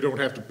lawyer, so you don't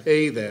have to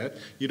pay that.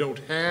 You don't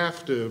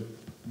have to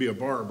be a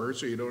barber,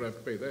 so you don't have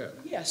to pay that.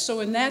 Yeah, so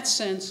in that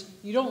sense,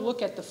 you don't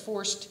look at the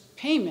forced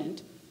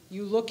payment.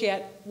 You look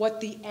at what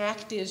the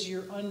act is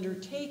you're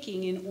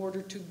undertaking in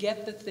order to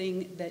get the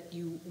thing that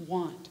you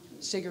want.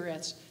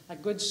 Cigarettes, a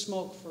good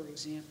smoke, for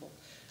example,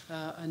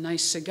 a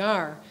nice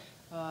cigar,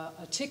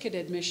 a ticket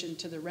admission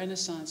to the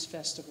Renaissance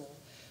Festival.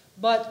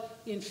 But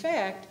in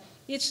fact,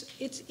 it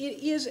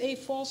is a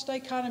false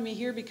dichotomy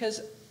here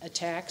because a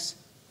tax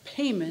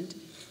payment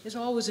is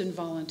always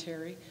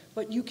involuntary,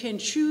 but you can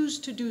choose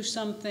to do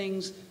some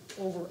things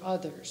over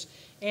others.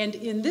 And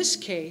in this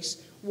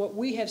case, what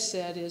we have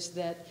said is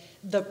that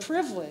the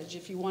privilege,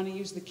 if you want to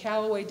use the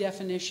Callaway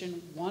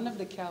definition, one of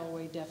the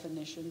Callaway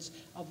definitions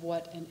of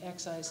what an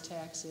excise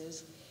tax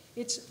is,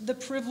 it's the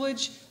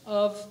privilege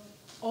of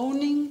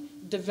owning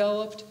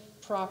developed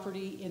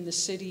property in the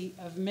city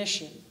of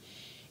Mission.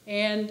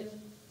 And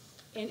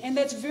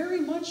that's very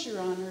much, Your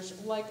Honors,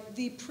 like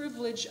the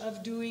privilege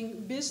of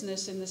doing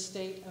business in the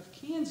state of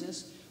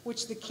Kansas,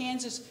 which the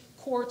Kansas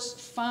courts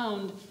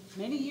found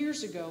many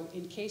years ago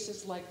in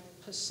cases like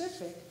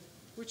Pacific,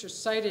 which are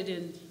cited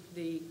in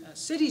the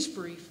city's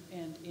brief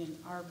and in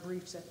our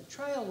briefs at the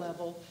trial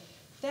level.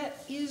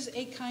 That is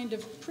a kind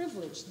of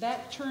privilege.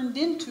 That turned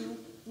into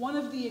one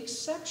of the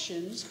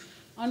exceptions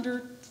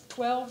under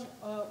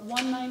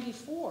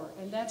 12-194,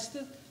 and that's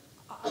the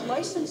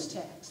license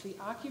tax, the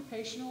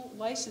occupational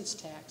license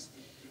tax.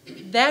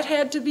 That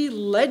had to be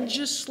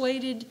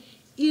legislated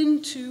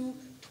into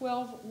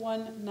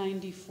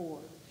 12-194.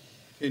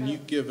 Can you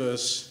give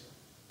us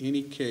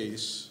any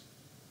case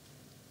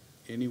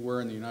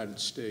anywhere in the United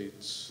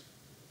States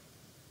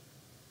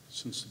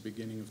since the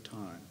beginning of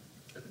time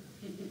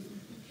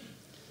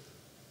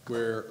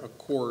where a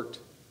court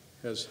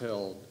has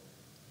held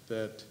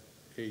that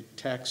a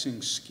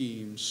taxing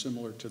scheme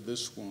similar to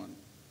this one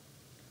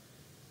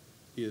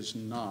is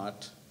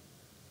not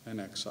an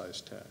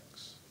excise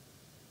tax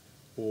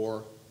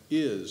or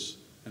is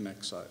an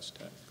excise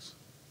tax?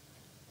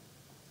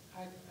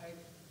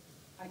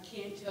 I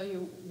can't tell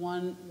you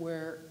one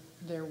where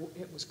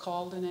it was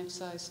called an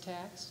excise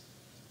tax,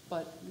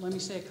 but let me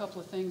say a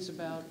couple of things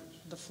about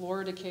the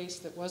Florida case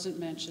that wasn't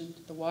mentioned,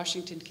 the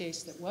Washington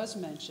case that was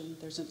mentioned.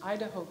 There's an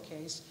Idaho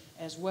case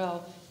as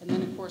well, and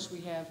then of course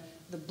we have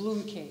the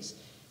Bloom case.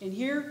 And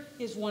here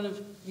is one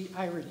of the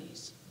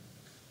ironies.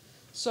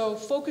 So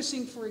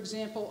focusing, for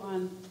example,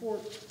 on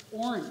Port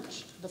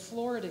Orange, the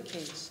Florida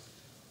case,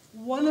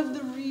 one of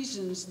the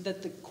reasons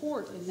that the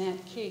court in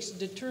that case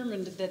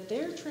determined that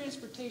their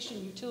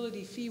transportation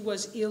utility fee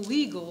was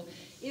illegal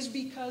is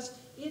because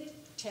it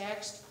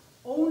taxed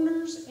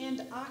owners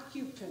and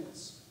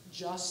occupants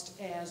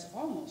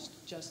almost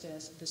just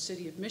as the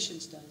City of Mission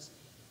does.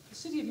 The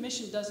City of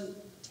Mission doesn't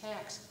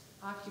tax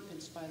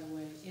occupants, by the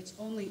way. It's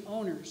only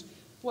owners.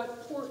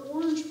 What Port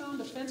Orange found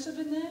offensive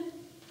in that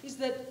is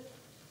that,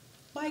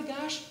 by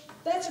gosh,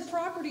 that's a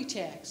property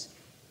tax.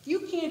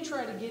 You can't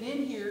try to get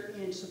in here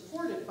and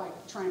support it by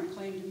trying to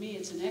claim to me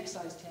it's an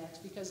excise tax,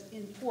 because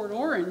in Port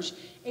Orange,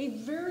 a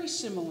very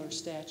similar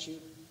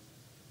statute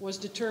was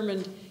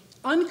determined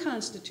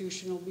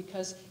unconstitutional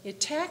because it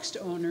taxed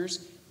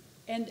owners,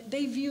 and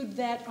they viewed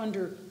that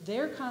under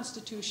their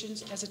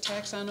constitutions as a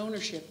tax on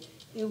ownership,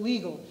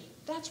 illegal.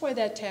 That's why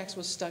that tax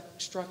was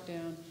struck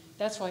down.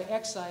 That's why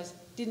excise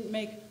didn't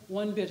make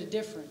one bit of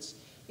difference.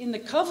 In the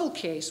Covell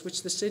case,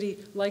 which the city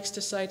likes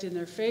to cite in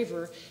their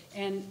favor,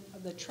 and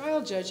the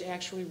trial judge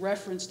actually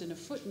referenced in a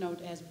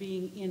footnote as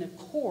being in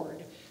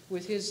accord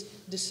with his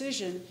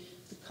decision,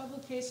 the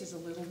Covell case is a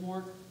little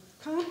more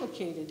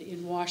complicated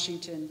in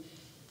Washington.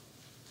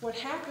 What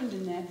happened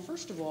in that,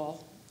 first of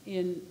all,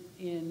 in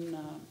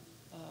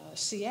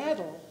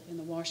Seattle, in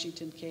the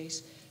Washington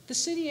case, the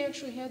city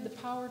actually had the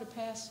power to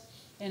pass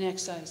an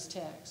excise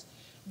tax.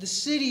 The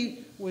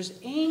city was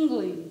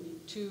angling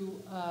to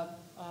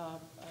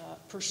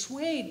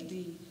persuade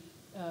the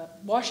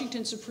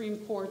Washington Supreme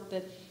Court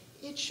that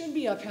it should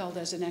be upheld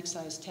as an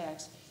excise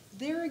tax.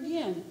 There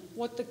again,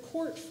 what the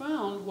court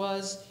found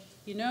was,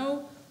 you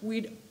know,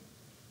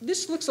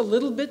 this looks a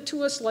little bit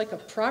to us like a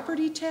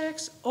property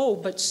tax. Oh,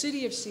 but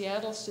City of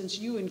Seattle, since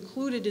you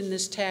included in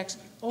this tax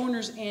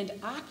owners and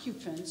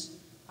occupants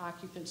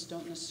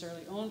don't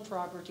necessarily own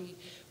property,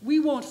 we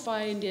won't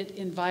find it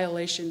in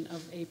violation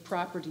of a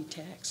property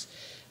tax.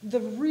 The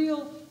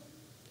real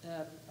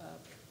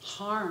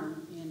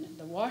harm in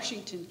the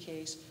Washington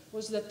case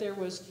was that there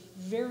was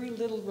very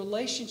little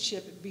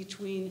relationship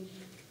between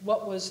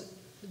what was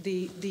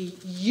the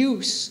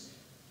use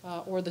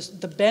or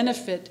the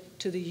benefit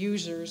to the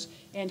users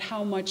and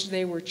how much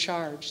they were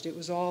charged. It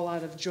was all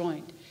out of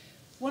joint.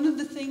 One of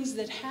the things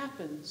that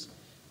happens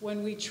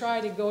when we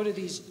try to go to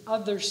these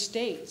other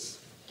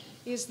states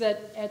is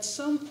that at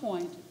some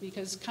point,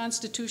 because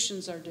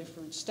constitutions are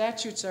different,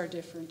 statutes are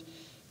different,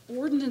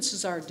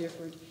 ordinances are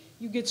different,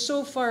 you get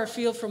so far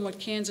afield from what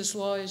Kansas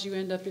law is, you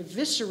end up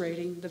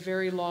eviscerating the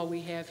very law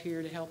we have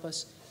here to help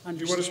us understand.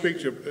 Do you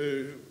want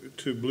to speak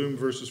to Bloom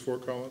versus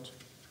Fort Collins?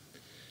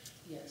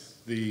 Yes.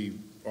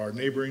 Our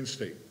neighboring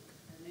state.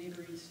 Our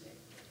neighboring state.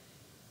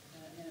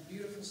 And a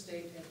beautiful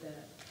state at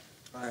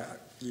that.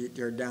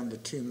 You're down to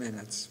 2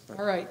 minutes. But.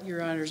 All right,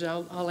 Your Honors,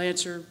 I'll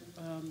answer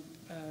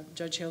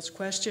Judge Hale's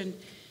question.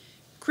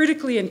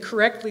 Critically and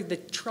correctly, the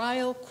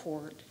trial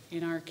court,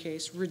 in our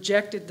case,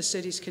 rejected the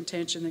city's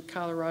contention that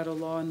Colorado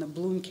law in the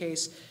Bloom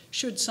case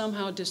should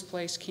somehow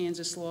displace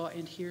Kansas law,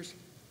 and here's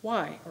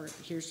why, or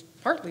here's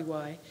partly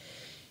why.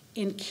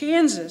 In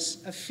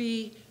Kansas, a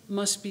fee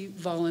must be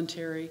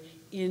voluntary.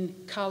 In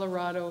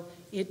Colorado,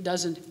 it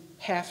doesn't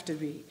have to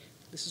be.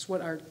 This is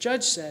what our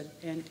judge said,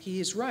 and he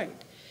is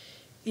right.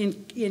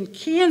 In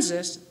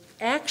Kansas,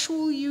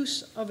 actual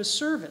use of a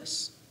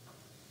service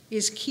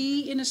is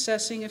key in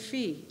assessing a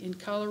fee. In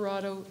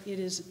Colorado, it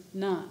is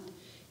not.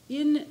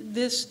 In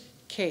this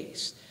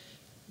case,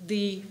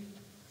 the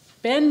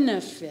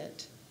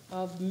benefit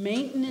of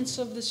maintenance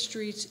of the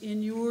streets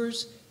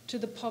inures to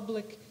the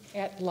public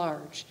at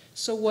large.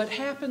 So what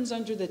happens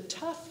under the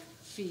tough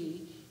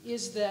fee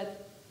is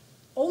that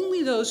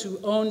only those who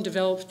own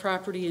developed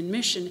property in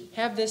Mission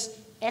have this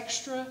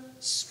extra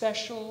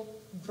special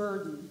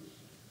burden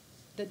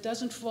that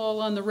doesn't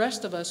fall on the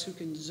rest of us who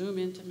can zoom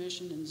into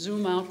Mission and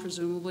zoom out,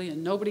 presumably,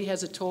 and nobody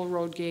has a toll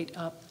road gate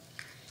up.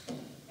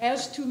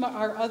 As to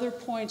our other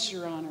points,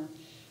 Your Honor,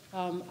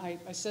 I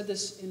said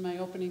this in my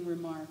opening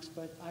remarks,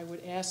 but I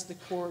would ask the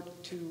court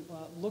to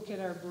look at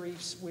our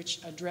briefs,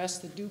 which address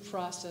the due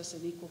process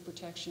and equal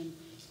protection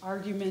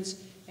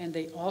arguments, and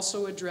they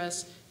also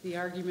address the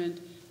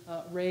argument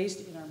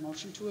raised in our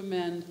motion to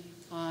amend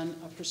on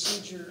a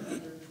procedure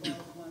under 12-137.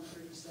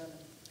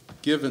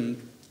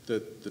 Given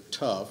that the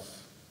tough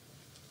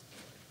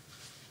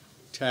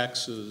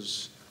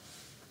taxes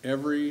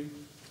every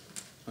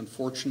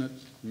unfortunate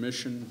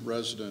Mission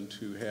resident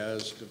who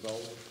has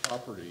developed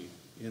property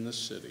in the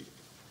city,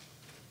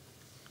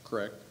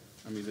 correct?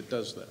 I mean, it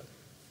does that.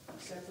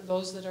 Except for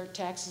those that are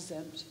tax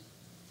exempt.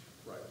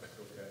 Right,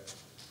 okay.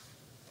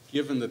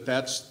 Given that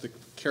that's the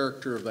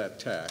character of that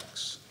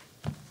tax,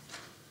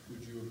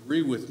 would you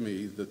agree with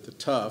me that the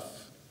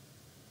tough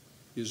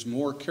is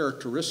more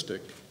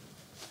characteristic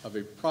of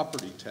a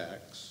property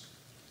tax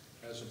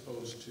as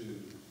opposed to,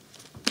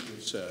 you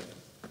said,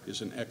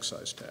 is an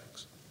excise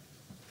tax?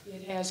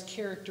 It has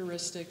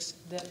characteristics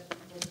that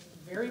look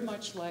very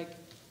much like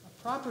a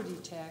property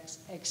tax,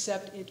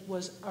 except it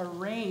was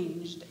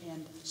arranged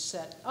and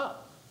set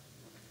up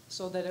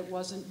so that it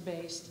wasn't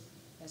based,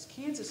 as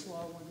Kansas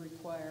law would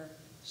require,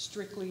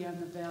 strictly on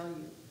the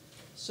value.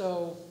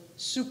 So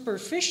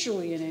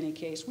superficially, in any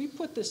case, we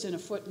put this in a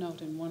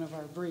footnote in one of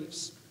our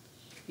briefs.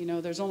 You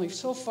know, there's only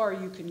so far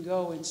you can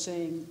go in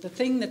saying the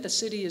thing that the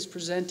city is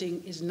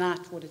presenting is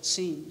not what it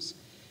seems.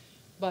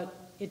 But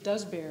it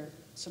does bear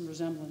some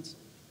resemblance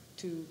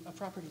to a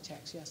property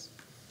tax, yes.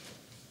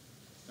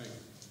 Thank you.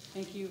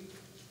 Thank you.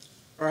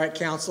 All right,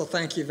 counsel,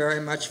 thank you very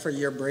much for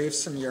your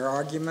briefs and your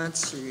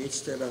arguments. You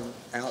each did an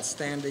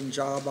outstanding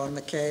job on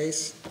the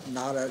case.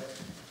 Not a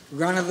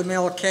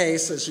run-of-the-mill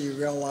case, as you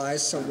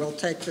realize, so we'll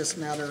take this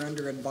matter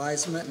under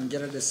advisement and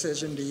get a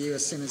decision to you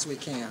as soon as we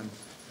can.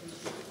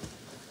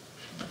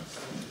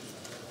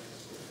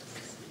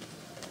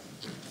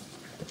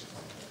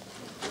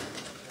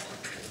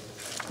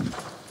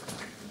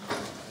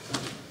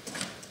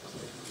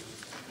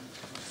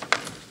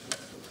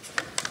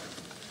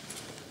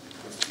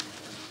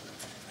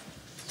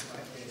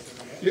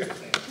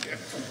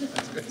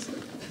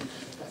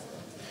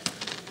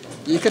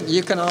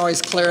 You can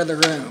always clear the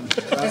room,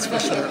 that's for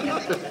sure.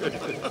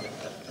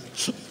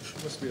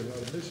 Must be a lot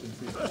of mission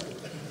people.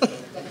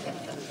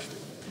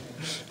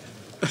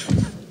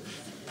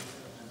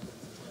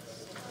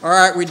 All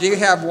right, we do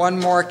have one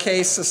more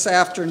case this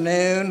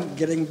afternoon,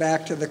 getting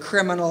back to the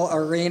criminal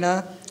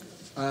arena.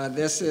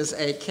 This is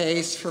a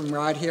case from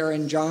right here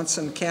in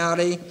Johnson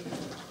County,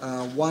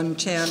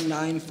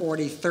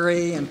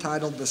 110-943,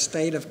 entitled The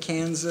State of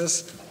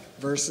Kansas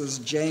versus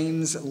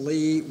James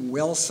Lee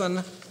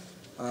Wilson.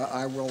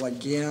 I will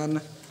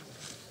again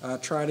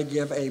try to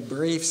give a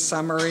brief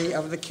summary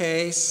of the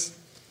case.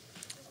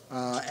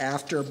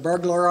 After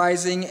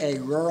burglarizing a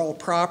rural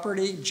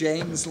property,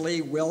 James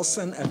Lee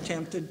Wilson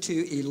attempted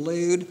to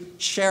elude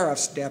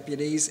sheriff's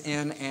deputies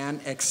in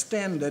an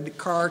extended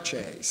car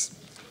chase.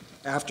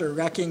 After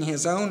wrecking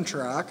his own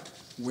truck,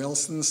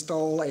 Wilson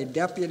stole a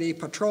deputy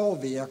patrol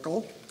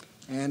vehicle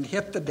and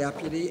hit the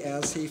deputy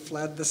as he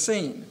fled the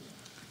scene.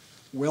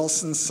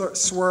 Wilson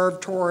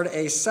swerved toward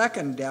a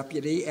second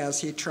deputy as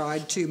he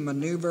tried to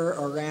maneuver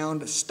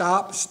around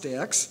stop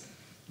sticks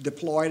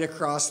deployed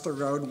across the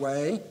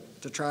roadway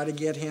to try to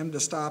get him to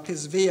stop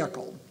his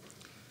vehicle.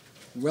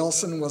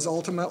 Wilson was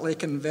ultimately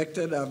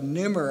convicted of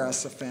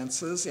numerous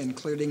offenses,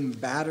 including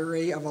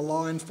battery of a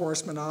law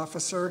enforcement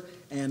officer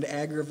and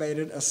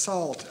aggravated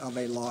assault of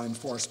a law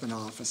enforcement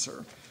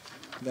officer.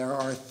 There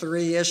are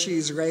 3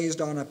 issues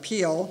raised on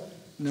appeal.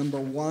 Number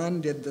 1,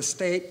 did the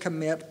state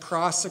commit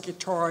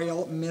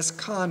prosecutorial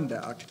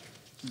misconduct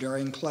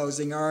during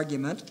closing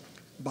argument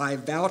by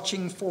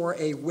vouching for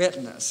a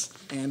witness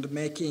and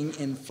making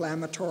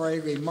inflammatory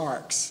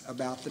remarks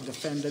about the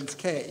defendant's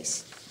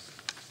case?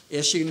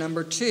 Issue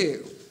number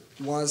 2,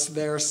 was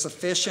there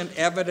sufficient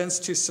evidence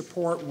to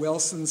support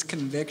Wilson's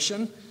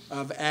conviction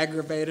of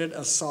aggravated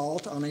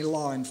assault on a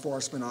law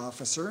enforcement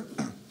officer?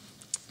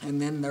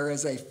 And then there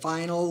is a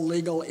final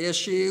legal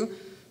issue.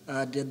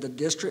 Did the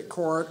district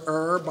court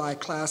err by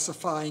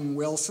classifying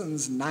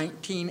Wilson's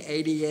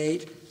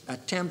 1988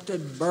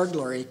 attempted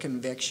burglary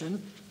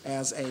conviction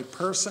as a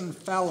person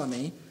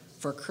felony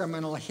for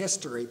criminal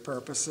history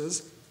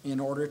purposes in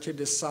order to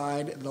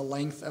decide the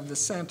length of the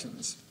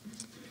sentence?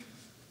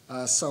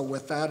 So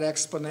with that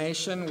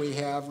explanation, we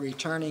have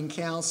returning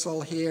counsel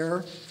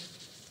here.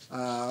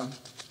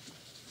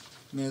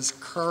 Ms.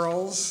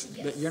 Curls,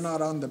 Yes. but you're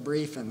not on the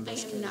brief in I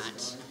this case. am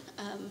not.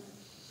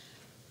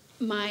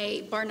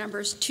 My bar number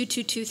is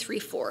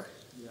 22234.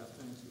 Yeah,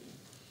 thank you.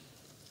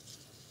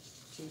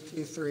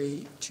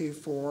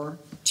 22324.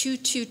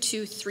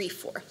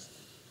 22234.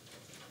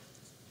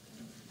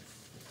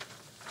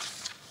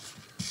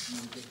 Let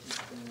me get these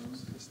down,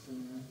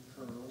 Christina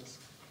Curls.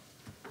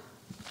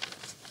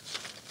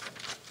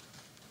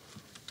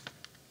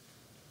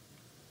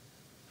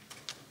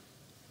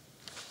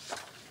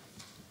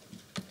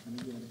 And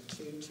again,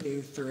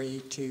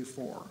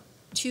 22324.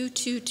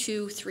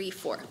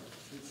 22234.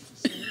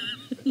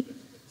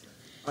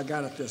 I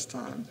got it this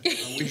time. Are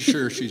we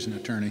sure she's an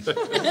attorney?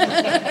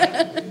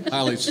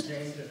 Highly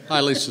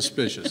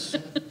suspicious.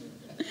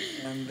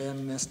 And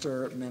then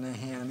Mr.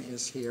 Minahan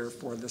is here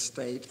for the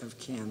state of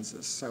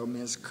Kansas. So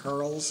Ms.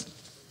 Curls,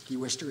 do you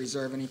wish to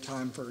reserve any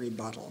time for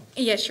rebuttal?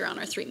 Yes, Your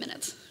Honor, 3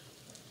 minutes.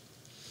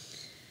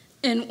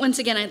 And once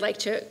again, I'd like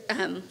to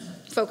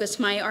focus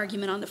my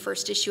argument on the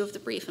first issue of the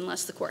brief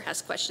unless the court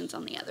has questions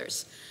on the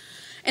others.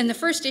 And the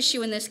first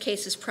issue in this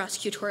case is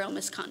prosecutorial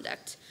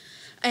misconduct.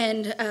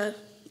 And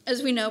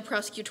as we know,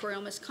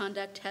 prosecutorial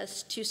misconduct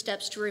has 2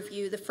 steps to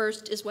review. The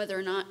first is whether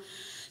or not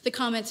the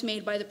comments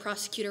made by the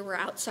prosecutor were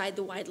outside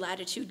the wide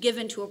latitude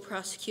given to a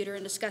prosecutor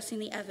in discussing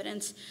the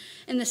evidence.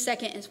 And the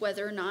second is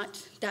whether or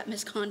not that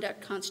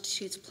misconduct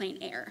constitutes plain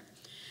error.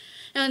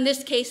 Now, in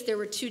this case, there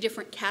were two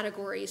different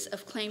categories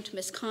of claimed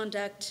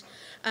misconduct.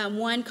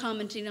 One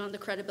commenting on the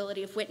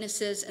credibility of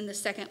witnesses, and the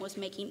second was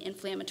making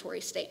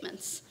inflammatory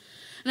statements.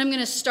 And I'm going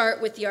to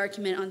start with the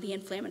argument on the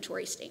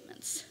inflammatory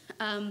statements.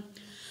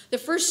 The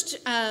first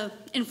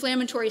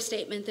inflammatory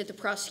statement that the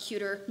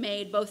prosecutor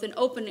made,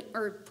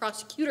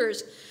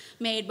 prosecutors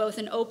made both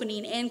in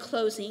opening and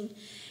closing,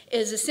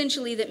 is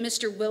essentially that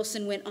Mr.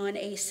 Wilson went on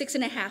a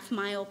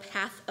 6.5-mile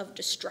path of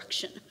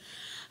destruction.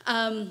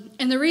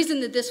 And the reason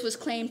that this was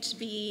claimed to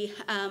be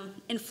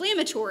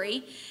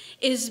inflammatory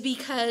is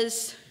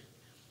because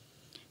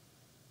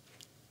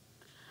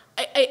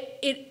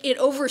it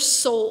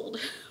oversold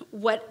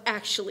what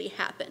actually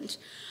happened.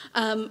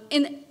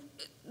 And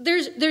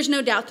there's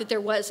no doubt that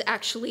there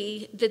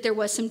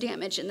was some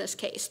damage in this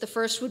case. The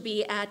first would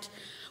be at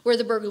where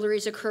the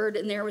burglaries occurred,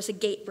 and there was a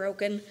gate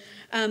broken.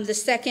 The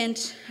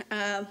second,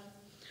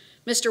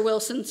 Mr.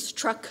 Wilson's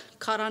truck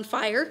caught on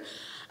fire.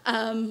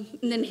 And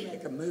then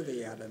Make a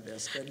movie out of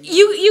this, couldn't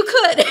you? You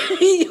could.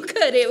 You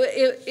could.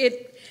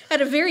 It had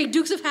a very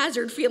Dukes of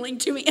Hazzard feeling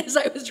to me as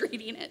I was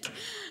reading it.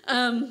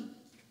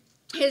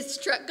 His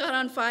truck got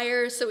on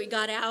fire, so he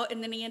got out,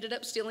 and then he ended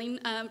up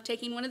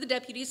taking one of the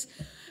deputies'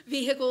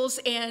 vehicles,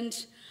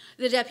 and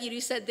the deputy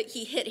said that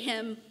he hit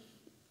him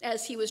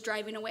as he was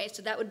driving away.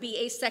 So that would be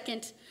a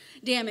second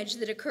damage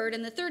that occurred.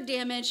 And the third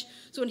damage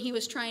was when he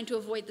was trying to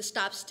avoid the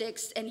stop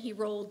sticks, and he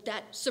rolled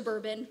that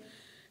Suburban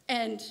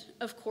and,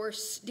 of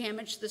course,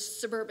 damaged the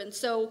Suburban.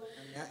 So,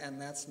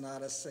 And that's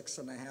not a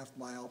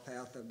 6.5-mile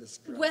path of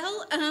destruction.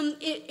 well,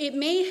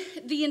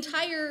 the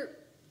entire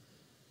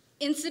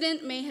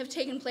incident may have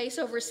taken place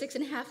over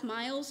 6.5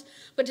 miles,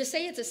 but to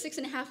say it's a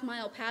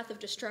 6.5-mile path of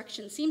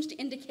destruction seems to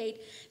indicate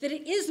that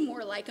it is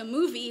more like a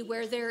movie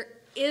where there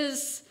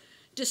is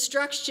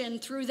destruction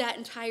through that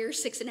entire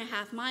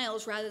 6.5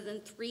 miles rather than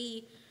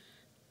 3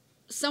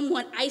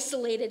 somewhat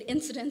isolated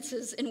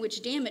incidences in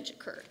which damage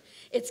occurred.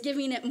 It's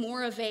giving it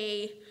more of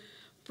a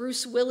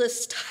Bruce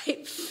Willis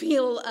type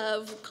feel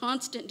of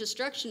constant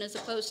destruction as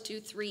opposed to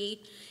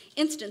 3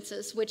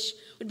 instances, which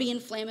would be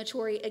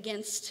inflammatory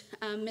against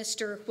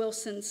Mr.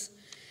 Wilson's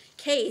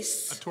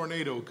case. A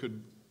tornado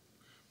could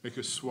make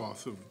a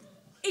swath of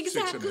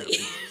Exactly.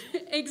 6.5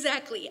 miles.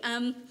 Exactly.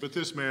 But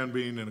this man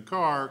being in a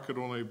car could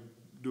only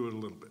do it a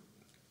little bit.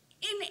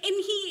 And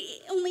he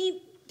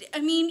only,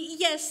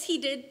 yes, he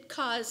did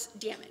cause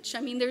damage.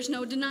 There's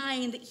no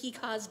denying that he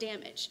caused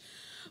damage.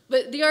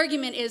 But the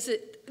argument is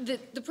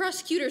that the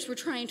prosecutors were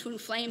trying to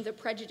inflame the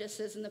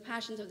prejudices and the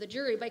passions of the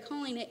jury by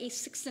calling it a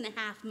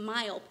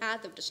 6.5-mile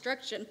path of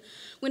destruction,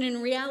 when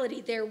in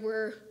reality there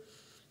were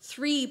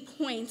 3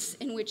 points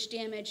in which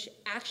damage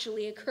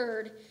actually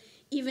occurred,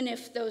 even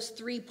if those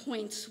 3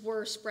 points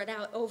were spread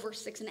out over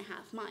 6.5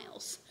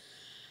 miles.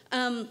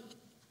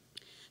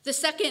 The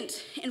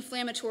second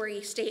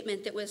inflammatory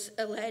statement that was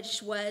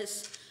alleged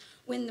was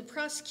when the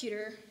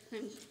prosecutor,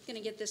 I'm going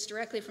to get this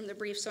directly from the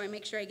brief so I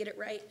make sure I get it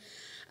right,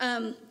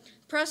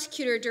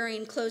 prosecutor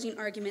during closing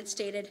argument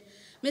stated,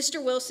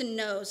 Mr. Wilson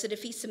knows that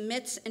if he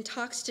submits and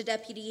talks to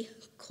Deputy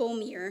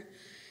Colmier,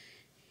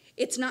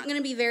 it's not going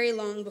to be very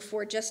long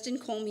before Justin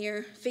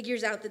Colmier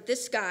figures out that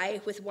this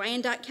guy with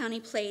Wyandotte County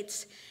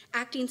plates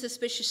acting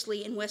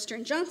suspiciously in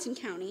western Johnson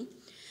County,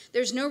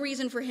 there's no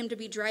reason for him to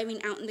be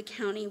driving out in the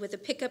county with a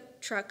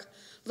pickup truck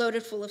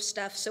loaded full of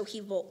stuff, so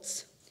he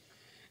bolts.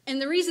 And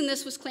the reason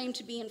this was claimed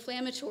to be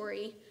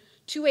inflammatory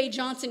to a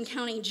Johnson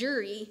County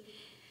jury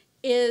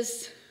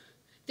is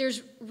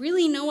there's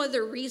really no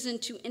other reason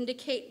to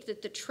indicate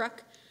that that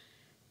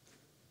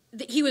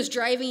he was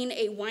driving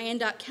a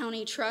Wyandotte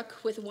County truck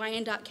with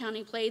Wyandotte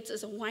County plates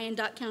as a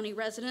Wyandotte County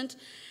resident,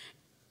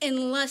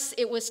 unless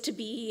it was to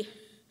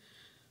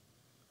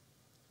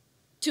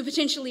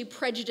potentially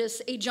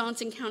prejudice a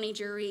Johnson County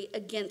jury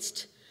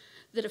against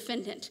the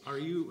defendant. Are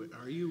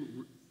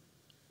you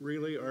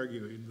really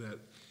arguing that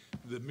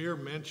the mere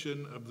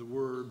mention of the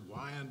word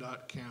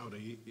Wyandotte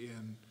County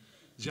in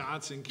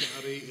Johnson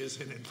County is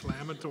an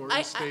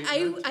inflammatory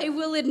statement? I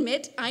will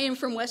admit I am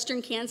from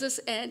western Kansas,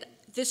 and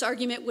this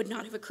argument would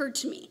not have occurred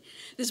to me.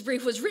 This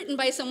brief was written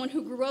by someone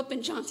who grew up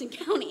in Johnson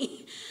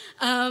County,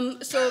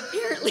 so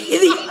apparently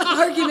the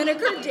argument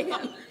occurred to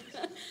him.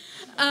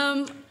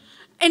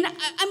 And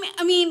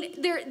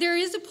there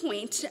is a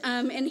point,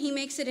 and he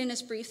makes it in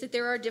his brief, that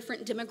there are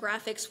different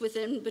demographics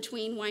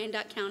between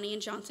Wyandotte County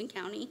and Johnson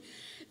County.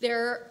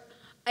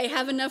 I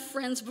have enough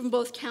friends from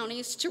both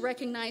counties to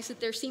recognize that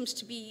there seems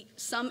to be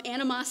some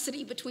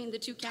animosity between the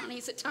two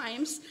counties at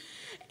times.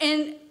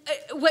 And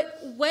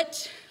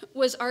what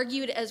was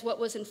argued as what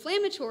was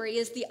inflammatory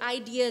is the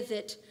idea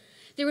that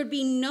there would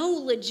be no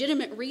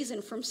legitimate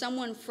reason from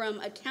someone from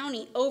a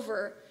county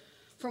over,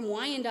 from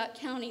Wyandotte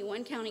County,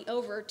 one county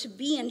over, to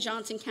be in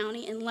Johnson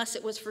County unless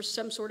it was for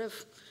some sort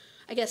of,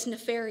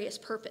 nefarious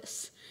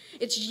purpose.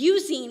 It's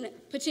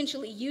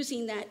potentially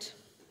using that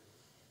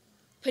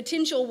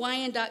potential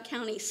Wyandotte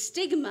County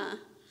stigma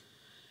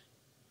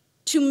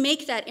to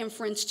make that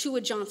inference to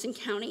a Johnson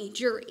County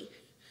jury.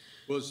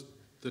 Was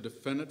the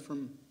defendant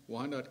from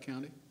Wyandotte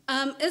County?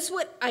 That's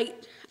what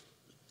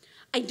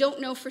I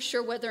don't know for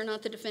sure whether or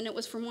not the defendant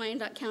was from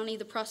Wyandotte County.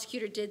 The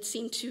prosecutor did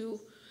seem to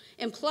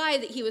imply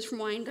that he was from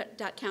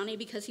Wyandotte County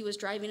because he was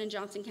driving in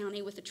Johnson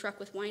County with a truck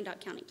with Wyandotte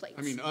County plates.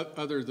 I mean,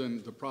 other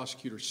than the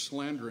prosecutor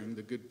slandering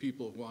the good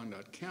people of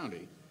Wyandotte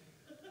County,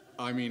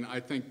 I mean, I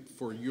think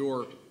for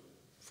your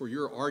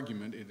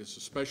argument, it is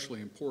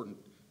especially important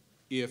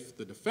if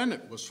the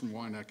defendant was from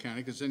Wyandotte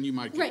County, because then you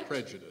might get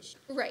prejudiced.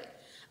 Right.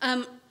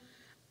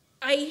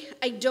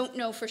 I don't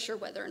know for sure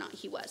whether or not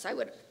he was. I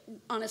would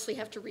honestly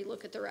have to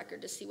relook at the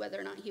record to see whether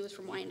or not he was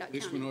from Wyandotte County.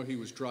 At least we know he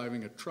was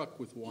driving a truck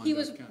with Wyandotte County. He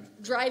was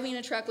driving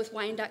a truck with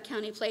Wyandotte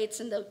County plates,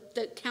 and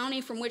the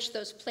county from which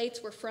those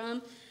plates were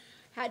from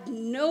had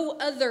no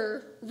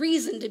other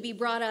reason to be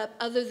brought up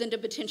other than to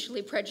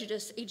potentially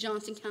prejudice a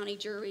Johnson County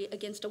jury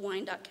against a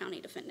Wyandotte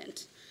County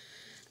defendant.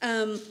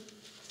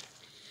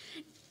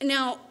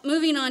 Now,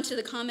 moving on to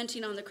the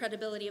commenting on the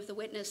credibility of the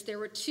witness, there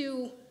were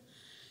two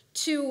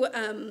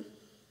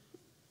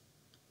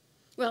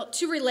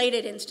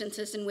related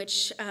instances in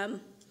which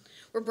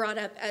were brought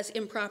up as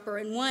improper,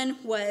 and one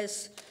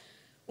was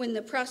when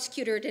the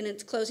prosecutor in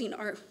its closing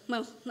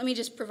let me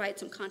just provide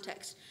some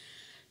context.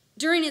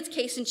 During its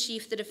case in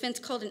chief, the defense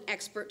called an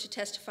expert to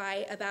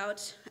testify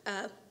about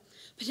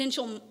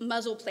potential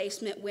muzzle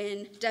placement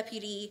when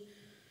Deputy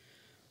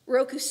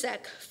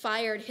Rokusek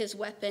fired his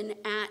weapon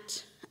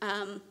at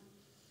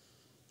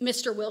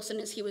Mr. Wilson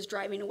as he was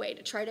driving away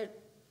to try to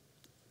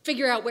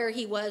figure out where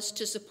he was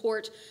to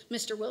support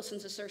Mr.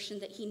 Wilson's assertion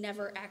that he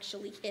never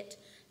actually hit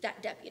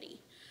that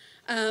deputy.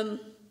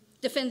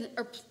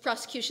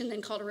 Prosecution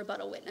then called a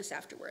rebuttal witness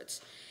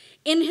afterwards.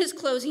 In his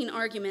closing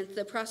argument,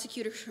 the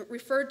prosecutor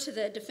referred to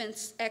the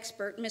defense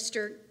expert,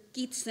 Mr.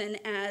 Geetson,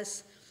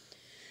 as,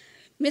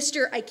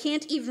 "Mr. I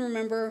can't even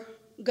remember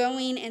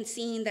going and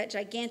seeing that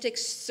gigantic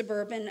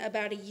Suburban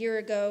about a year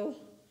ago,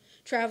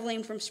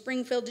 traveling from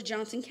Springfield to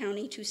Johnson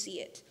County to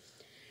see it."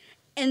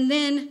 And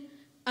then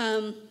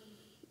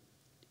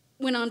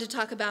went on to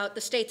talk about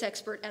the state's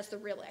expert as the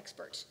real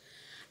expert.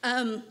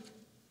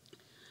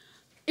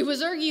 It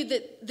was argued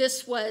that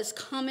this was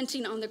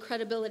commenting on the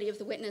credibility of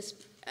the witness,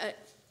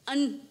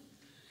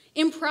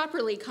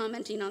 improperly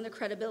commenting on the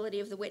credibility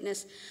of the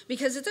witness,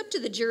 because it's up to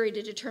the jury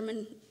to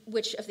determine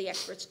which of the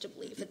experts to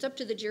believe. It's up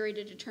to the jury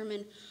to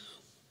determine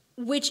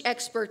which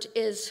expert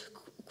is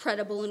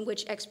credible and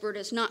which expert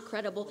is not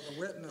credible. Well, the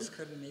witness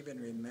couldn't even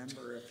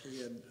remember if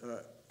he had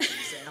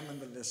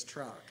examined this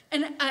truck.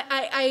 And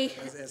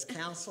Is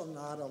counsel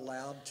not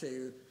allowed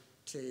to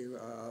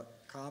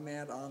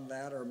comment on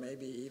that, or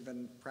maybe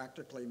even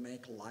practically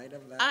make light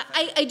of that?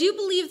 I do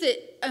believe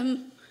that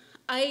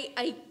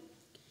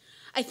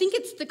I think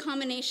it's the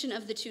combination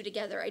of the two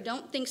together. I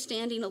don't think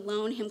standing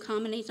alone, him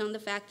commenting on the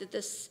fact that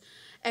this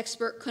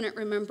expert couldn't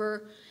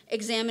remember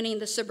examining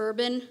the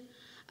Suburban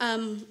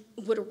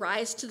would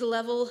rise to the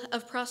level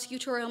of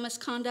prosecutorial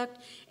misconduct.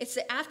 It's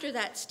after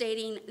that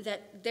stating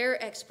that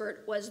their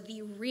expert was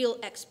the real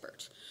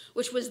expert,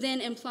 which was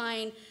then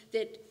implying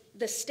that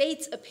the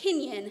state's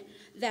opinion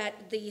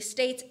that the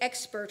state's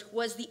expert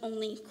was the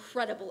only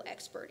credible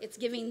expert. It's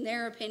giving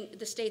their opinion,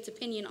 the state's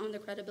opinion on the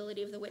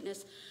credibility of the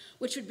witness,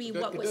 which would be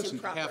what was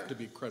improper. It doesn't have to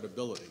be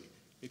credibility.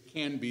 It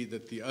can be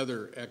that the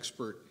other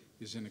expert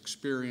is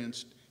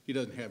inexperienced, he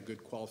doesn't have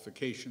good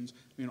qualifications.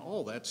 I mean,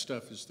 all that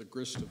stuff is the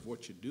grist of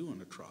what you do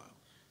in a trial.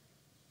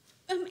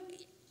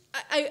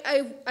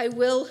 I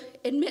will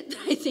admit that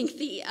I think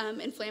the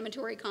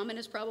inflammatory comment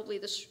is probably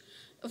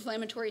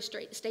inflammatory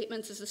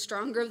statements is the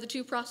stronger of the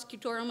two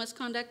prosecutorial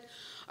misconduct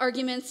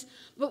arguments,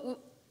 but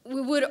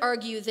we would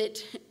argue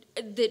that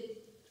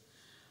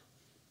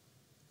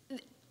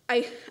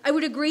I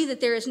would agree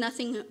that there is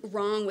nothing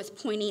wrong with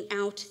pointing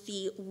out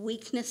the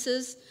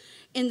weaknesses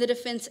in the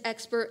defense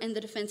expert and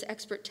the defense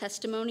expert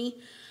testimony,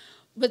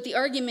 but the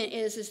argument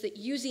is that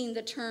using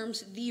the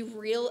terms the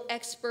real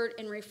expert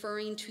and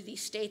referring to the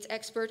state's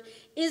expert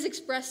is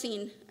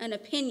expressing an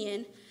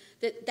opinion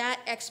that that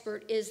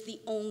expert is the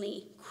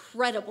only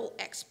credible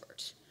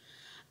expert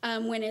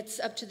when it's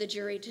up to the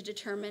jury to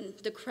determine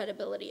the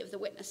credibility of the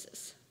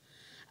witnesses.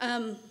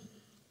 So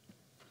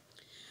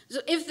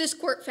if this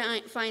court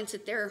finds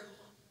that there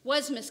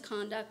was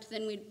misconduct,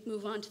 then we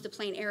move on to the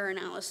plain error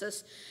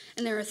analysis.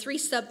 And there are three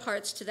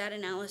subparts to that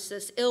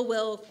analysis: ill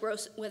will,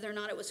 whether or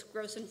not it was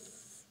gross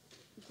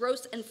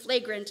and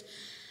flagrant,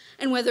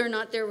 and whether or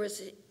not there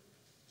was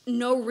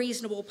no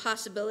reasonable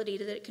possibility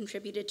that it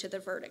contributed to the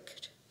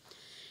verdict.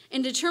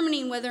 In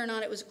determining whether or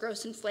not it was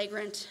gross and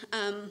flagrant,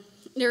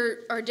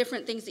 there are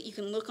different things that you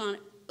can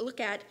look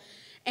at,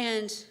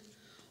 and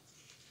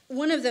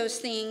one of those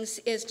things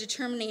is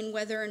determining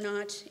whether or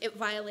not it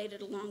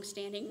violated a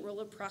longstanding rule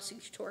of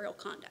prosecutorial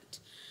conduct.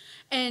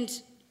 And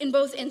in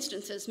both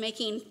instances,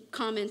 making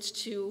comments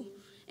to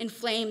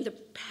inflame the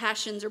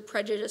passions or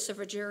prejudice of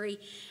a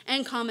jury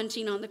and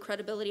commenting on the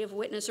credibility of a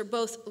witness are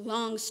both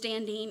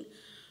longstanding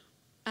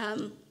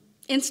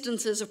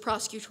instances of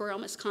prosecutorial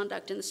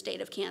misconduct in the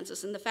state of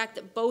Kansas. And the fact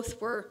that both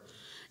were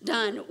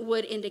done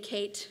would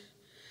indicate,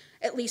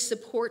 at least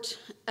support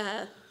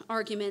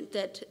argument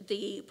that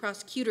the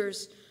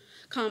prosecutor's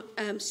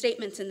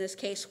statements in this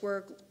case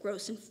were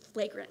gross and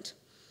flagrant.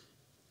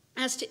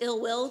 As to ill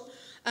will,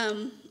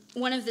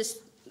 one of the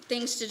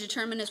things to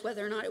determine is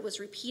whether or not it was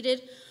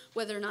repeated,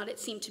 whether or not it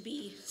seemed to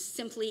be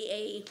simply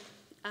a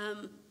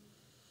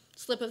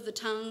slip of the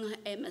tongue,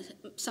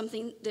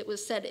 something that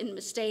was said in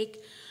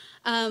mistake.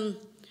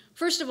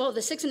 First of all,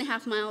 the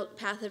 6.5-mile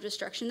path of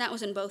destruction, that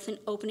was in both an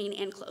opening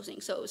and closing,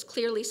 so it was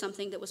clearly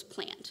something that was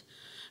planned,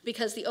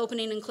 because the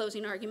opening and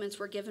closing arguments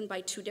were given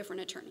by 2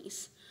 different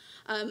attorneys.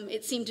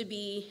 It seemed to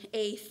be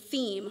a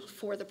theme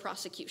for the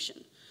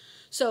prosecution.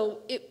 So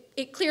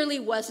it clearly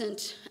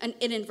wasn't an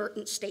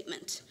inadvertent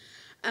statement.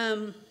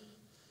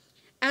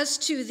 As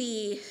to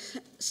the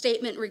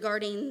statement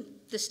regarding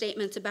the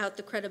statements about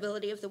the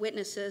credibility of the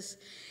witnesses,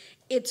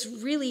 it's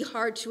really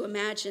hard to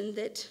imagine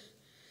that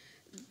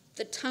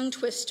the tongue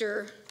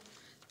twister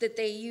that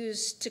they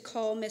used to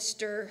call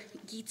Mr.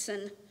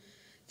 Gietzen,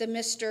 the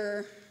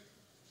Mr.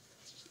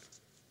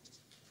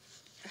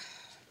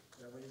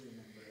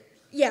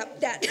 Yeah,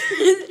 that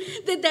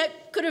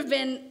that could have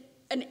been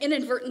an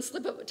inadvertent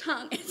slip of a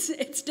tongue.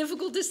 It's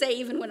difficult to say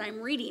even when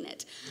I'm reading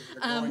it.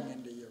 You're going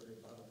into your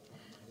rebuttal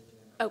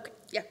time. Okay,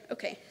 yeah,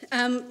 okay.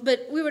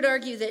 But we would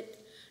argue that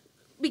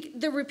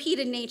the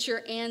repeated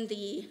nature and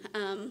the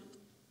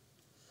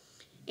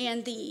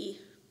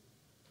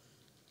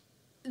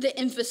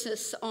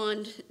emphasis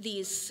on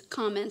these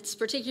comments,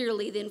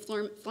 particularly the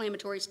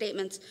inflammatory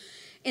statements,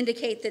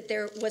 indicate that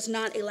there was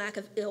not a lack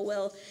of ill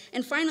will.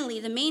 And finally,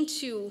 the main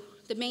two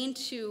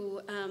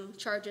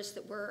charges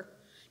that were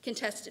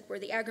contested were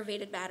the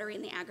aggravated battery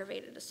and the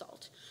aggravated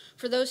assault.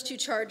 For those 2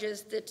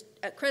 charges, the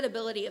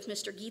credibility of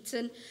Mr.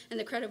 Gietzen and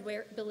the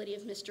credibility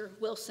of Mr.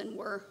 Wilson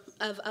were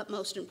of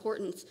utmost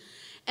importance,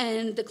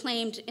 and the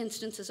claimed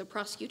instances of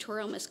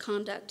prosecutorial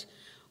misconduct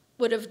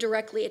would have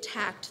directly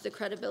attacked the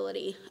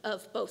credibility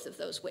of both of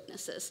those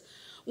witnesses.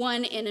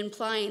 One in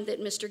implying that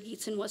Mr.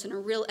 Gietzen wasn't a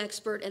real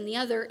expert, and the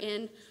other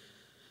in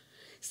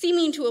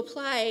seeming to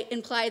imply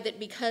that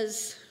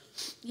because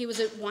he was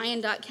a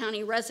Wyandotte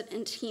County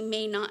resident, he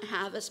may not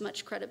have as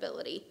much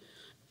credibility,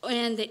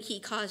 and that he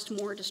caused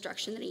more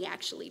destruction than he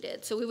actually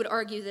did. So we would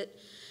argue that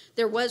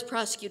there was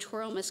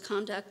prosecutorial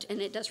misconduct,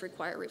 and it does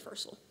require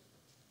reversal.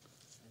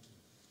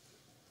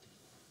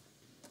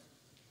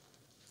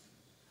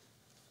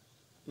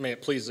 May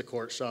it please the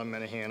court, Sean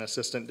Minahan,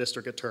 Assistant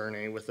District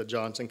Attorney with the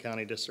Johnson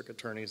County District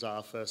Attorney's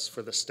Office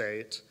for the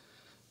state.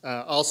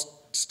 I'll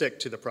stick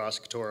to the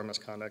prosecutorial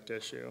misconduct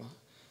issue.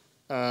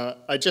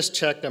 I just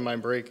checked on my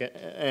break,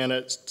 and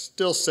it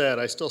still said,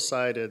 I still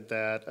cited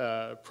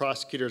that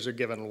prosecutors are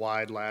given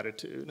wide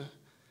latitude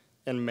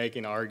in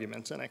making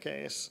arguments in a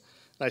case.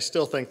 I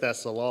still think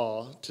that's the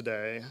law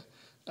today.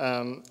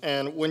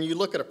 And when you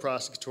look at a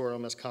prosecutorial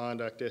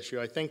misconduct issue,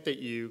 I think that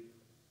you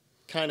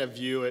kind of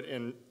view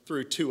it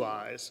through 2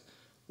 eyes.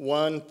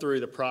 One, through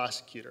the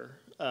prosecutor,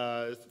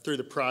 through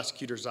the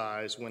prosecutor's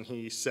eyes when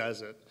he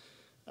says it.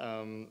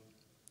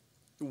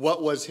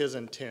 What was his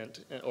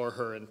intent or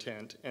her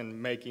intent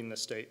in making the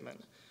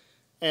statement?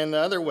 And the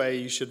other way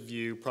you should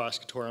view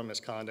prosecutorial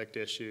misconduct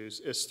issues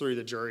is through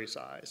the jury's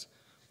eyes.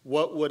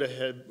 What would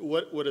have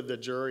the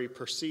jury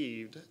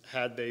perceived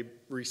had they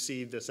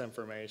received this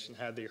information,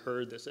 had they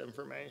heard this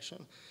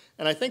information?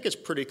 And I think it's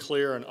pretty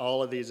clear in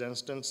all of these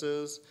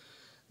instances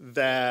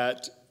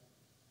that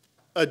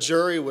a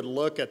jury would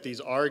look at these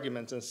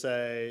arguments and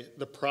say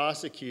the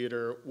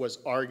prosecutor was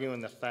arguing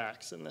the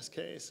facts in this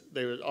case.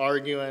 They were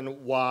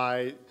arguing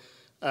why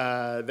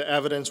the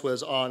evidence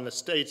was on the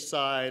state's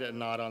side and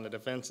not on the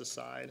defense's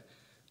side.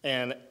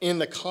 And in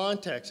the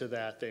context of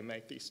that, they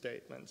make these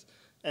statements.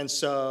 And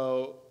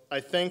so I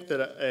think that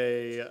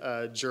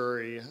a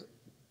jury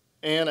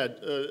and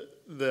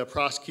the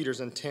prosecutor's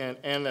intent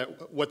and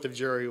that what the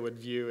jury would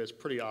view is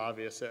pretty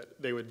obvious,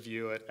 that they would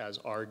view it as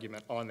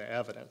argument on the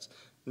evidence,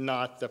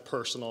 not the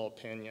personal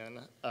opinion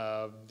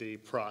of the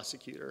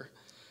prosecutor.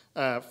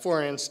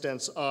 For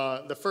instance,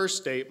 the first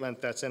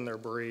statement that's in their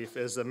brief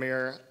is the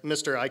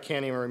Mr. I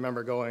can't even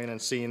remember going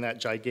and seeing that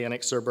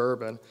gigantic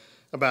Suburban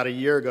about a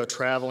year ago,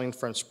 traveling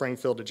from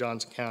Springfield to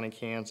Johnson County,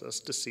 Kansas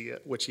to see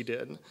it, which he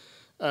did.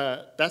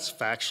 That's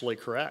factually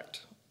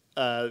correct.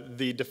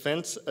 The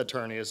defense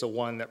attorney is the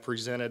one that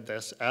presented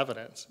this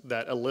evidence,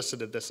 that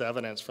elicited this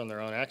evidence from their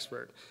own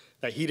expert,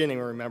 that he didn't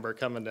even remember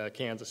coming to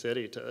Kansas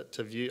City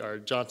to view, or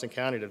Johnson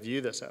County to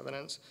view this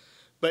evidence.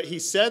 But he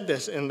said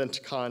this in the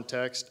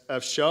context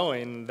of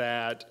showing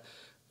that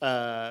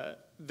the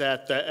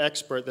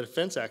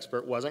defense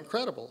expert wasn't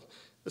credible.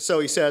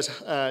 So he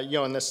says,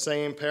 in this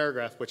same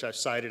paragraph, which I've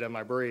cited in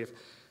my brief,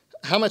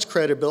 how much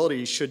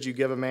credibility should you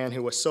give a man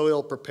who was so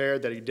ill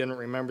prepared that he didn't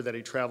remember that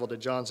he traveled to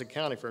Johnson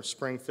County from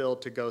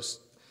Springfield to go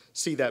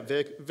see that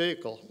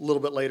vehicle? A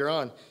little bit later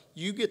on,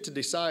 you get to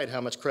decide how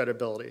much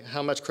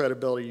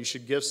credibility you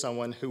should give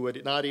someone who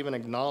would not even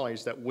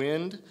acknowledge that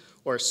wind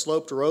or a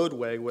sloped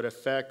roadway would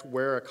affect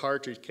where a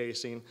cartridge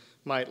casing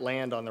might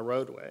land on the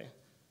roadway.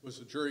 Was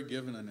the jury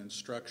given an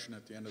instruction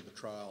at the end of the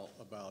trial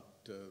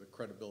about the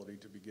credibility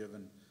to be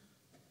given,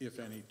 if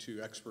any,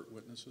 to expert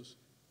witnesses?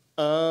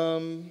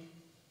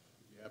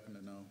 You happen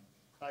to know?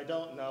 I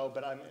don't know,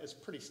 but it's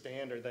pretty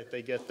standard that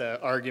they get the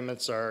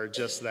arguments are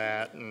just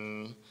that,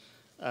 and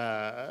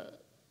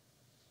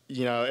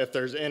you know, if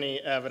there's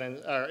any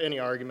evidence or any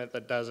argument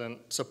that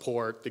doesn't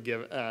support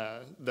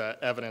the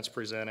evidence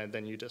presented,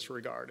 then you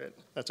disregard it.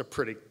 That's a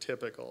pretty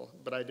typical,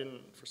 but I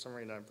didn't, for some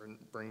reason, I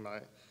bring my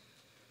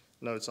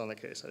notes on the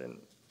case.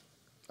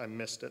 I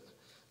missed it.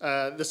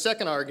 The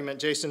second argument,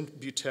 Jason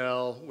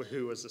Butel,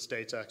 who was the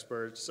state's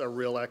expert, a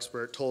real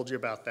expert, told you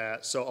about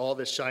that. So all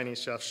this shiny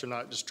stuff should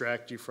not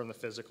distract you from the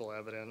physical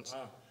evidence.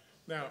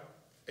 Now,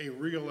 a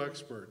real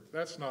expert,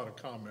 that's not a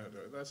comment,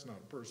 that's not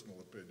a personal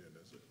opinion,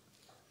 is it?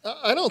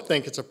 I don't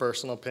think it's a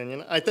personal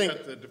opinion. I think We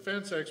got the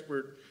defense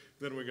expert,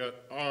 then we got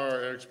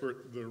our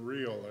expert, the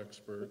real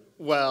expert.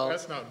 Well,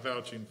 That's not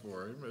vouching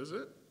for him, is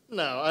it?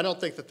 no, I don't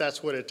think that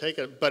that's what it'd take.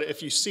 But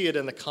if you see it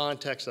in the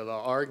context of the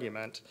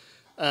argument,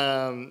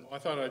 I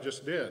thought I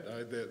just did.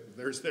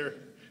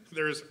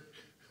 There's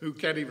who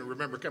can't even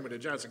remember coming to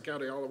Johnson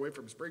County all the way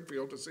from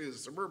Springfield to see the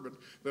Suburban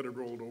that had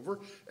rolled over,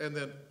 and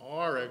then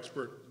our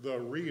expert, the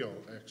real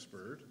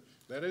expert.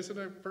 That isn't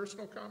a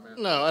personal comment?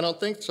 no, I don't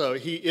think so.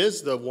 He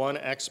is the one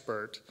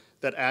expert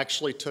that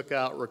actually took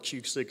out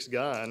Rakusik's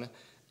gun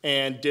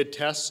and did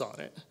tests on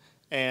it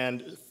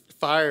and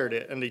fired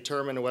it and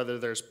determined whether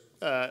there's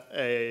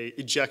a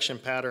ejection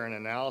pattern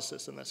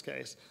analysis in this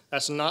case.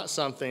 That's not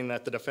something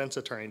that the defense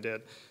attorney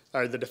did,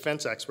 or the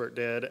defense expert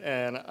did,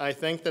 and I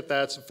think that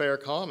that's a fair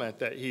comment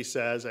that he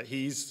says that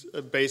he's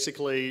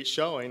basically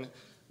showing,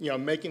 you know,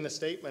 making the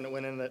statement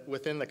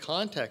within the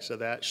context of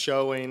that,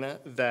 showing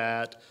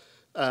that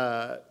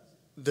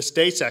the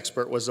state's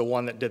expert was the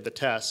one that did the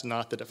test,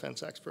 not the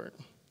defense expert.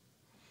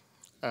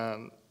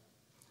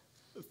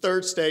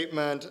 Third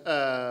statement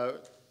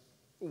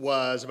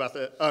was about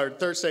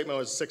third statement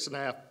was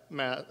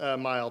 6.5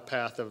 mile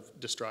path of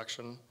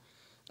destruction.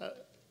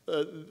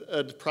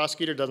 A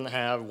prosecutor doesn't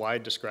have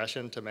wide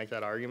discretion to make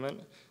that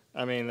argument.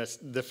 I mean, the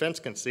defense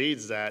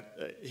concedes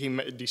that he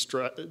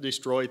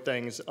destroyed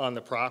things on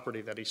the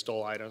property that he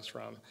stole items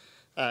from.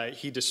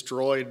 He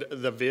destroyed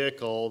the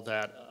vehicle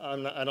that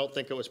I don't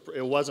think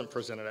it wasn't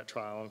presented at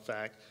trial, in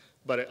fact,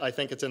 but I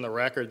think it's in the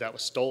record that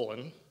was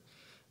stolen,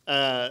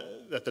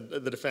 that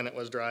the defendant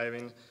was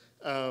driving.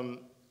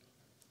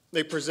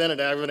 They presented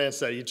evidence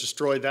that he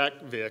destroyed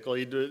that vehicle.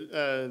 He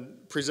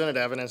presented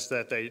evidence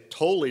that they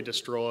totally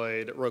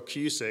destroyed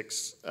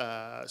Rakusik's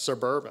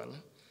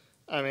Suburban.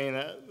 I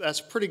mean, that's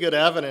pretty good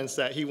evidence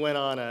that he went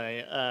on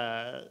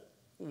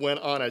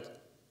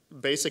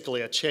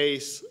basically a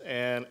chase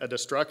and a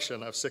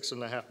destruction of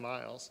 6.5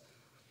 miles.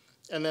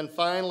 And then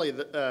finally,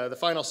 the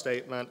final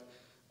statement,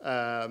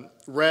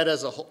 read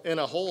as in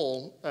a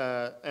whole,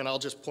 and I'll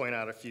just point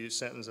out a few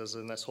sentences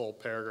in this whole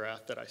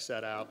paragraph that I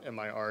set out in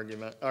my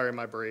argument, or in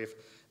my brief.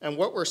 And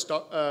what we're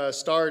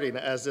starting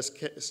as this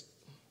case,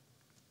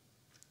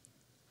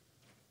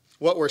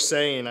 what we're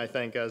saying, I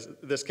think, as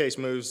this case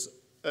moves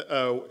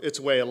its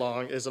way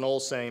along, is an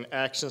old saying,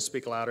 actions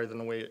speak louder than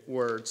the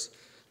words.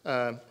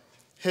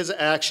 His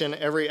action,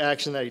 every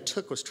action that he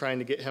took, was trying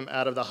to get him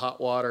out of the hot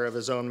water of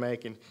his own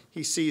making.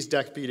 He sees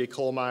Deputy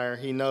Kohlmeyer.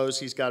 He knows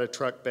he's got a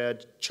truck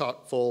bed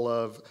chock full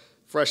of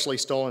freshly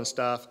stolen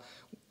stuff.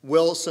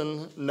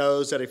 Wilson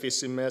knows that if he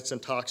submits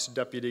and talks to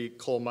Deputy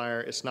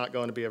Kohlmeyer, it's not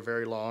going to be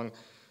very long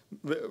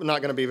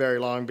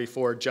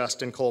before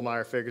Justin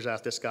Kohlmeyer figures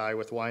out this guy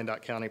with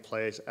Wyandotte County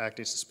plates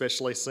acting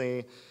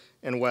suspiciously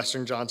in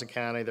western Johnson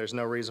County. There's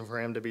no reason for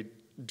him to be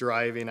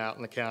driving out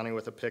in the county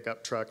with a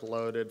pickup truck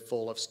loaded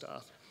full of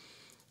stuff.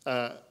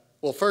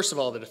 Well, first of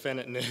all, the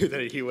defendant knew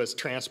that he was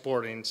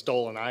transporting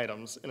stolen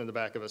items in the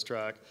back of his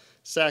truck.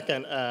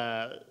 Second,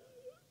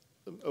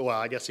 well,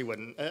 I guess he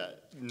wouldn't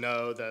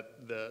know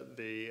that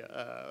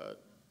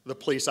the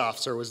police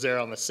officer was there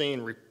on the scene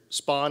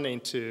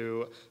responding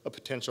to a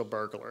potential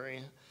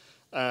burglary.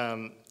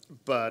 And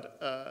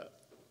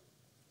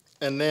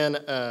then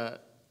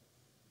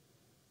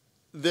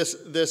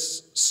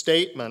this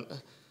statement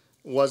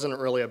wasn't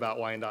really about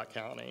Wyandotte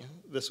County.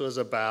 This was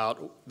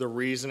about the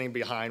reasoning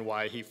behind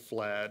why he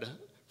fled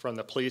from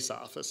the police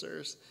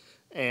officers.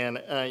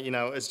 And, you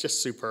know, it's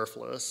just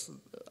superfluous.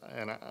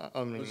 And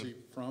I mean, Was he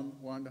from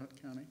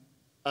Wyandotte County?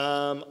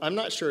 I'm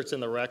not sure it's in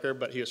the record,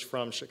 but he was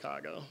from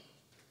Chicago.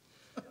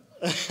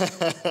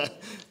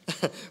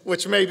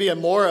 Which may be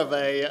more of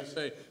a...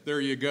 Say,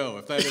 there you go.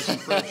 If that isn't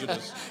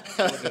prejudice,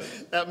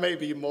 that may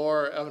be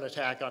more of an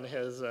attack on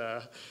his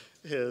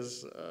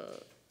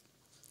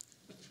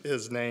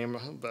name,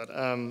 but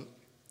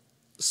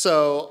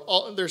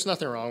there's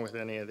nothing wrong with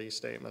any of these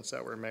statements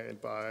that were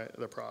made by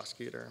the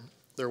prosecutor.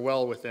 They're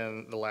well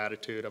within the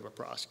latitude of a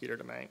prosecutor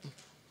to make,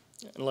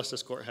 unless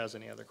this court has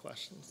any other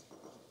questions.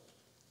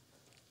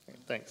 Okay,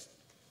 thanks.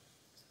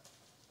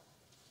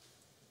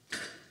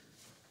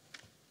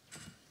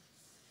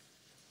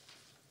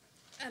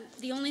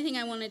 The only thing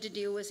I wanted to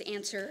do was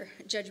answer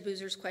Judge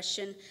Boozer's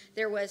question.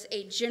 There was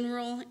a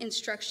general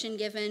instruction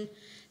given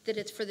that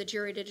it's for the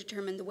jury to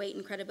determine the weight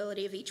and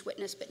credibility of each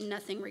witness, but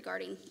nothing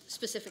regarding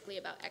specifically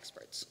about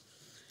experts.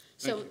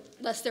 So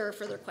unless there are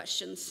further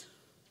questions.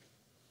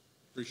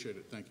 Appreciate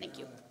it. Thank you. Thank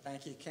you.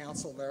 Thank you,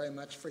 counsel, very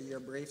much for your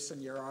briefs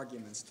and your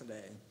arguments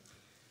today.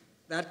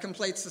 That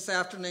completes this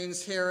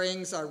afternoon's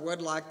hearings. I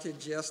would like to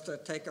just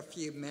take a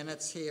few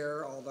minutes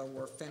here, although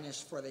we're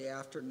finished for the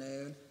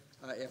afternoon.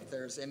 If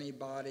there's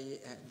anybody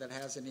that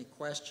has any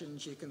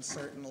questions, you can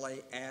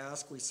certainly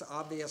ask. We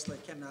obviously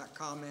cannot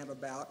comment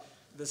about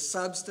the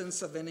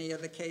substance of any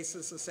of the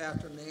cases this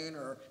afternoon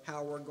or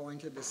how we're going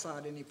to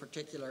decide any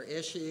particular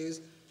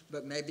issues,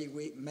 but maybe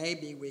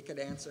we could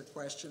answer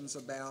questions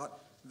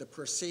about the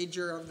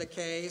procedure of the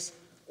case,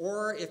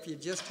 or if you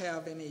just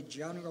have any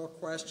general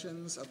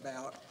questions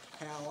about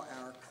how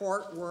our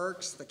court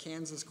works, the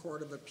Kansas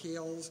Court of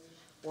Appeals,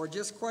 or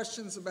just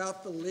questions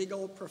about the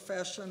legal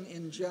profession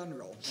in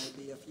general,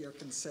 maybe if you're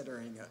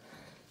considering it.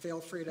 Feel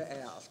free to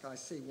ask. I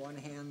see one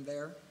hand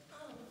there.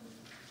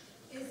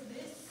 Is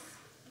this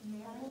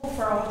normal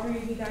for all three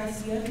of you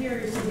guys to be up here, or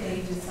is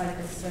today just like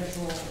a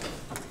special?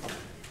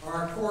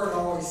 Our court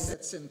always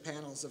sits in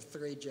panels of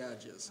 3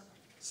 judges.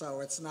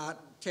 So it's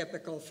not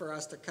typical for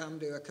us to come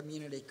to a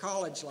community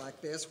college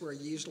like this. We're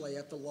usually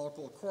at the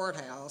local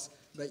courthouse.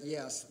 But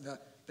yes,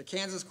 the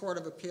Kansas Court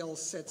of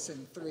Appeals sits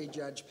in 3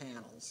 judge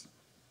panels.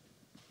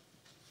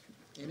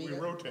 We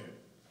rotate.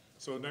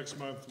 So next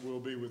month we'll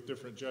be with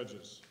different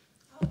judges.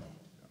 Okay.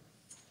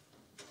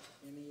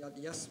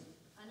 Yes?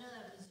 I know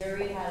that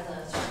Missouri has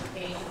a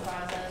certification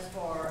process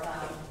for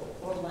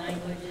world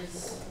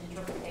languages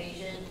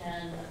interpretation,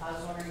 and I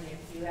was wondering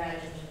if you had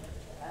any,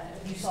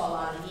 if you saw a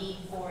lot of need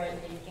for it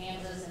in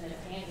Kansas, and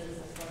if Kansas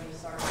is going to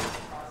start this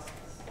process.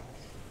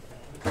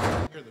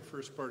 I hear the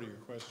first part of your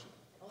question.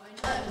 Well, I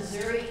know that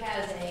Missouri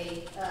has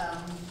a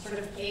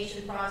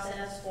certification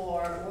process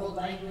for world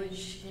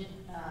language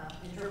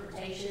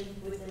interpretation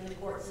within the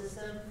court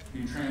system.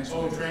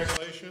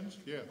 Translations?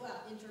 Yeah.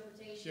 Well,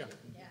 interpretation.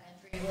 Yeah.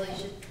 And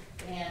translation.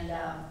 And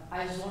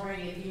I was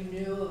wondering if you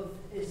knew of,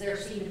 is there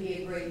seem to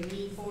be a great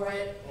need for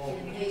it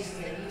in the cases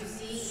that you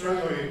see?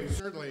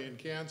 Certainly in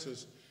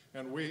Kansas,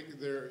 and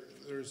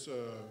there's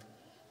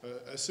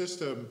a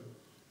system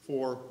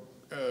for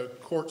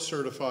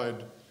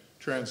court-certified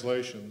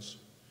translations,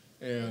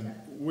 and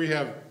we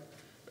have,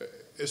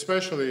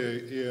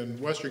 especially in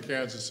western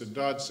Kansas, in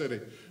Dodge City,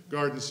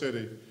 Garden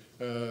City,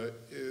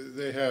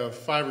 they have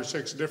 5 or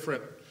 6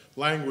 different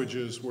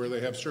languages where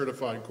they have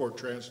certified court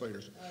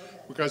translators. Okay.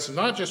 Because it's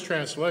not just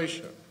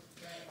translation.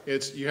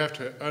 Right. You have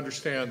to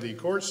understand the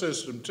court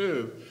system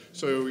too,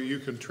 so you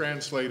can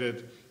translate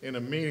it in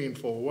a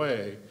meaningful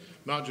way,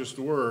 not just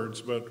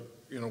words, but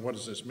what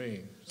does this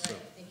mean? Right. So.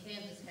 And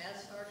Kansas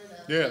has started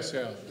a Yes,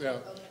 yeah,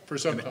 okay. For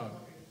some time.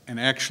 And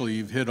actually,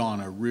 you've hit on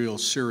a real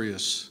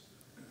serious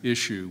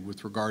issue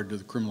with regard to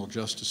the criminal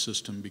justice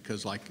system,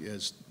 because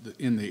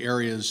in the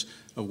areas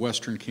of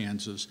western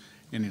Kansas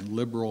and in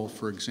Liberal,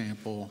 for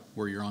example,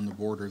 where you're on the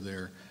border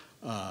there,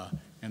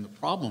 and the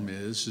problem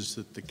is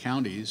that the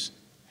counties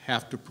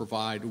have to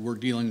provide, we're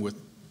dealing with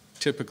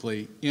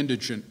typically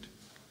indigent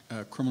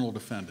criminal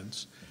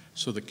defendants,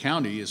 so the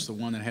county is the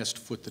one that has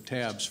to foot the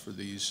tabs for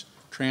these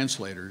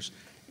translators,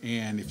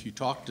 and if you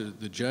talk to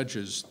the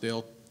judges,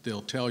 they'll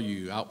tell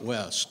you out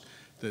west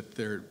that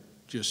they're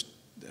just,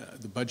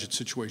 the budget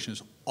situation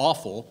is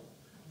awful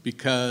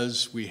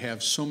because we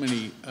have so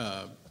many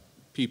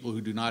people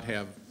who do not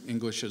have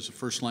English as a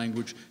first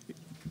language.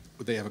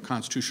 They have a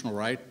constitutional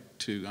right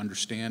to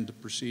understand the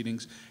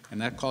proceedings, and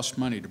that costs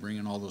money to bring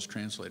in all those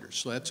translators.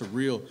 So that's a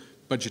real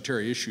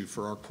budgetary issue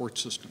for our court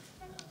system.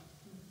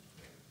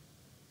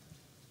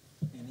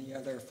 Any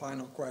other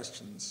final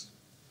questions?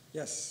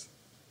 Yes?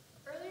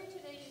 Earlier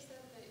today you said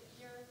that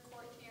your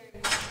court hears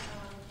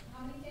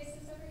how many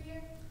cases every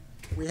year?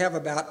 We have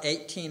about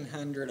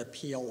 1,800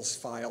 appeals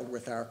filed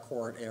with our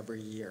court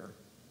every year.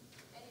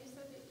 And you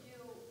said that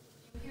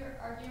you hear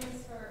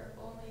arguments for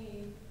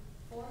only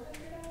 400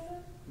 of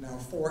them? No,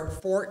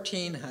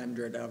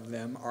 1,400 of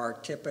them are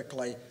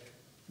typically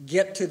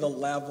get to the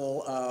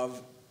level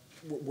of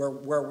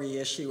where we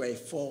issue a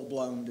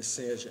full-blown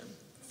decision.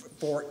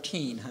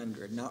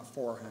 1,400, not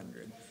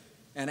 400.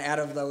 And out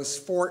of those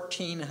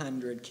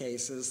 1,400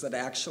 cases that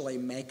actually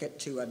make it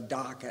to a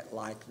docket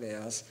like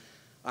this,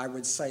 I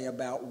would say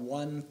about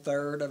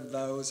 1/3 of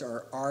those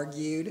are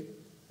argued,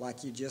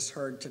 like you just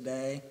heard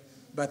today,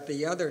 but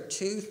the other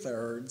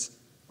 2/3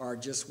 are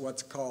just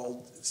what's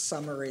called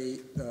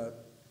summary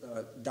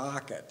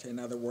docket. In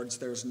other words,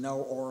 there's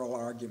no oral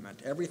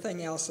argument.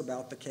 Everything else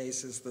about the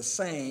case is the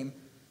same.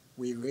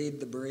 We read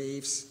the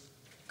briefs,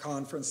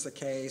 conference the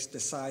case,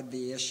 decide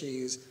the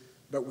issues,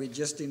 but we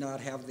just do not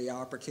have the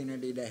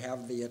opportunity to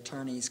have the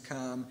attorneys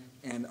come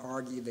and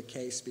argue the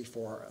case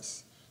before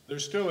us. They're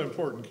still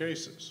important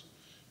cases,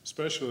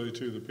 especially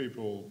to the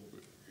people,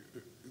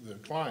 the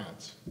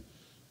clients,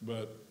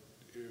 but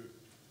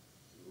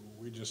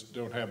we just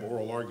don't have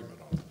oral argument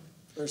on them.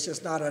 There's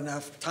just not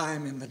enough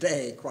time in the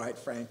day, quite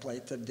frankly,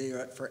 to do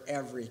it for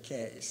every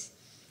case.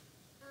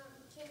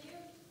 Can you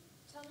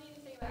tell me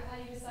anything about how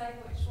you decide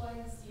which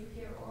ones you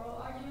hear oral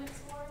arguments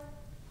for?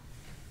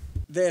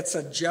 It's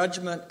a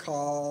judgment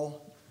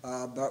call,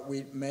 but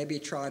we maybe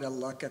try to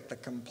look at the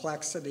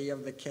complexity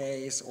of the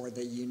case or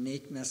the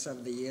uniqueness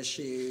of the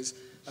issues.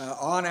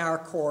 On our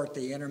court,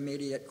 the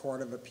Intermediate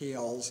Court of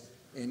Appeals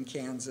in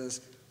Kansas,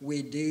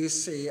 we do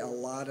see a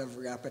lot of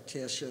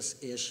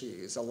repetitious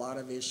issues, a lot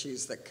of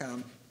issues that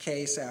come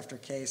case after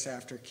case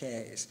after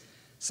case.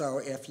 So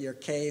if your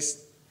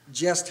case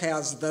just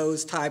has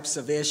those types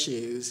of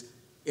issues,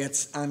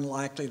 it's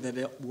unlikely that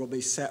it will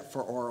be set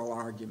for oral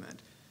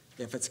argument.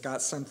 If it's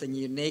got something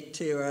unique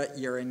to it,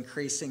 you're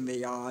increasing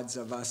the odds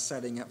of us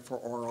setting it for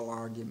oral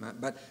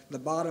argument. But the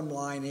bottom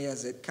line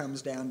is it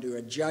comes down to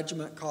a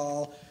judgment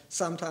call.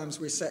 Sometimes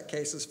we set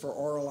cases for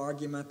oral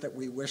argument that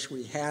we wish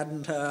we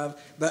hadn't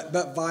have,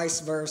 but vice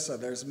versa.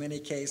 There's many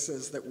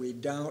cases that we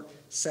don't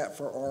set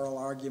for oral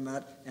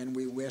argument and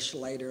we wish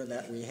later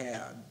that we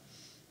had.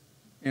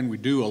 And we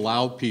do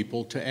allow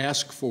people to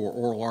ask for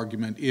oral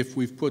argument if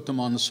we've put them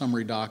on the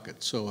summary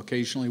docket. So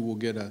occasionally we'll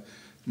get a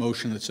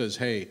motion that says,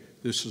 hey,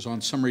 this is on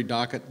summary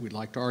docket, we'd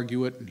like to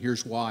argue it, and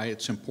here's why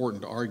it's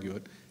important to argue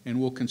it, and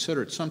we'll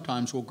consider it.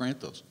 Sometimes we'll grant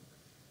those.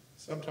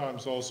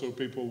 Sometimes also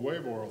people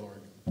waive oral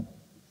argument.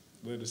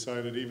 They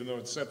decided even though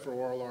it's set for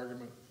oral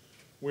argument,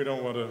 we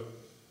don't want to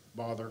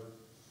bother.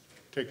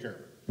 Take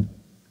care.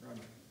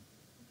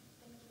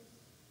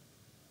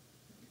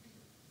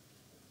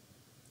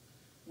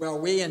 Well,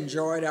 we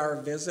enjoyed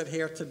our visit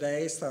here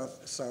today, so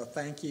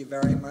thank you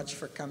very much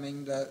for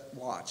coming to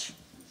watch.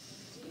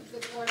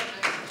 Good morning.